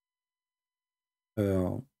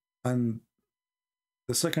 And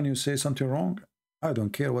the second you say something wrong, I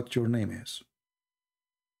don't care what your name is.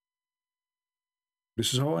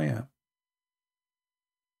 This is how I am.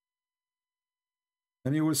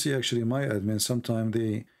 And you will see actually my admins, sometimes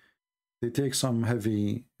they take some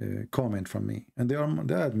heavy comment from me. And they are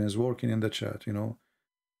the admins working in the chat, you know.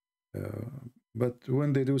 But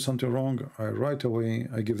when they do something wrong, right away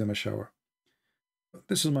I give them a shower.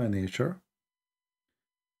 This is my nature.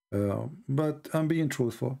 But I'm being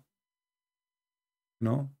truthful. You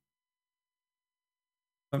know?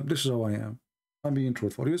 This is how I am. I'm being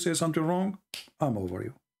truthful. You say something wrong, I'm over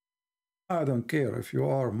you. I don't care if you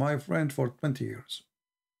are my friend for 20 years.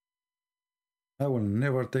 I will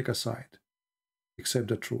never take a side except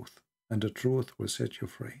the truth, and the truth will set you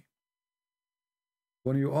free.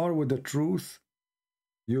 When you are with the truth,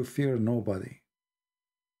 you fear nobody.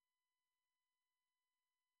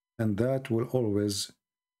 And that will always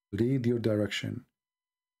lead your direction.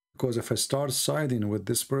 Because if I start siding with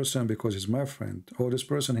this person because he's my friend, or this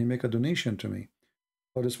person, he make a donation to me,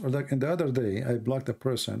 or this, like in the other day, I blocked a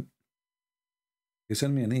person. He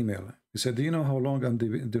sent me an email. He said, do you know how long I'm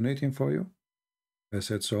donating for you? I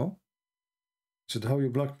said, so? He said, how you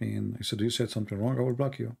blocked me? And I said, you said something wrong, I will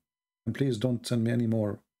block you. And please don't send me any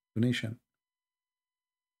more donation.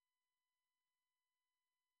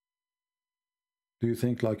 Do you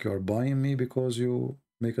think like you are buying me because you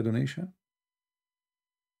make a donation?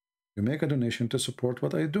 You make a donation to support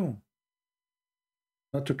what I do,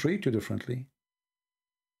 not to treat you differently.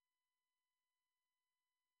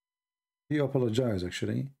 He apologized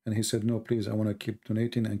actually, and he said, no, please, I want to keep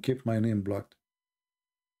donating and keep my name blocked.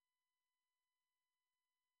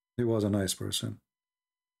 He was a nice person.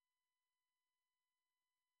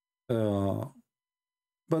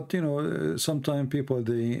 But, you know, sometimes people,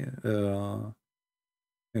 they, you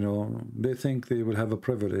know, they think they will have a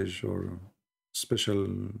privilege or special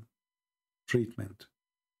treatment.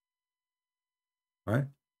 Right?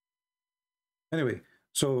 Anyway,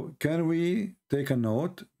 so can we take a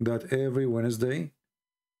note that every Wednesday,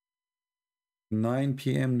 9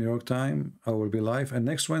 p.m. New York time, I will be live. And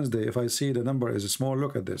next Wednesday, if I see the number is small,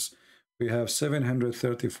 look at this. We have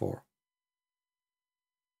 734.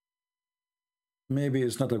 Maybe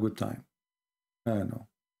it's not a good time. I don't know.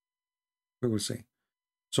 We will see.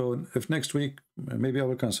 So if next week, maybe I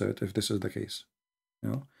will consider it if this is the case. You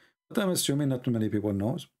know, but I'm assuming not too many people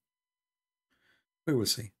knows. We will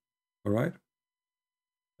see. All right.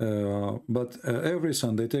 But every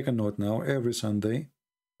Sunday, take a note now. Every Sunday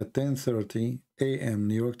at 10:30 a.m.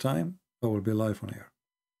 New York time, I will be live on air.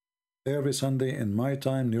 Every Sunday in my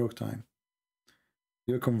time, New York time.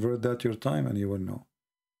 You convert that to your time, and you will know.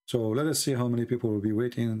 So let us see how many people will be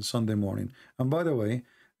waiting Sunday morning. And by the way,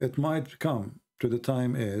 it might come to the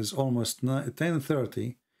time is almost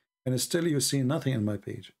 10:30, and still you see nothing in my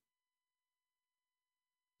page.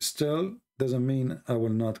 Still doesn't mean I will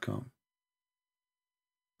not come.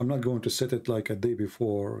 I'm not going to set it like a day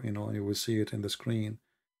before, you know, and you will see it in the screen.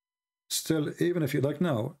 Still, even if you, like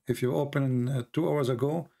now, if you open 2 hours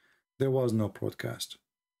ago, there was no broadcast.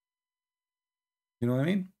 You know what I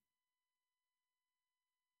mean?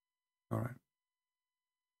 All right.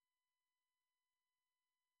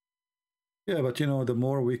 Yeah, but you know, the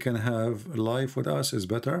more we can have live with us is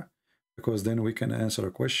better, because then we can answer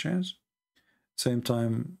questions. Same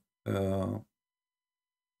time,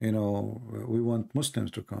 you know, we want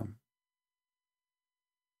Muslims to come.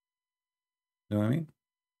 You know what I mean?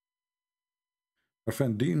 My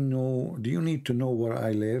friend, do you need to know where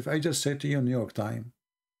I live? I just said to you New York time.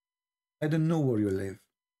 I don't know where you live.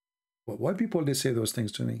 Why people they say those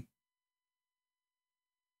things to me?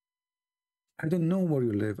 I don't know where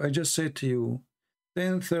you live. I just said to you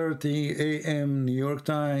 10:30 a.m. New York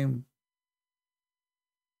time.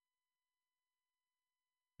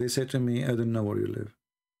 They said to me, I don't know where you live.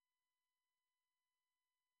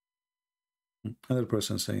 Another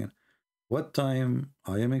person saying, what time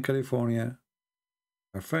I am in California?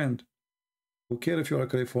 My friend, who cares if you are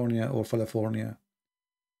California or California?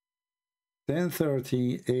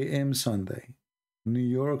 10:30 a.m. Sunday, New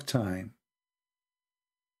York time.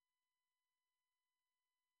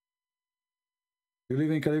 You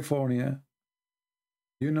live in California,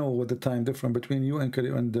 you know what the time difference between you and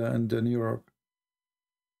New York.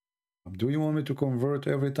 Do you want me to convert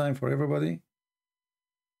every time for everybody?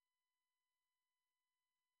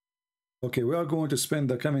 Okay, we are going to spend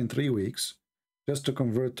the coming 3 weeks just to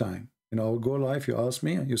convert time. You know, I'll go live, you ask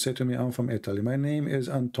me, you say to me, I'm from Italy. My name is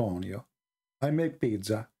Antonio. I make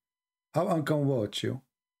pizza. How I can watch you?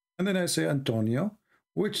 And then I say, Antonio,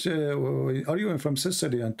 which, are you from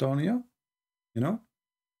Sicily, Antonio? You know?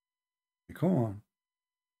 Come on.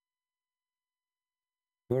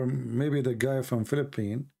 Or maybe the guy from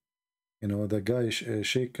Philippines, you know, the guy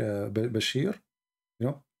Sheikh Bashir, you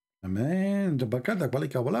know, man, what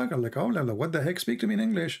the heck, speak to me in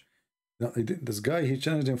English. This guy, he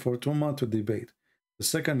challenged him for 2 months to debate. The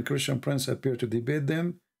second Christian prince appeared to debate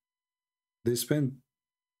them. They spent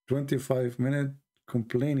 25 minutes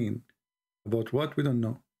complaining about what we don't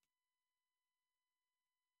know.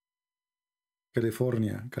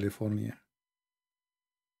 California.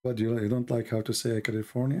 What, you don't like how to say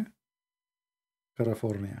California?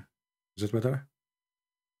 California. Is it better?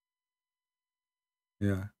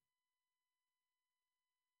 Yeah.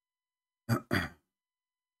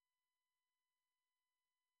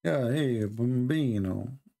 Yeah, hey,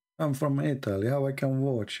 Bambino. I'm from Italy. How I can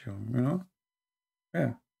watch you, you know?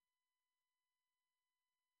 Yeah.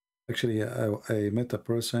 Actually, I met a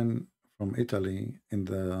person from Italy in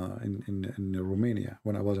Romania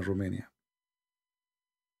when I was in Romania.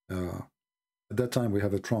 At that time, we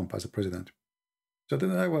have a Trump as a president. So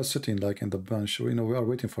then I was sitting like in the bench, you know, we are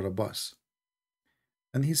waiting for a bus.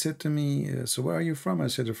 And he said to me, so where are you from? I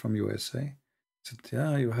said, from USA. He said,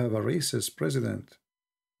 yeah, you have a racist president.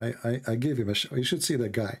 I gave him a shower. You should see the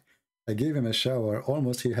guy. I gave him a shower.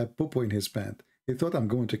 Almost he had poo-poo in his pant. He thought I'm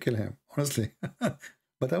going to kill him, honestly.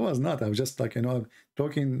 But I was not. I was just like, you know,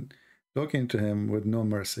 talking to him with no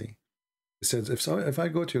mercy. He said, if I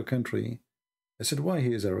go to your country, I said, why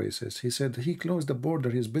he is a racist? He said, he closed the border.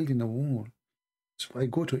 He's building a wall. So I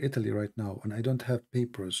go to Italy right now and I don't have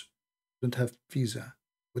papers, don't have visa.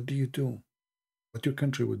 What do you do? What your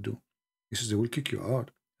country would do? He says, they will kick you out.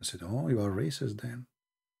 I said, oh, you are racist then.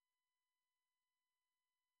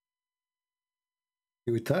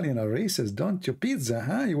 You Italian are racist, don't you? Pizza,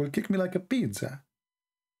 huh? You will kick me like a pizza.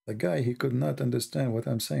 The guy, he could not understand what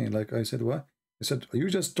I'm saying. Like I said, what? He said, you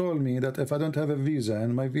just told me that if I don't have a visa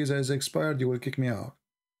and my visa is expired, you will kick me out.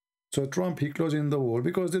 So Trump, he closing the wall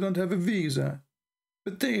because they don't have a visa.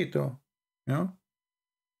 Potato, you know?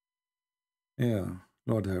 Yeah,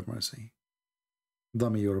 Lord have mercy.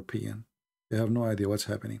 Dummy European. They have no idea what's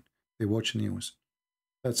happening. They watch news.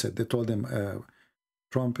 That's it. They told them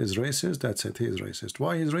Trump is racist. That's it. He is racist.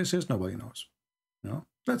 Why he's racist? Nobody knows. You know?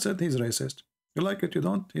 That's it. He's racist. You like it, you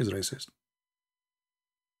don't? He's racist.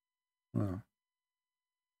 Wow.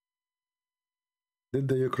 Did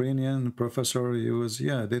the Ukrainian professor use?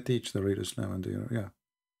 Yeah, they teach the real Islam, and yeah,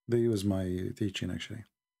 they use my teaching actually.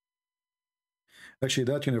 Actually,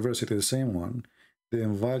 that university, the same one, they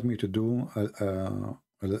invite me to do a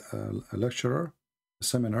lecturer, a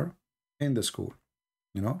seminar in the school,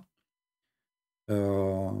 you know.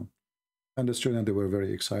 And the students, they were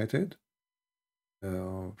very excited.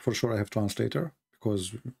 For sure, I have translator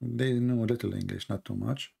because they know little English, not too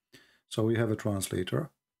much. So we have a translator.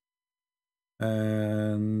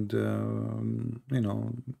 And, you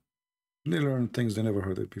know, they learn things they never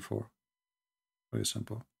heard it before. Very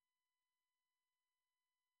simple.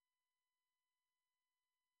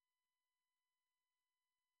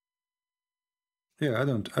 Yeah, I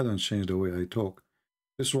don't change the way I talk.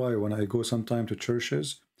 This is why when I go sometime to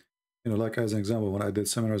churches, you know, like as an example, when I did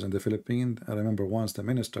seminars in the Philippines, I remember once the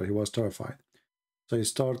minister, he was terrified. So he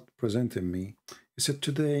started presenting me. He said,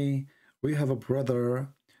 today we have a brother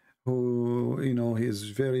who, you know, he is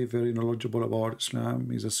very, very knowledgeable about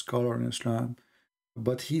Islam. He's a scholar in Islam,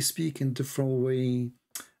 but he speaks in different way.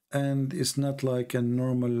 And it's not like a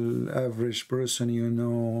normal average person, you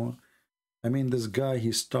know. I mean, this guy,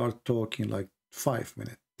 he started talking like 5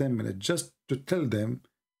 minutes, 10 minutes, just to tell them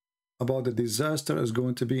about the disaster is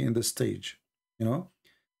going to be in the stage, you know.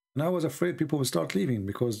 And I was afraid people would start leaving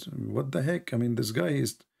because what the heck? I mean, this guy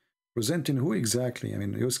is presenting who exactly? I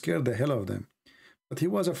mean, you scared the hell out of them. But he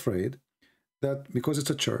was afraid that because it's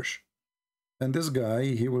a church, and this guy,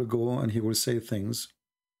 he will go and he will say things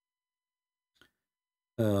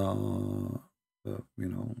you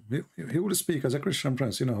know, he would speak as a Christian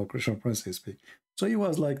prince. You know how Christian princes speak. So he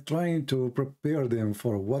was like trying to prepare them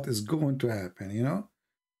for what is going to happen, you know.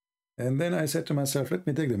 And then I said to myself, let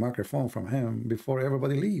me take the microphone from him before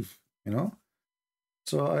everybody leave, you know.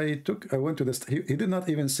 So I went to this. He did not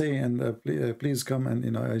even say, and please come. And,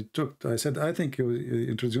 you know, I said, I think you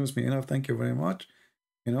introduced me enough. Thank you very much,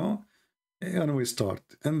 you know. And we start.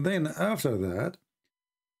 And then after that,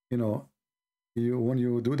 you know, when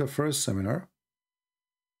you do the first seminar,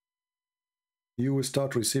 you will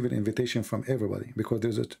start receiving invitation from everybody, because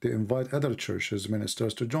they invite other churches,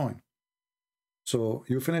 ministers to join. So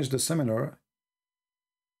you finish the seminar,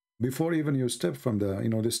 before even you step from the, you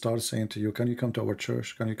know, they start saying to you, can you come to our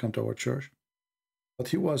church? Can you come to our church? But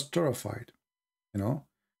he was terrified, you know,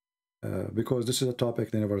 because this is a topic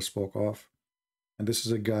they never spoke of. And this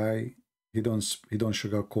is a guy, he don't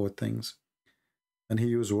sugarcoat things. And he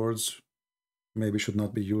used words maybe should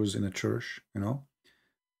not be used in a church, you know.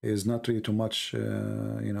 Is not really too much,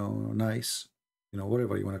 you know, nice, you know,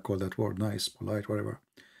 whatever you want to call that word, nice, polite, whatever.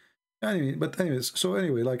 Anyway, but anyways, so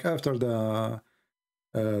anyway, like after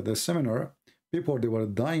the seminar, people, they were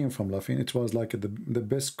dying from laughing. It was like the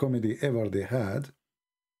best comedy ever they had.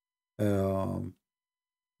 They,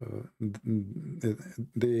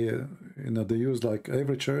 you know, they use, like,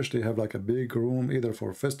 every church, they have like a big room either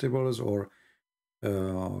for festivals or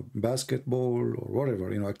basketball or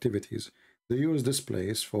whatever, you know, activities. They use this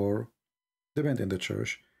place for the event in the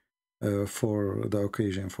church for the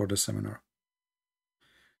occasion, for the seminar.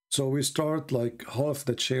 So we start, like, half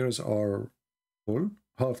the chairs are full,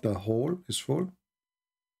 half the hall is full,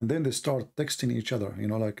 and then they start texting each other. You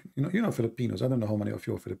know, like, you know Filipinos. I don't know how many of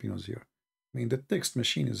you are Filipinos here. I mean, the text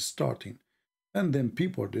machine is starting, and then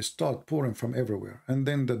people, they start pouring from everywhere, and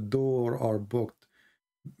then the door are booked.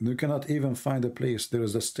 You cannot even find a place. There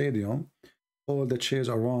is a stadium. All the chairs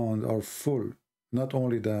around are full. Not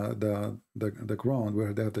only the ground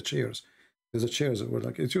where they have the chairs. There's a chairs where,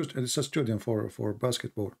 like, it's a stadium for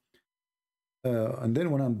basketball. And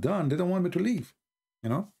then when I'm done, they don't want me to leave, you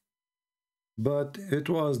know. But it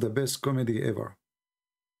was the best comedy ever.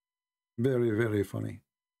 Very, very funny.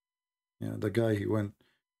 Yeah, the guy, he went.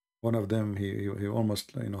 One of them, he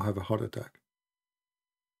almost, you know, have a heart attack.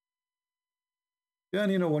 Yeah,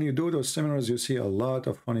 and, you know, when you do those seminars, you see a lot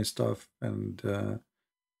of funny stuff. And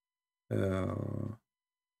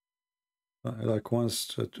like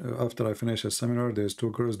once, after I finished a seminar, there's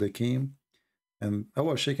two girls, they came, and I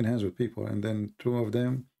was shaking hands with people. And then two of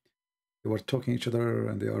them, they were talking to each other,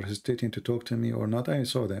 and they are hesitating to talk to me or not. I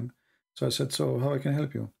saw them. So I said, so how I can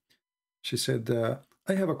help you? She said,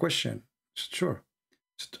 I have a question. I said, sure.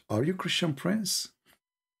 I said, are you Christian Prince?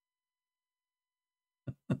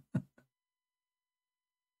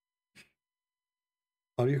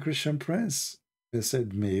 Are you Christian Prince? I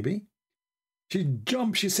said, maybe. She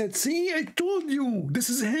jumped. She said, see, I told you. This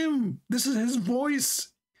is him. This is his voice.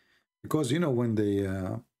 Because, you know, when they,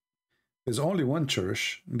 there's only one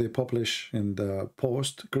church, they publish in the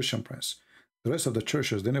Post Christian Prince. The rest of the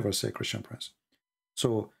churches, they never say Christian Prince.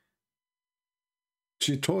 So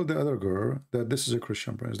she told the other girl that this is a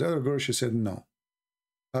Christian Prince. The other girl, she said, no,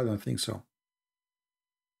 I don't think so.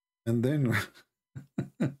 And then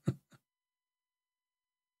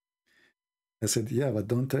I said, yeah, but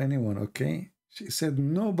don't tell anyone, okay? She said,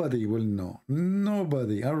 nobody will know.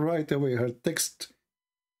 Nobody. And right away, her text,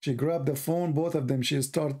 she grabbed the phone, both of them, she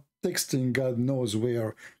started texting God knows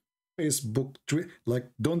where. Facebook, Twitter,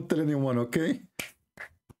 like, don't tell anyone, okay?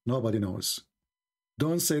 Nobody knows.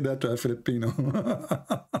 Don't say that to a Filipino.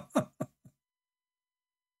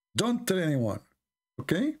 Don't tell anyone,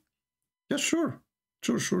 okay? Yeah, sure.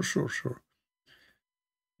 Sure.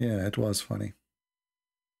 Yeah, it was funny.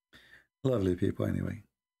 Lovely people, anyway.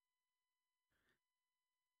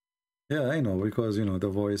 Yeah, I know, because, you know, the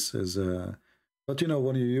voice is... but, you know,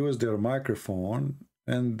 when you use their microphone,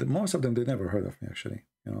 and most of them, they never heard of me, actually,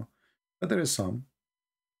 you know. But there is some.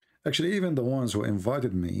 Actually, even the ones who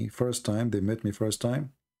invited me first time, they met me first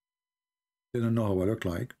time, they didn't know how I look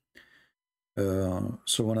like.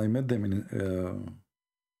 So when I met them in...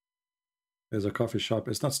 there's a coffee shop.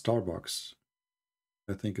 It's not Starbucks.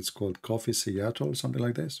 I think it's called Coffee Seattle, something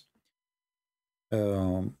like this.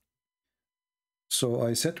 So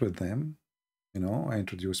I sat with them, you know, I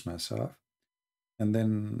introduced myself, and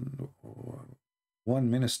then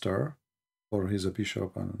one minister, or he's a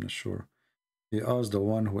bishop, I'm not sure, he asked the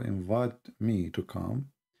one who invited me to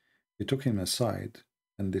come, he took him aside,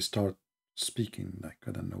 and they start speaking, like,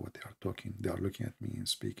 I don't know what they are talking, they are looking at me and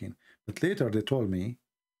speaking, but later they told me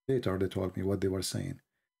what they were saying.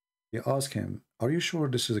 He asked him, are you sure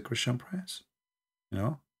this is a Christian Prince? You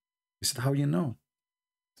know? He said, how you know?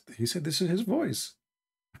 He said, this is his voice.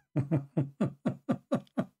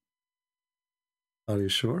 Are you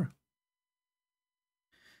sure?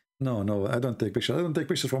 No, no, I don't take pictures. I don't take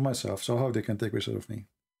pictures for myself. So how they can take pictures of me?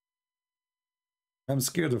 I'm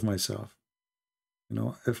scared of myself. You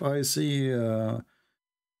know, if I see the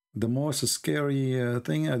most scary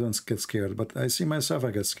thing, I don't get scared. But I see myself,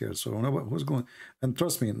 I get scared. So nobody, who's going? And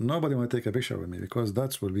trust me, nobody will take a picture with me because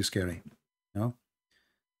that will be scary. You know.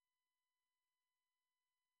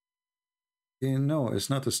 No, it's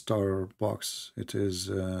not a Starbucks. It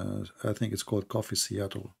is, I think it's called Coffee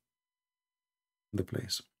Seattle, the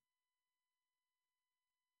place.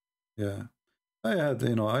 Yeah. I had,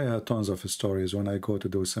 you know, I had tons of stories when I go to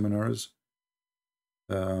do seminars.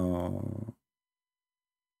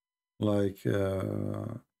 Like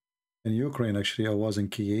in Ukraine, actually, I was in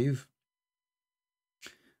Kyiv.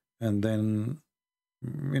 And then,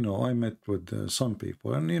 you know, I met with some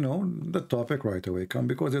people, and, you know, the topic right away come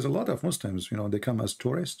because there's a lot of Muslims, you know, they come as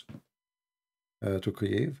tourists to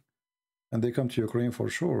Kyiv, and they come to Ukraine for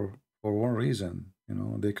sure, for one reason, you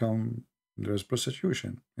know, they come, there's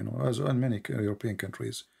prostitution, you know, as in many European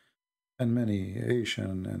countries, and many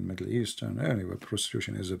Asian and Middle Eastern, anyway,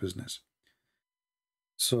 prostitution is a business.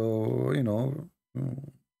 So, you know,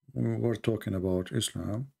 we're talking about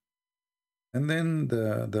Islam. And then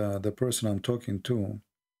the person I'm talking to,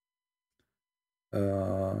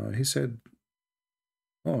 he said,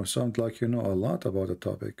 oh, sounds like you know a lot about the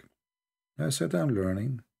topic. I said, I'm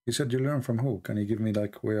learning. He said, you learn from who? Can you give me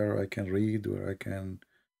like where I can read, where I can,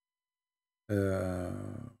 you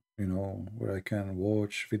know, where I can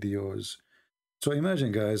watch videos? So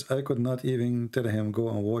imagine, guys, I could not even tell him go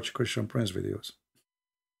and watch Christian Prince videos.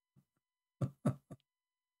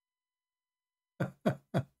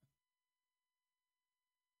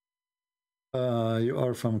 You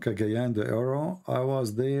are from Cagayan de Oro. I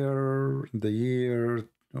was there the year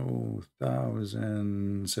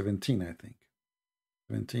 2017, I think.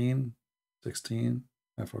 17, 16,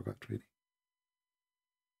 I forgot really.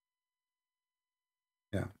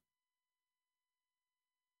 Yeah.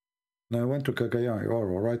 Now I went to Cagayan de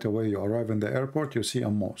Oro. Right away, you arrive in the airport, you see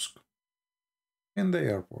a mosque in the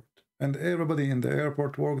airport. And everybody in the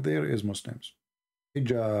airport work there is Muslims.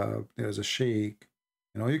 Hijab, there's a sheikh.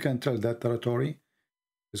 You know, you can tell that territory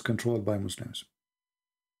is controlled by Muslims.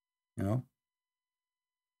 You know,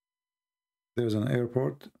 there's an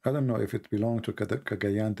airport. I don't know if it belonged to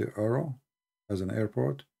Cagayan de Oro as an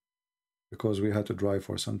airport because we had to drive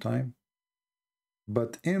for some time.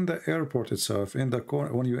 But in the airport itself, in the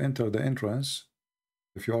corner, when you enter the entrance,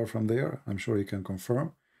 if you are from there, I'm sure you can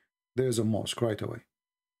confirm, there's a mosque right away.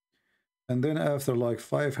 And then after like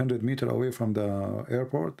 500 meters away from the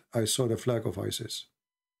airport, I saw the flag of ISIS.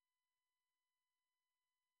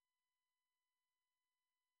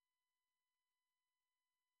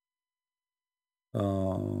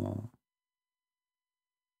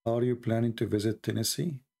 Are you planning to visit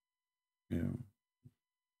Tennessee? Yeah.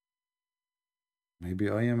 Maybe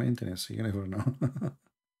I am in Tennessee, you never know.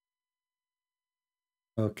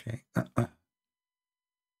 Okay.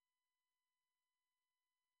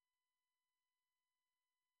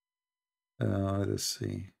 Let's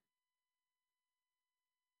see.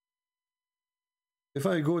 If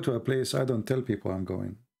I go to a place, I don't tell people I'm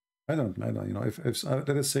going. I don't, you know, if let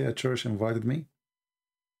us say a church invited me,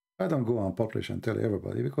 I don't go and publish and tell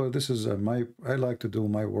everybody because this is I like to do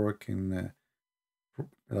my work in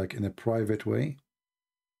like in a private way.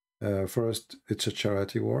 First, it's a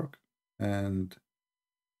charity work, and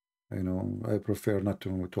you know, I prefer not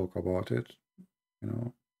to talk about it, you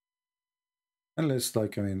know, unless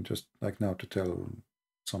like, I mean, just like now to tell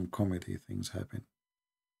some comedy things happen.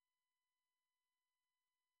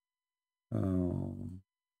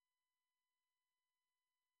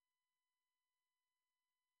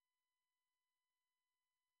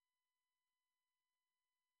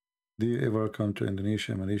 Do you ever come to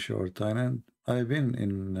Indonesia, Malaysia, or Thailand? I've been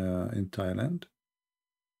in Thailand.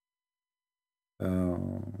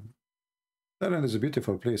 Thailand is a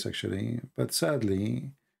beautiful place, actually, but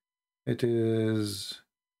sadly, it is.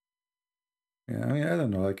 Yeah, I mean, I don't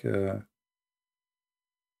know, like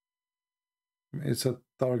it's a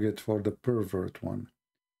target for the pervert one,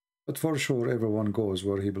 but for sure, everyone goes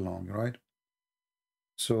where he belongs, right?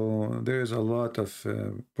 So there is a lot of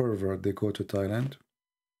pervert. They go to Thailand.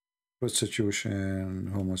 Prostitution,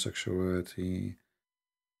 homosexuality,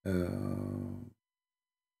 and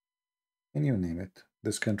you name it.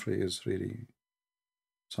 This country is really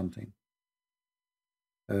something.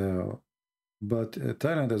 But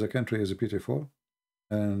Thailand as a country is beautiful,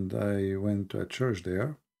 and I went to a church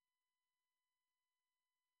there.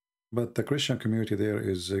 But the Christian community there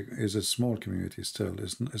is a small community still.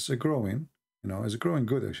 It's a growing, you know, it's growing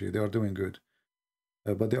good actually. They are doing good,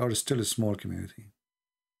 but they are still a small community.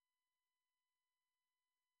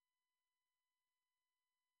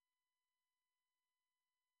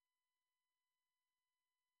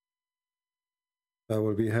 I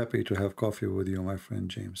will be happy to have coffee with you, my friend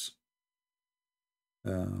James.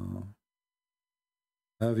 Have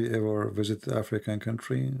you ever visited African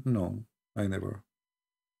country? No, I never.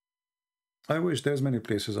 I wish there's many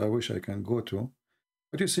places I wish I can go to.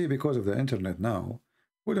 But you see, because of the internet now,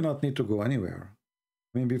 we do not need to go anywhere.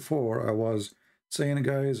 I mean, before I was saying,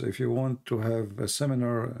 guys, if you want to have a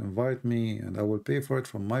seminar, invite me and I will pay for it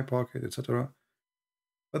from my pocket, etc.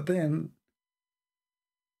 But then,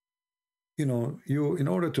 you know, in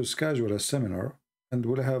order to schedule a seminar, and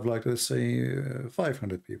we'll have like, let's say,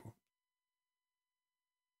 500 people.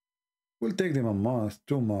 We'll take them a month,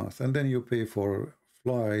 2 months, and then you pay for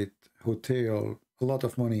flight, hotel, a lot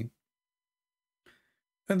of money.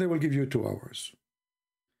 And they will give you 2 hours.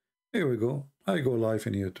 Here we go. I go live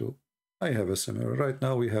in YouTube. I have a seminar. Right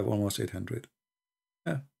now we have almost 800.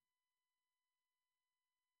 Yeah.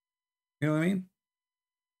 You know what I mean?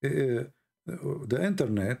 The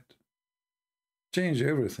internet changed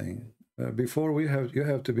everything. Before you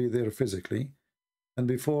have to be there physically, and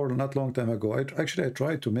before, not long time ago, I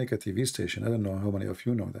tried to make a TV station. I don't know how many of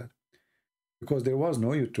you know that, because there was no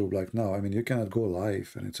YouTube like now. I mean, you cannot go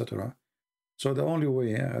live and etc. So the only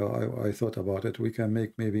way I thought about it, we can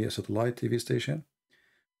make maybe a satellite TV station.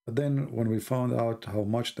 But then when we found out how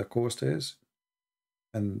much the cost is,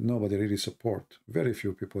 and nobody really support, very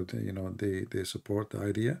few people, you know, they support the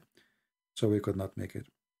idea, so we could not make it.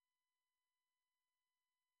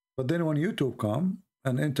 But then when YouTube come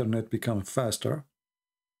and internet become faster,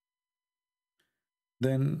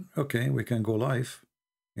 then okay, we can go live,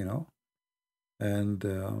 you know, and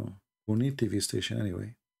we need TV station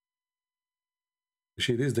anyway.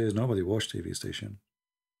 See, these days nobody watch TV station,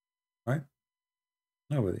 right?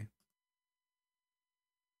 Nobody.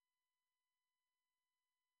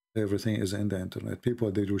 Everything is in the internet.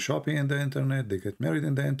 People, they do shopping in the internet, they get married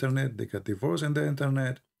in the internet, they get divorced in the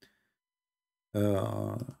internet.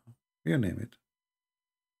 You name it,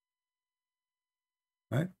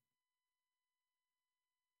 right?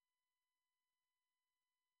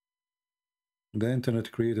 The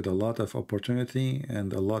internet created a lot of opportunity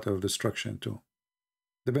and a lot of destruction too.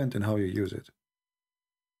 Depends on how you use it.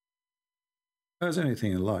 As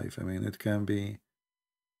anything in life, I mean, it can be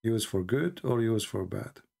used for good or used for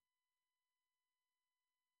bad.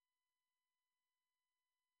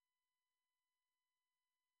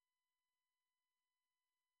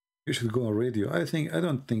 You should go on radio. I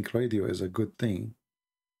don't think radio is a good thing.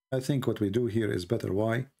 I think what we do here is better.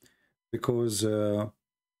 Why? Because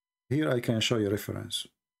here I can show you reference.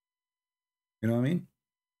 You know what I mean?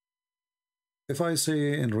 If I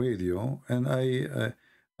say in radio, and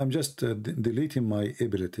I'm just deleting my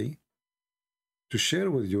ability to share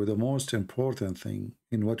with you the most important thing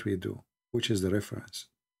in what we do, which is the reference.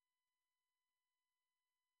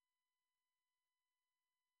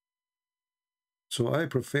 So I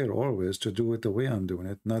prefer always to do it the way I'm doing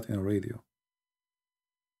it, not in radio.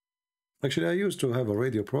 Actually, I used to have a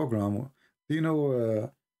radio program. Do you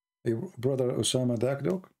know brother Osama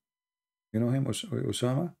Dakdok? You know him,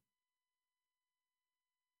 Osama?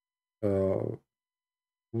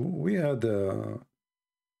 We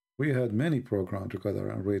had many programs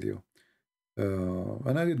together on radio,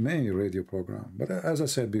 and I did many radio programs. But as I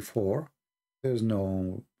said before, there's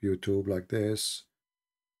no YouTube like this.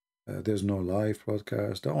 There's no live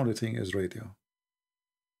broadcast. The only thing is radio.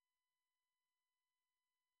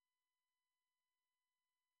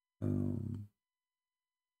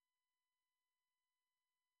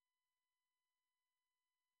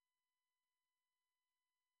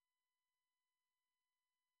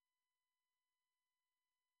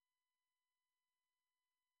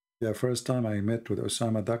 Yeah, first time I met with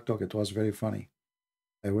Osama Dakdok, it was very funny.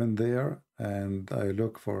 I went there and I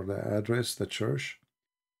looked for the address, the church.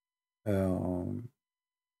 And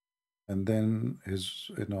then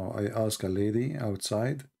I asked a lady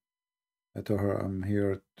outside. I told her, I'm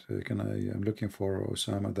here, I'm looking for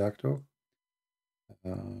Osama Dakdok.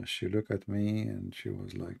 She looked at me and she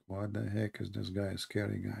was like, what the heck is this guy, a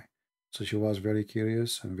scary guy? So she was very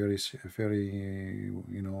curious and very,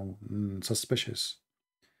 suspicious.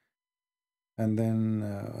 And then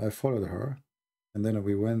I followed her, and then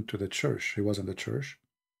we went to the church. She was in the church.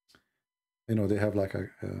 You know, they have like a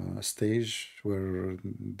stage where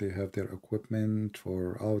they have their equipment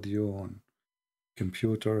for audio and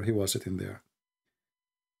computer. He was sitting there.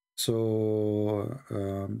 So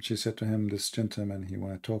she said to him, this gentleman, he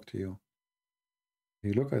want to talk to you.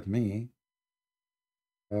 He looked at me.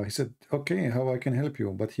 He said, okay, how I can help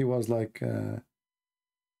you? But he was like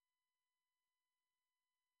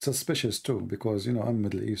suspicious too, because, you know, I'm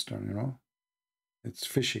Middle Eastern, you know. It's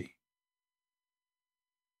fishy.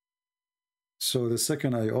 So the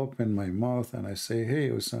second I open my mouth and I say, hey,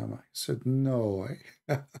 Osama, he said, no way.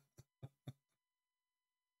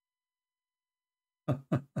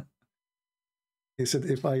 He said,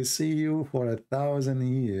 if I see you for 1,000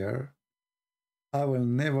 years, I will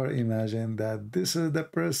never imagine that this is the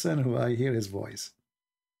person who I hear his voice.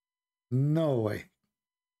 No way.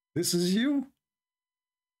 This is you?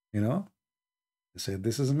 You know? He said,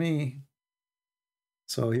 this is me.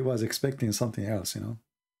 So he was expecting something else, you know?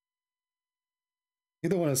 He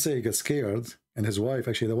don't want to say he got scared. And his wife,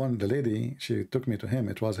 actually, the lady, she took me to him.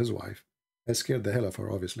 It was his wife. I scared the hell of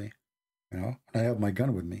her, obviously. You know? And I have my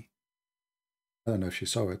gun with me. I don't know if she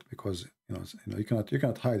saw it because, you know, you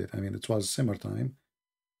cannot hide it. I mean, it was summertime.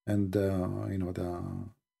 And, you know,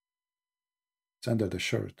 it's under the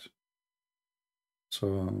shirt.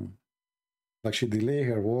 So, like, she delayed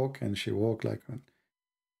her walk, and she walked like,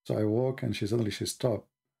 so I walk, and she stopped,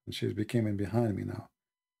 and she became in behind me now.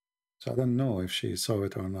 So I don't know if she saw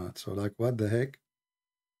it or not. So, like, what the heck?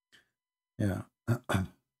 Yeah.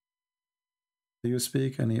 Do you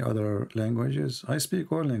speak any other languages? I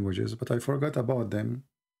speak all languages, but I forgot about them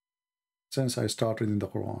since I started reading the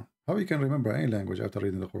Quran. How you can remember any language after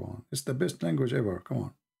reading the Quran? It's the best language ever. Come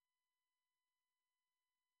on.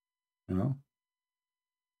 You know?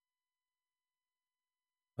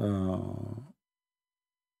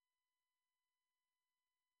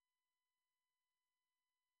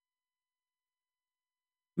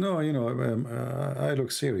 No, you know, I look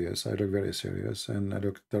serious. I look very serious, and I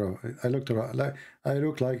look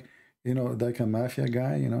like, you know, like a mafia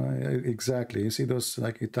guy. You know, exactly. You see those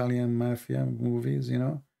like Italian mafia movies, you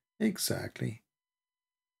know, exactly.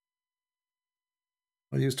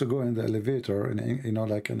 I used to go in the elevator, and you know,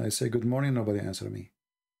 like, and I say good morning, nobody answer me.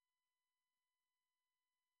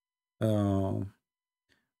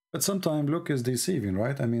 But sometimes look is deceiving,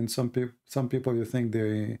 right? I mean, some people you think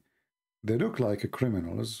they look like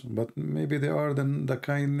criminals, but maybe they are the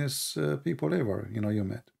kindest people ever, you know, you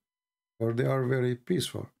met, or they are very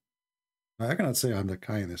peaceful. I cannot say I'm the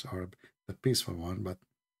kindest or the peaceful one, but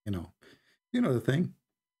you know the thing.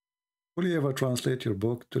 Will you ever translate your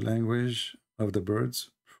book to language of the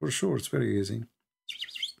birds? For sure, it's very easy.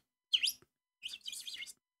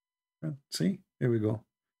 See, here we go.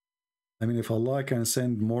 I mean, if Allah can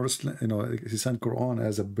send Morse, you know, He sent Quran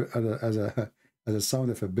as a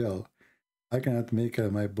sound of a bell, I cannot make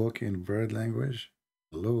my book in bird language.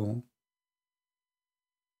 Hello.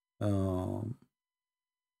 Oh,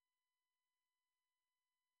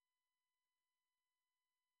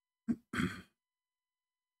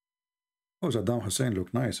 Saddam Hussein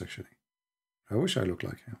looked nice, actually. I wish I looked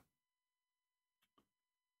like him.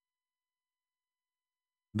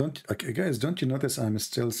 Guys, don't you notice I'm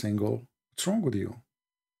still single? What's wrong with you?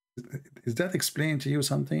 Is that explain to you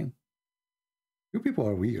something? You people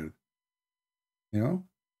are weird. You know?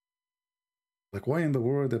 Like, why in the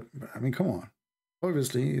world? I mean, come on.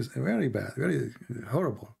 Obviously, it's very bad, very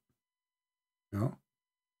horrible. You know?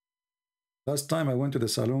 Last time I went to the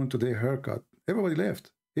salon to their haircut, everybody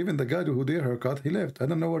left. Even the guy who did haircut, he left. I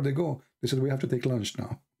don't know where they go. They said, we have to take lunch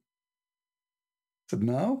now. I said,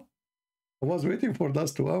 now? I was waiting for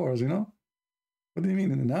those 2 hours, you know? What do you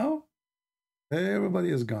mean, now?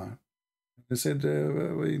 Everybody is gone. They said,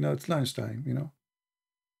 you know, it's lunchtime, you know?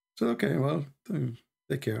 So, okay, well,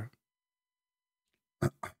 take care.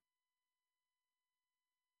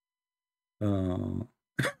 You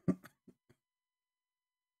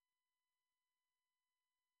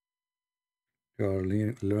are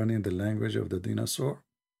learning the language of the dinosaur.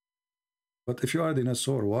 But if you are a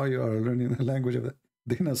dinosaur, why you are learning the language of the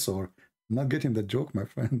dinosaur? I'm not getting the joke, my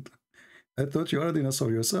friend. I thought you are a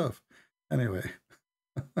dinosaur yourself. Anyway.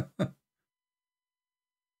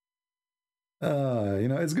 You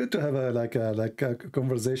know, it's good to have a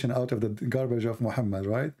conversation out of the garbage of Muhammad,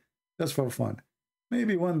 right? Just for fun.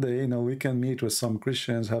 Maybe one day, you know, we can meet with some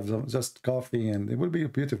Christians, have just coffee, and it will be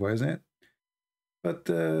beautiful, isn't it? But,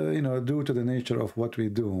 you know, due to the nature of what we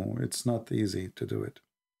do, it's not easy to do it.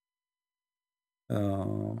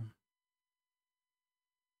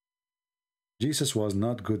 Jesus was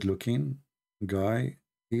not good-looking guy,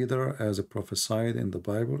 either, as prophesied in the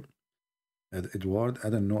Bible. Edward, I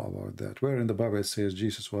don't know about that. Where in the Bible it says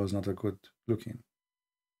Jesus was not a good-looking?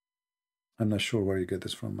 I'm not sure where you get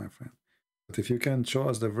this from, my friend. But if you can show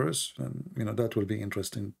us the verse, then, you know, that will be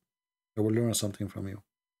interesting. I will learn something from you.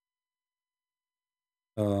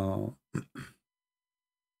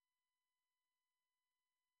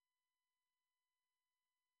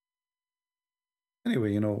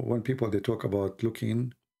 Anyway, you know, when people, they talk about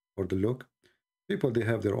looking or the look, people, they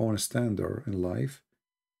have their own standard in life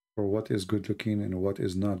for what is good looking and what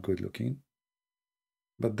is not good looking.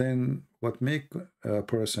 But then what make a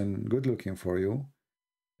person good looking for you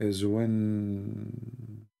is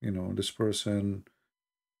when, you know, this person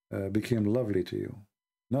became lovely to you,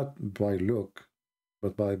 not by look,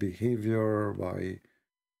 but by behavior, by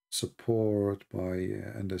support, by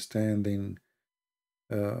understanding.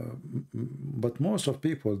 But most of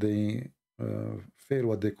people, they fail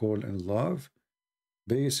what they call in love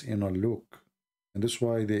based in a look. And that's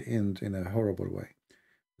why they end in a horrible way.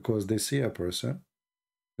 Because they see a person,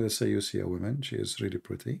 let's say you see a woman, she is really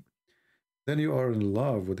pretty. Then you are in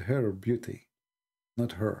love with her beauty,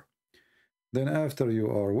 not her. Then after you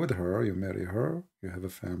are with her, you marry her, you have a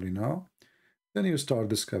family now, then you start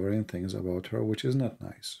discovering things about her which is not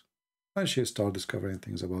nice. And she starts discovering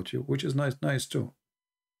things about you which is nice too.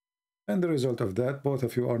 And the result of that, both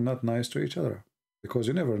of you are not nice to each other because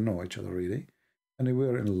you never know each other really. And you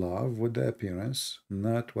were in love with the appearance,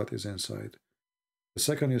 not what is inside. The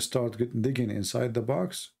second you start digging inside the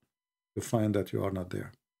box, you find that you are not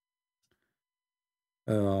there.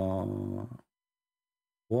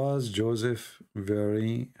 Was Joseph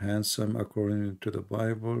very handsome according to the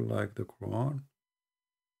Bible, like the Quran?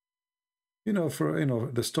 You know,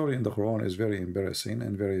 the story in the Quran is very embarrassing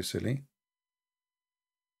and very silly.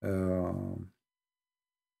 But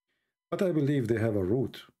I believe they have a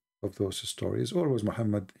root of those stories. Always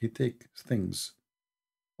Muhammad, he takes things,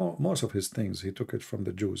 most of his things, he took it from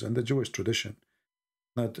the Jews and the Jewish tradition,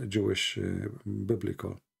 not Jewish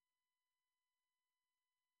biblical.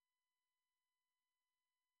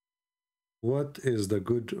 What is the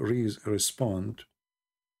good response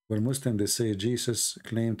when Muslims, they say Jesus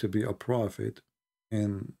claimed to be a prophet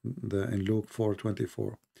in Luke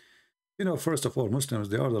 4:24? You know, first of all, Muslims,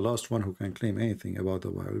 they are the last one who can claim anything about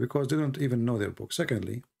the Bible because they don't even know their book.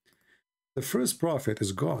 Secondly, the first prophet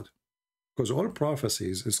is God, because all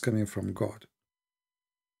prophecies is coming from God.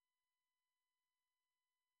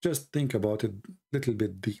 Just think about it a little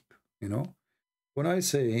bit deep, you know. When I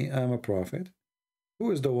say I'm a prophet,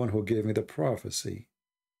 who is the one who gave me the prophecy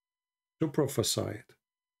to prophesy it?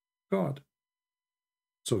 God.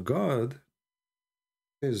 So God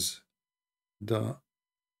is the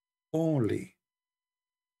only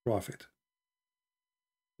prophet.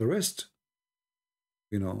 The rest,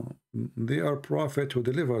 you know, they are prophets who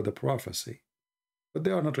deliver the prophecy, but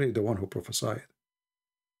they are not really the one who prophesied.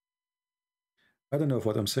 I don't know if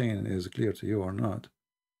what I'm saying is clear to you or not,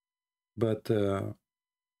 but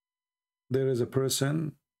there is a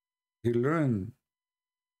person, he learned,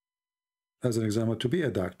 as an example, to be a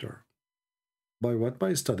doctor. By what?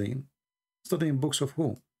 By studying. Studying books of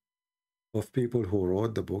who? Of people who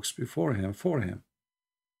wrote the books before him, for him.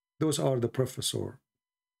 Those are the professor.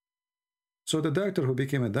 So the doctor who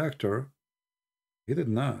became a doctor, he did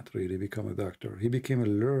not really become a doctor. He became a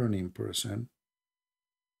learning person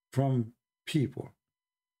from people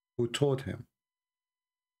who taught him.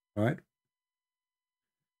 Right?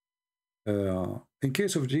 In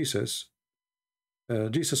case of Jesus,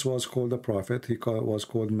 Jesus was called a prophet. He was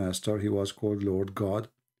called master. He was called Lord God.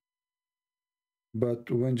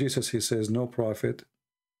 But when Jesus, he says no prophet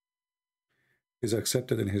is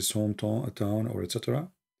accepted in his hometown or etc.,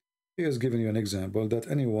 he has given you an example that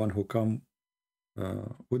anyone who come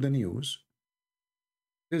with the news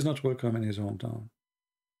is not welcome in his hometown.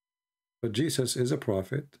 But Jesus is a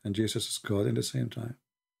prophet and Jesus is God in the same time.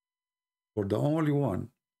 For the only one,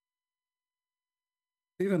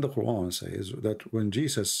 even the Quran says that when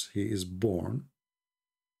Jesus, he is born,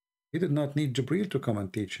 he did not need Jibreel to come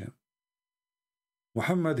and teach him.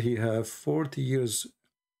 Muhammad, he have 40 years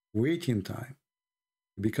waiting time.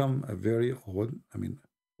 He become a very old,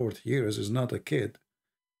 40 years is not a kid.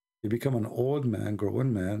 He become an old man,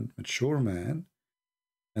 grown man, mature man.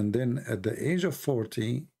 And then at the age of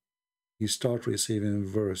 40, he start receiving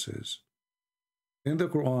verses. In the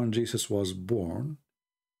Quran, Jesus was born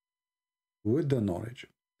with the knowledge.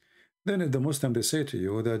 Then if the Muslim, they say to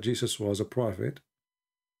you that Jesus was a prophet,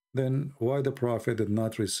 then why the prophet did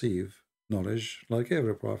not receive knowledge like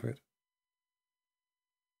every prophet?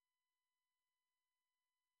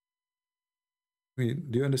 Do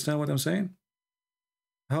you understand what I'm saying?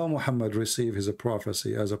 How Muhammad received his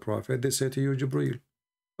prophecy as a prophet? They say to you, Jibreel.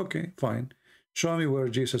 Okay, fine. Show me where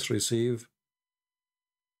Jesus received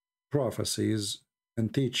prophecies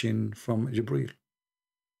and teaching from Jibreel.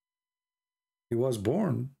 He was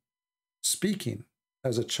born speaking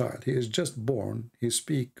as a child. He is just born. He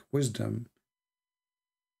speaks wisdom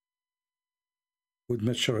with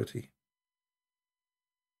maturity.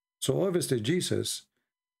 So obviously Jesus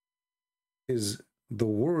is the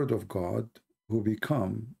Word of God who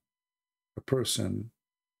become a person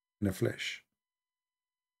in the flesh.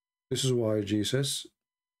 This is why Jesus,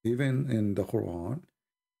 even in the Quran,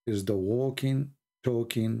 is the walking,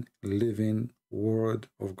 talking, living Word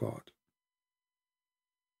of God.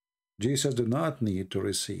 Jesus did not need to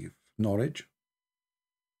receive knowledge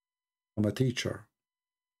from a teacher.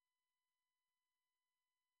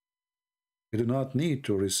 He did not need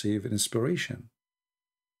to receive inspiration.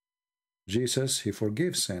 Jesus, he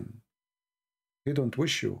forgives sin. He don't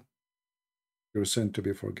wish you your sin to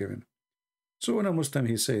be forgiven. So when a Muslim,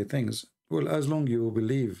 he say things, well, as long you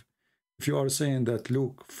believe, if you are saying that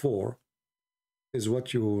Luke 4 is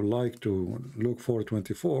what you like to, Luke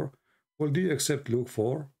 4:24, well, do you accept Luke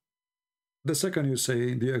 4? The second you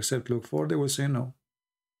say, do you accept Luke 4? They will say no.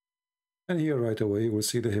 And here right away you will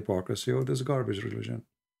see the hypocrisy of this garbage religion,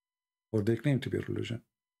 or they claim to be religion.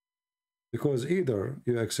 Because either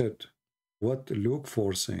you accept what Luke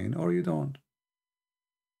 4 is saying, or you don't.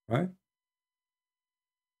 Right?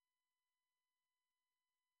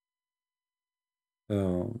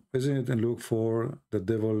 Isn't it in Luke 4, the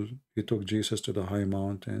devil, he took Jesus to the high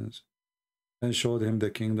mountains and showed him the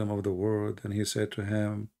kingdom of the world, and he said to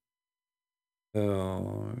him,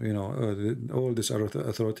 all this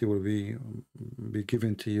authority will be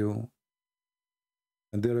given to you,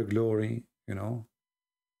 and their glory,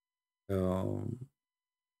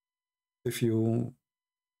 if you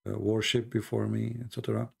worship before me,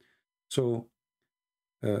 etc. So,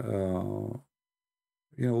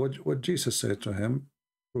 what Jesus said to him,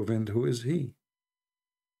 proving who is he.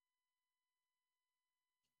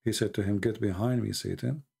 He said to him, get behind me,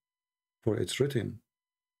 Satan, for it's written,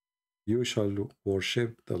 you shall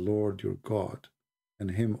worship the Lord your God,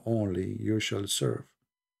 and him only you shall serve.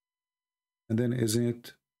 And then isn't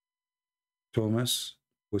it Thomas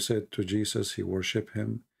who said to Jesus, he worshiped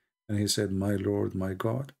him, and he said, my Lord, my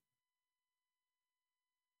God?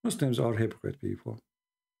 Muslims are hypocrite people,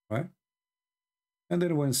 right? And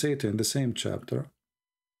then when Satan, the same chapter,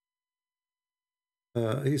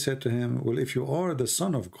 he said to him, well, if you are the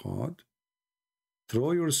Son of God,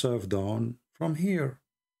 throw yourself down from here.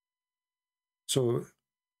 So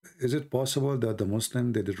is it possible that the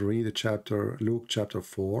Muslim, they did read the chapter, Luke chapter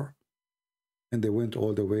 4, and they went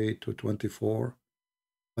all the way to 24,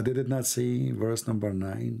 but they did not see verse number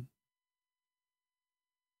 9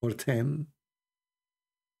 or 10?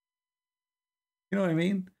 You know what I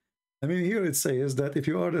mean? I mean, here it says that if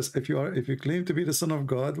you claim to be the Son of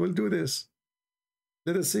God, we'll do this.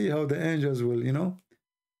 Let us see how the angels will,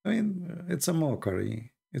 I mean, it's a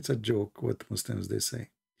mockery. It's a joke what Muslims, they say.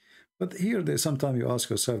 But here, sometimes you ask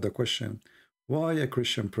yourself the question, why a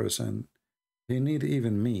Christian person, he need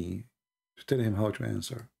even me to tell him how to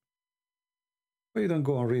answer? Well, you don't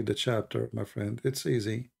go and read the chapter, my friend. It's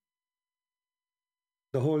easy.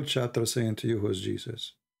 The whole chapter saying to you who is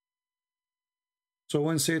Jesus. So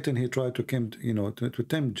when Satan, he tried to tempt,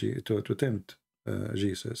 to tempt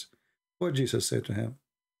Jesus, what Jesus said to him?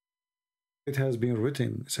 It has been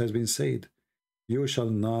written, it has been said, you shall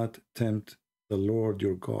not tempt the Lord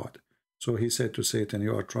your God. So he said to Satan,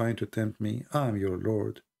 you are trying to tempt me. I am your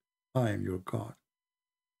Lord. I am your God.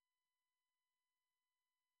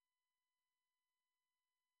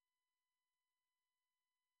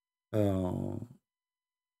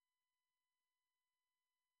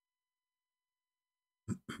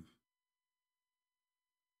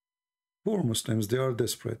 Poor Muslims, they are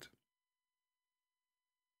desperate.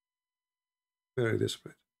 Very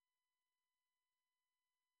desperate.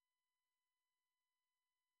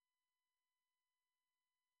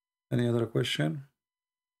 Any other question?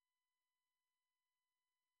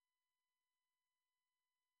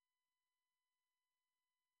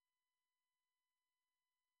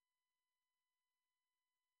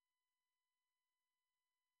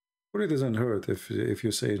 Well, it doesn't hurt if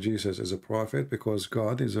you say Jesus is a prophet, because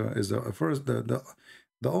God is the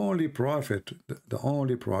only prophet. The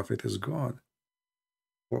only prophet is God.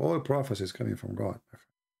 For all prophecies coming from God.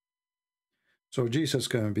 So Jesus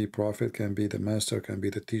can be prophet, can be the master, can be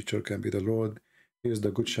the teacher, can be the Lord. He is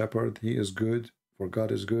the good shepherd. He is good, for God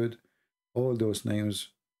is good. All those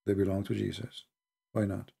names, they belong to Jesus. Why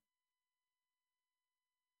not?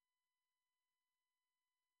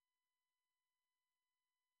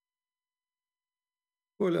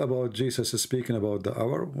 Well, about Jesus speaking about the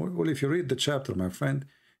hour. Well, if you read the chapter, my friend,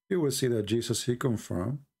 you will see that Jesus, he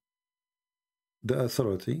confirmed the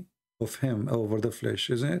authority of him over the flesh,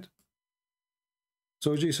 isn't it?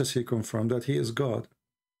 So Jesus, he confirmed that he is God,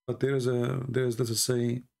 but there is let's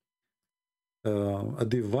say, a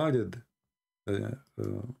divided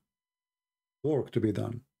work to be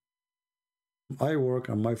done. I work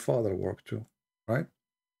and my Father work too, right?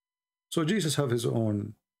 So Jesus have his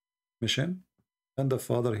own mission, and the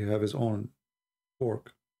Father, he have his own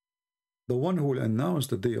work. The one who will announce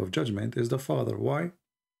the day of judgment is the Father. Why?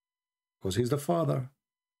 Because he's the Father.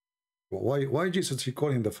 Why Jesus, he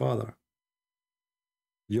call him the Father?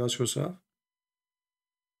 You ask yourself?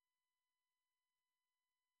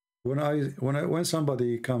 When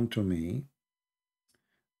somebody come to me,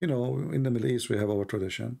 you know, in the Middle East we have our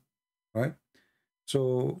tradition, right?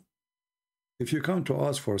 So if you come to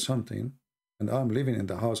ask for something, and I'm living in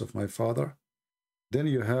the house of my Father, then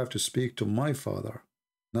you have to speak to my Father,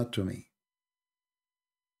 not to me.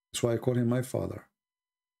 That's why I call him my Father.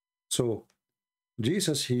 So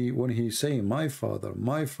Jesus, when he saying my Father,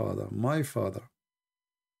 my Father, my Father,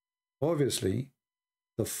 obviously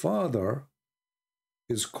the Father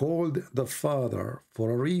is called the Father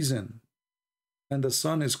for a reason, and the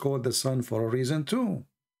Son is called the Son for a reason too.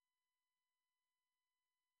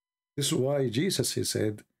 This is why Jesus, he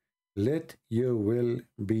said, let your will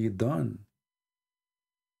be done.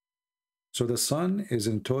 So the Son is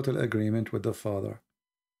in total agreement with the Father.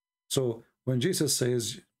 So when Jesus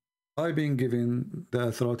says, I've been given the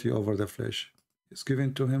authority over the flesh, it's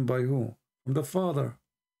given to him by who? From the Father.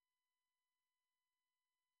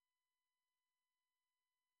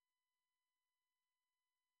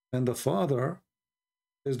 And the Father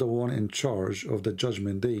is the one in charge of the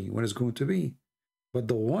judgment day, when it's going to be. But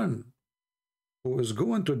the one who is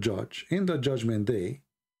going to judge in the judgment day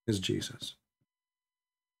is Jesus.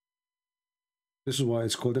 This is why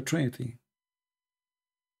it's called the Trinity.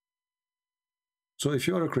 So if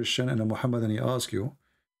you are a Christian and a Muhammadan, he asks you,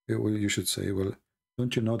 you should say, well,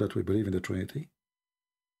 don't you know that we believe in the Trinity?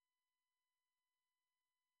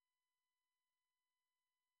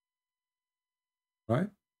 Right?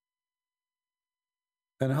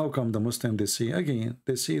 And how come the Muslim, they see, again,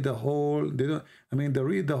 they see the whole, they don't, I mean, they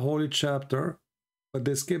read the whole chapter, but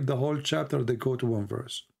they skip the whole chapter, they go to one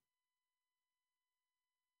verse.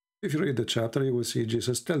 If you read the chapter, you will see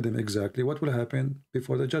Jesus tell them exactly what will happen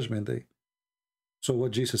before the judgment day. So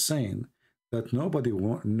what Jesus is saying, that nobody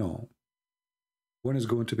won't know when it's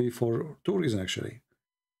going to be, for two reasons actually.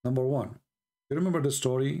 Number one, you remember the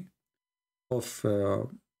story of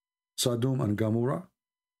Sodom and Gomorrah?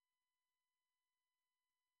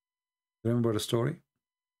 Remember the story?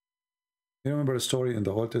 You remember the story in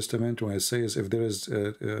the Old Testament when it says, if there is,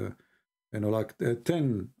 10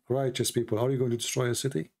 righteous people, are you going to destroy a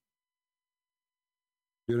city?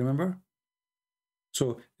 Do you remember?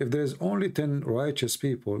 So if there is only 10 righteous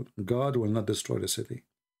people, God will not destroy the city.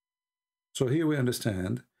 So here we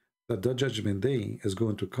understand that the judgment day is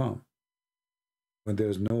going to come when there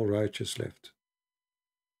is no righteous left.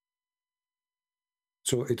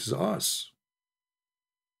 So it is us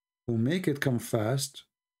who make it come fast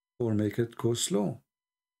or make it go slow.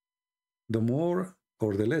 The more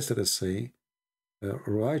or the less, let us say,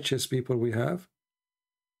 righteous people we have,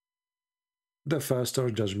 the faster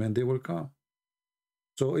judgment day will come.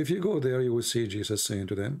 So if you go there, you will see Jesus saying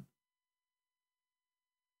to them,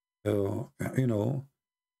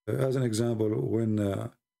 as an example, when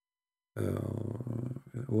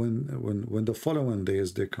the following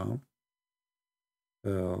days they come,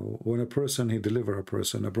 when a person, he deliver a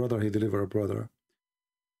person, a brother, he deliver a brother.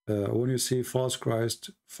 When you see false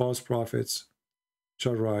Christ, false prophets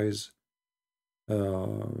shall rise,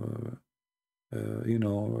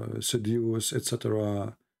 seduce,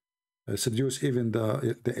 etc. Seduce even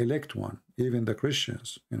the elect one, even the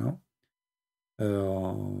Christians,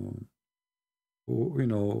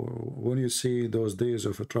 when you see those days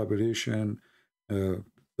of a tribulation,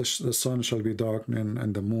 the sun shall be darkened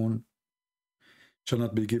and the moon shall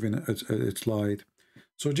not be given its light.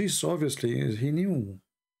 So Jesus, obviously, he knew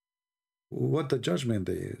what the judgment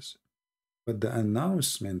day is, but the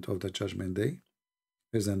announcement of the judgment day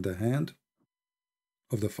is in the hand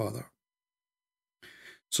of the Father.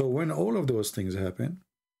 So when all of those things happen,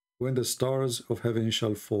 when the stars of heaven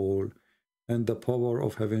shall fall and the power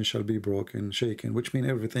of heaven shall be broken, shaken, which means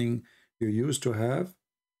everything you used to have,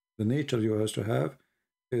 the nature you used to have,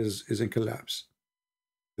 is in collapse.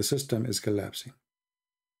 The system is collapsing.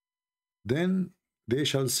 Then they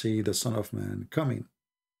shall see the Son of Man coming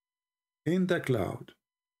in the cloud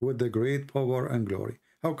with the great power and glory.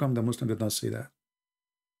 How come the Muslim did not see that?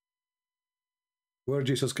 Where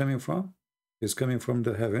Jesus coming from? He's coming from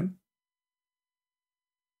the heaven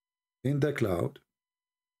in the cloud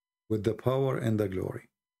with the power and the glory.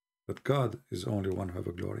 But God is only one who have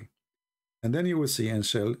a glory. And then you will see, and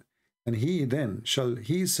he then shall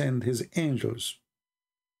he send his angels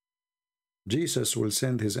Jesus will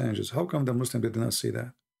send his angels. How come the Muslim did not see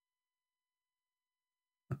that?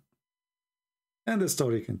 And the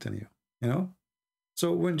story continue, you know?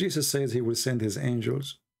 So when Jesus says he will send his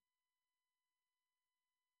angels,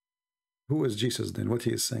 who is Jesus then? What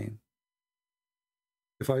he is saying?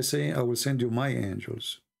 If I say I will send you my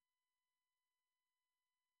angels,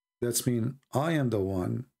 that's mean I am the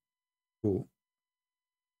one who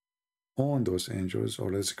own those angels,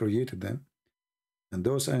 or has created them, and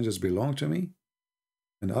those angels belong to me,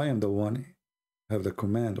 and I am the one who have the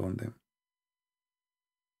command on them.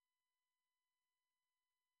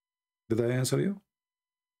 Did I answer you?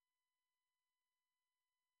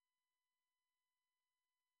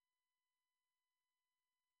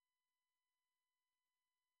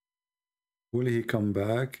 Will he come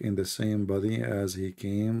back in the same body as he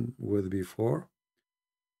came with before?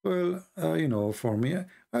 Well, you know, for me,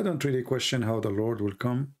 I don't really question how the Lord will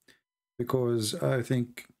come, because I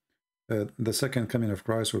think the second coming of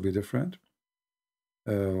Christ will be different.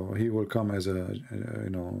 He will come as a, you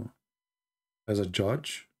know, as a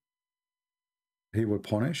judge. He will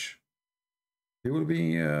punish. He will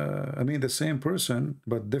be, I mean, the same person,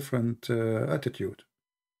 but different attitude,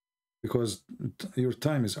 because your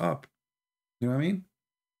time is up. You know what I mean?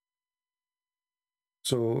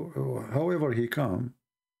 So, however he come,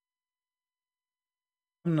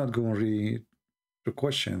 I'm not going to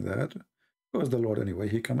question that, because the Lord, anyway,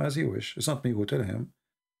 he come as he wish. It's not me who tell him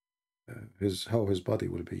how his body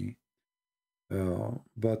will be.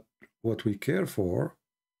 But what we care for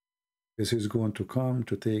is he's going to come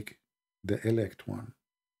to take the elect one,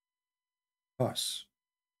 us.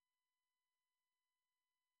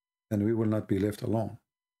 And we will not be left alone.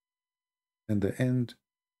 And the end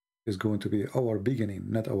is going to be our beginning,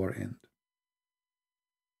 not our end.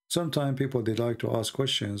 Sometimes people, they like to ask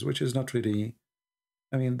questions, which is not really,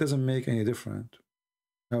 I mean, it doesn't make any difference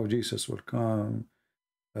how Jesus will come.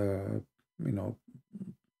 You know,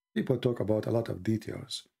 people talk about a lot of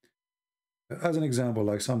details. As an example,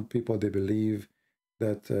 like some people, they believe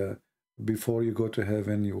that before you go to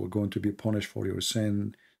heaven, you are going to be punished for your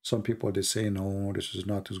sin. Some people, they say, no, this is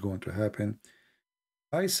not going to happen.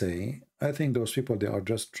 I think those people, they are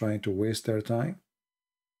just trying to waste their time.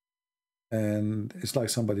 And it's like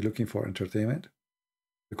somebody looking for entertainment.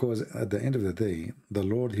 Because at the end of the day, the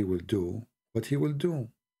Lord, he will do what he will do.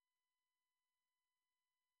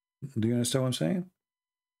 Do you understand what I'm saying?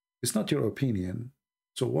 It's not your opinion.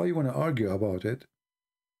 So why you want to argue about it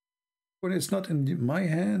when it's not in my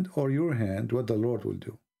hand or your hand what the Lord will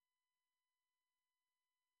do?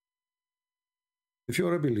 If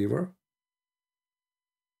you're a believer,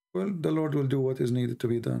 well, the Lord will do what is needed to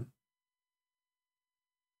be done.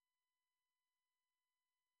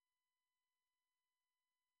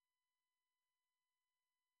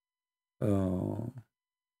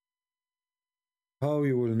 How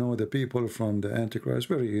you will know the people from the Antichrist?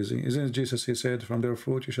 Very easy. Isn't it Jesus, he said, from their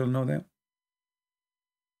fruit you shall know them?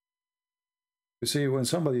 You see, when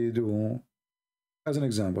somebody do, as an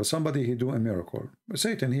example, somebody he do a miracle.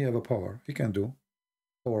 Satan, he have a power. He can do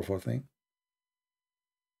powerful thing.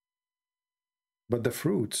 But the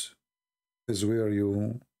fruits is where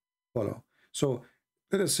you follow. So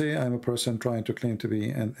let us say I'm a person trying to claim to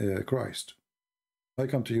be Christ. I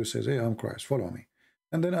come to you, says, hey, I'm Christ, follow me.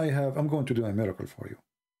 And then I'm going to do a miracle for you,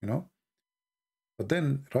 you know. But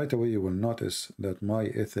then right away you will notice that my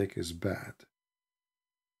ethic is bad.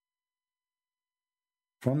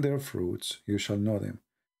 From their fruits you shall know them.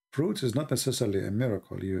 Fruits is not necessarily a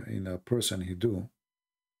miracle in a person he do.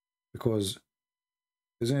 Because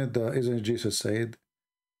isn't Jesus said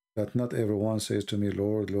that not everyone says to me,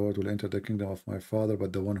 Lord, Lord, will enter the kingdom of my Father,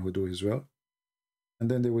 but the one who do his will?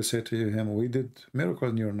 And then they will say to him, we did miracle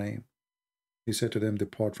in your name. He said to them,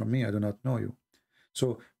 depart from me, I do not know you.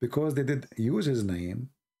 So because they did use his name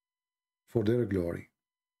for their glory,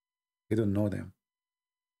 he didn't know them.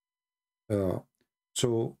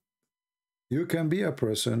 So you can be a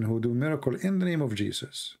person who do miracle in the name of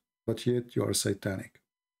Jesus, but yet you are satanic.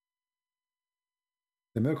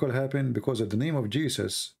 The miracle happened because of the name of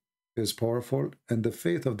Jesus is powerful, and the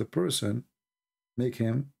faith of the person make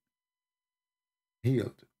him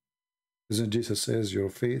healed. Isn't Jesus says your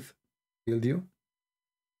faith healed you?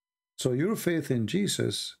 So your faith in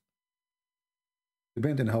Jesus,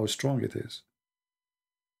 depending on how strong it is,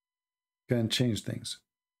 can change things.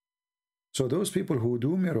 So those people who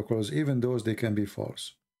do miracles, even those, they can be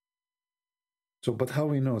false. So, but how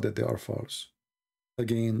we know that they are false?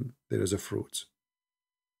 Again, there is a fruit.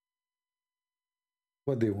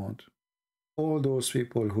 What they want. All those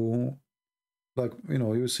people who, like, you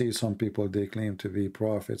know, you see some people, they claim to be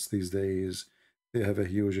prophets these days. They have a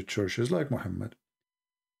huge churches like Muhammad.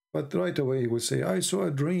 But right away he would say, I saw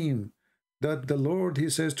a dream that the Lord, he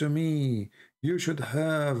says to me, you should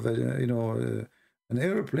have, an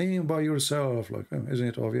airplane by yourself. Like, isn't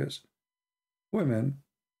it obvious? Women,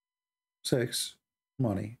 sex,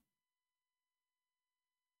 money,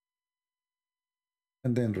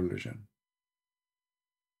 and then religion.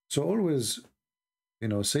 So always,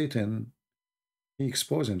 Satan, he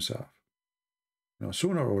exposed himself,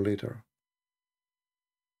 sooner or later.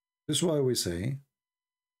 This is why we say,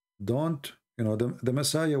 don't, the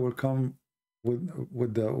Messiah will come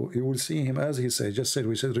with you will see him, as he said,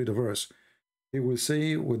 we said, read the verse. He will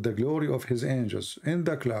say with the glory of his angels in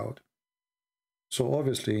the cloud. So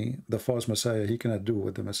obviously, the false Messiah, he cannot do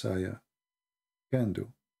what the Messiah can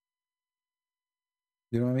do.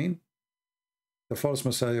 You know what I mean? The false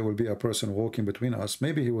Messiah will be a person walking between us.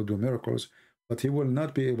 Maybe he will do miracles, but he will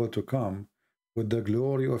not be able to come with the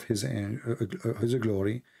glory of his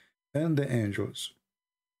glory and the angels.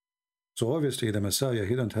 So obviously, the Messiah,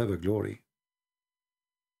 he don't have a glory.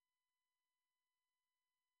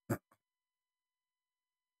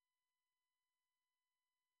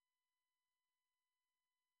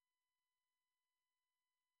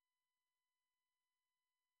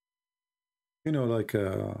 Like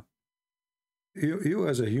you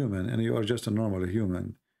as a human, and you are just a normal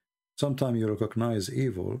human, sometimes you recognize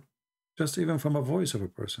evil just even from a voice of a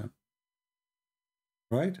person,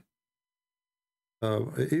 right?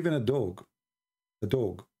 Even a dog,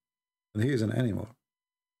 and he is an animal,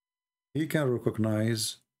 he can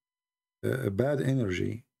recognize a bad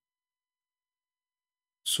energy.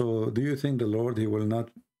 So do you think the Lord, he will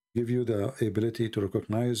not give you the ability to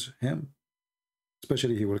recognize him?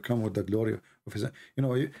 Especially he will come with the glory of his,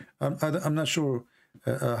 I'm not sure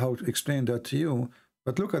how to explain that to you,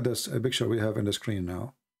 but look at this picture we have in the screen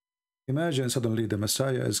now. Imagine suddenly the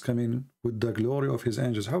Messiah is coming with the glory of his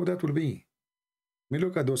angels. How that will be? I mean,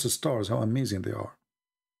 look at those stars, how amazing they are.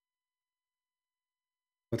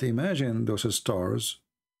 But imagine those stars,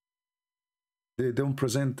 they don't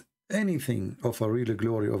present anything of a real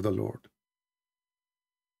glory of the Lord.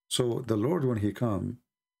 So the Lord, when he comes,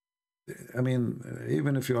 I mean,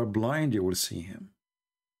 even if you are blind, you will see him.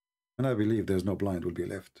 And I believe there's no blind will be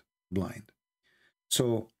left blind.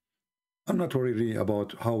 So I'm not worried really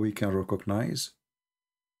about how we can recognize.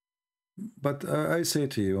 But I say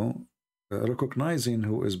to you, recognizing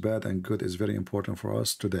who is bad and good is very important for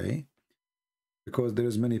us today. Because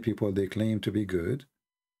there's many people, they claim to be good.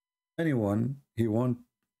 Anyone, he want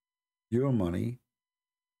your money.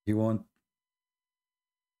 He want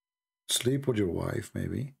sleep with your wife,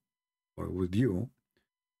 maybe, or with you.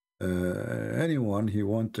 Anyone, he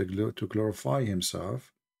want to glorify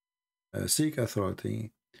himself, seek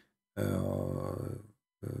authority,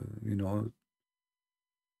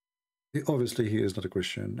 obviously he is not a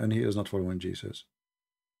Christian, and he is not following Jesus.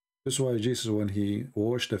 That's why Jesus, when he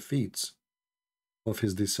washed the feet of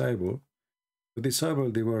his disciple, the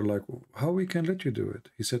disciple, they were like, how we can let you do it?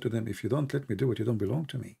 He said to them, if you don't let me do it, you don't belong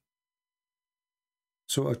to me.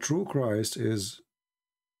 So a true Christ is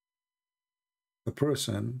a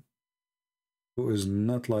person who is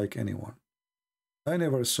not like anyone. I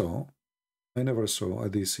never saw a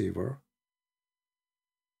deceiver,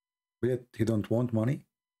 yet he don't want money,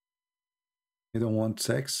 he don't want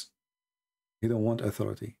sex, he don't want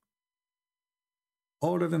authority.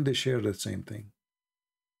 All of them, they share the same thing.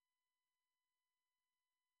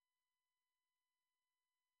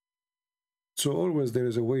 So always there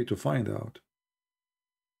is a way to find out.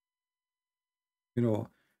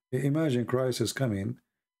 Imagine Christ is coming,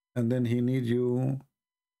 and then he need you,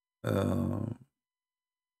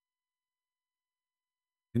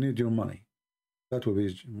 he need your money. That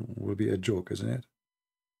will be a joke, isn't it?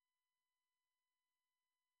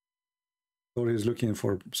 Or he's looking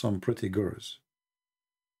for some pretty girls.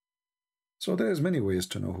 So there's many ways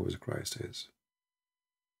to know who Christ is.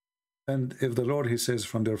 And if the Lord, he says,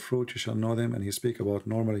 from their fruit you shall know them, and he speak about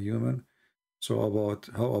normal human, so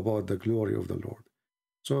how about the glory of the Lord?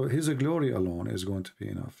 So his glory alone is going to be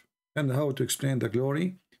enough. And how to explain the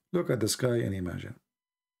glory? Look at the sky and imagine.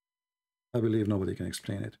 I believe nobody can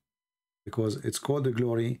explain it, because it's called the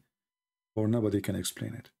glory, or nobody can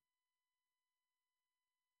explain it.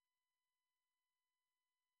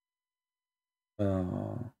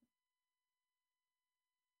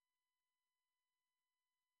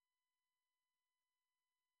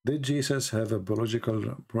 Did Jesus have a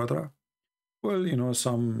biological brother? Well,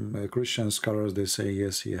 some Christian scholars, they say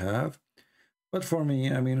yes, he have. But for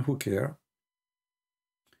me, I mean, who care?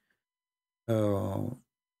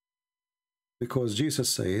 Because Jesus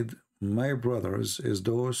said, my brothers is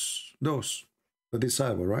those, the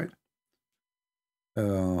disciple, right?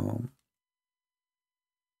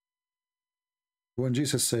 When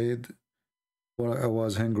Jesus said, well, I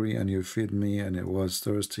was hungry and you feed me, and I was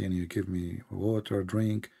thirsty and you give me water,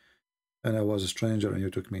 drink, and I was a stranger and you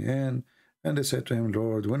took me in. And they said to him,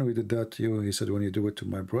 Lord, when we did that to you, he said, when you do it to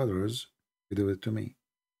my brothers, you do it to me.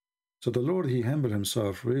 So the Lord, he humbled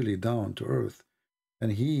himself really down to earth,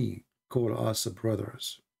 and he called us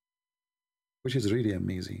brothers, which is really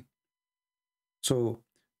amazing. So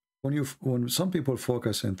when some people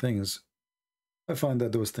focus on things, I find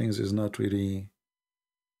that those things is not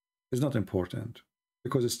important,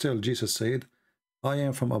 because it's still Jesus said, I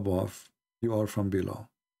am from above, you are from below,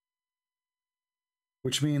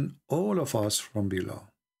 which means all of us from below.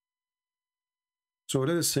 So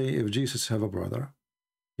let us say if Jesus have a brother,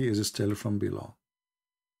 he is still from below.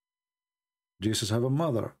 Jesus have a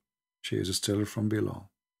mother, she is still from below.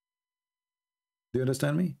 Do you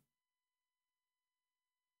understand me?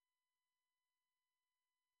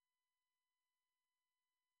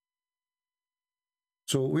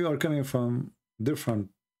 So we are coming from different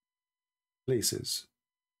places.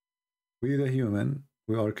 We the human,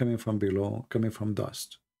 we are coming from below, coming from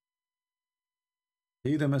dust.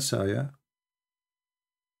 He the Messiah,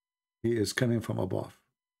 he is coming from above.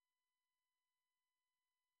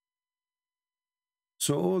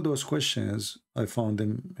 So all those questions, I found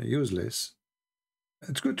them useless.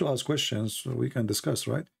 It's good to ask questions so we can discuss,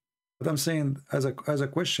 right? But I'm saying as a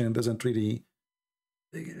question doesn't really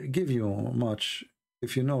give you much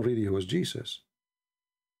if you know really who is Jesus.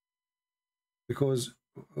 Because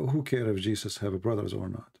who cares if Jesus have brothers or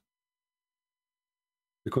not?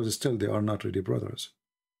 Because still they are not really brothers.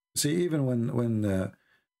 See, even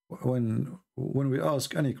when we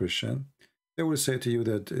ask any Christian, they will say to you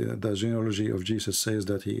that the genealogy of Jesus says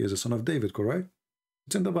that he is a son of David, correct?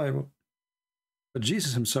 It's in the Bible. But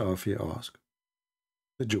Jesus himself, he asked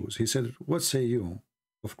the Jews, he said, what say you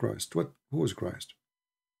of Christ? Who is Christ?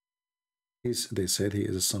 They said he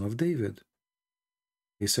is a son of David.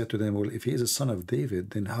 He said to them, well, if he is a son of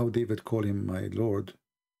David, then how David called him my Lord?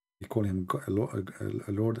 He called him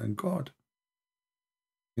a Lord and God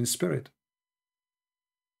in spirit.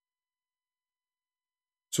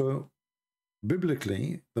 So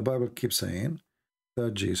biblically, the Bible keeps saying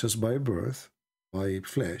that Jesus by birth, by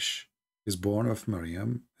flesh, is born of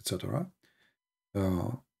Miriam, etc.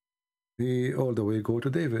 He all the way go to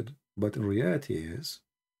David. But in reality is,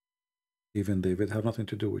 even David have nothing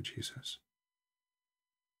to do with Jesus.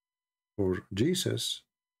 For Jesus,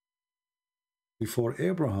 before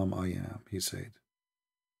Abraham I am, he said.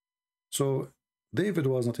 So David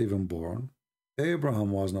was not even born.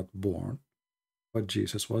 Abraham was not born. But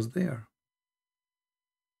Jesus was there.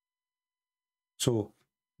 So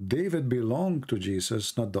David belonged to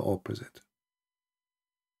Jesus, not the opposite.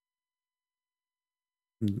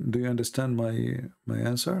 Do you understand my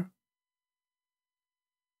answer?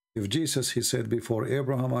 If Jesus, he said, before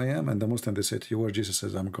Abraham I am, and the Muslim, they said, where Jesus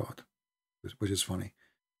says, I'm God, which is funny.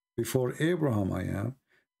 Before Abraham I am,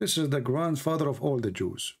 this is the grandfather of all the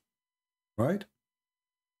Jews, right?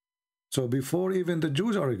 So before even the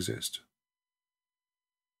Jews exist,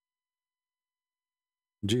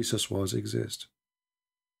 Jesus exist.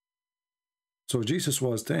 So Jesus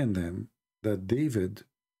was telling them that David,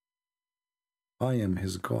 I am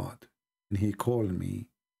his God, and he called me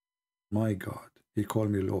my God. He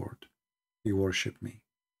called me Lord. He worshiped me.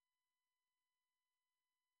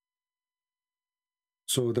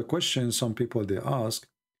 So the question some people they ask,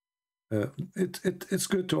 it's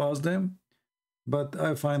good to ask them, but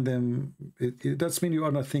I find them, that's mean you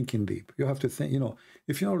are not thinking deep. You have to think,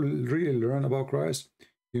 if you really learn about Christ,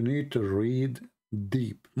 you need to read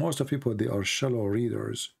deep. Most of people, they are shallow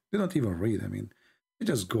readers. They don't even read. I mean, they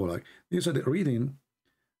just go like, you said reading,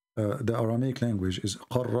 the Aramaic language is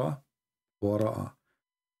qarra wa ra'a.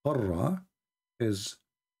 Qarra is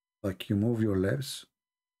like you move your lips,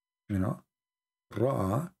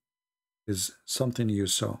 Ra'a is something you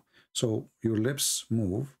saw. So your lips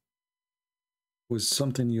move with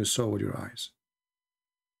something you saw with your eyes.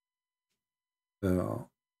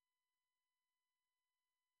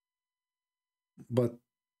 But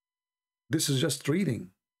this is just reading.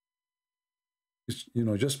 It's,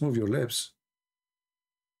 just move your lips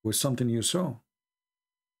with something you saw.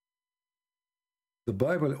 The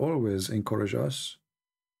Bible always encourages us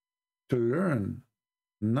to learn,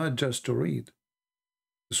 not just to read.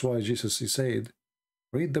 That's why Jesus, he said,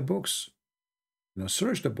 read the books,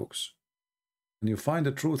 search the books, and you find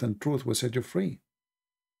the truth, and truth will set you free.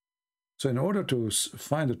 So in order to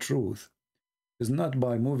find the truth, is not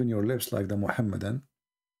by moving your lips like the Muhammadan,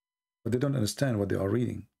 but they don't understand what they are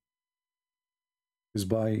reading. It's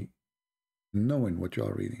by knowing what you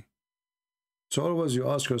are reading. So always you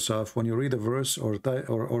ask yourself when you read a verse or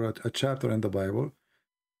a chapter in the Bible,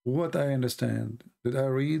 what I understand. Did I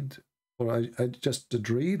read, or I just did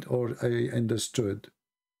read, or I understood?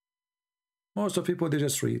 Most of people, they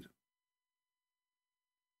just read.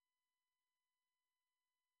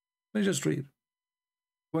 They just read.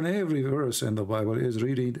 When every verse in the Bible is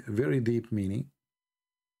really very deep meaning,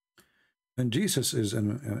 and Jesus is, I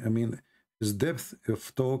mean, his depth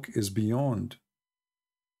of talk is beyond.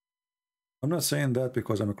 I'm not saying that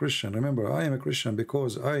because I'm a Christian. Remember, I am a Christian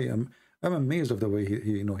because I'm amazed of the way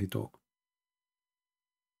he talk.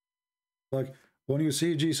 Like when you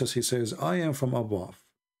see Jesus, he says, I am from above.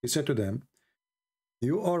 He said to them,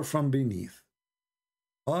 you are from beneath.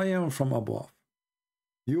 I am from above.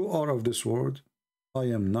 You are of this world. I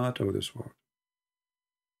am not of this world.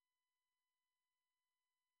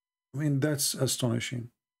 I mean, that's astonishing.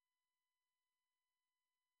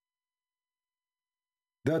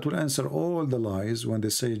 That will answer all the lies when they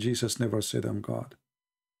say Jesus never said I'm God.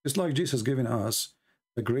 It's like Jesus giving us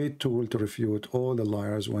a great tool to refute all the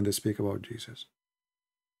liars when they speak about Jesus.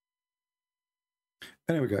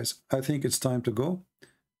 Anyway, guys, I think it's time to go.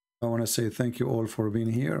 I want to say thank you all for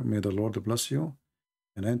being here. May the Lord bless you.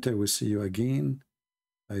 And until we see you again,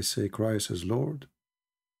 I say Christ is Lord.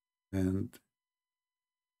 And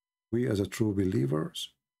we as a true believers,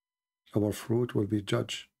 our fruit will be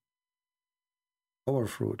judged. Our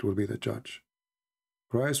fruit will be the judge.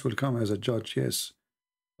 Christ will come as a judge, yes,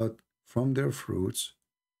 but from their fruits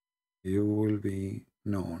you will be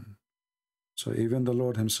known. So even the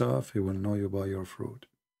Lord himself, he will know you by your fruit.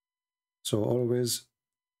 So always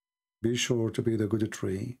be sure to be the good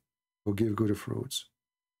tree who give good fruits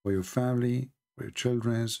for your family, for your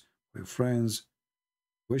children, for your friends.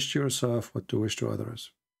 Wish to yourself what to wish to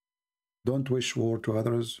others. Don't wish war to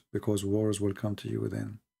others, because wars will come to you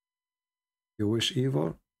then. You wish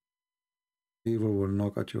evil, evil will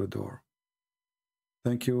knock at your door.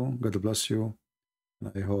 Thank you. God bless you.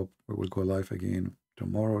 And I hope we will go live again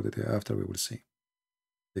tomorrow or the day after. We will see.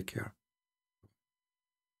 Take care.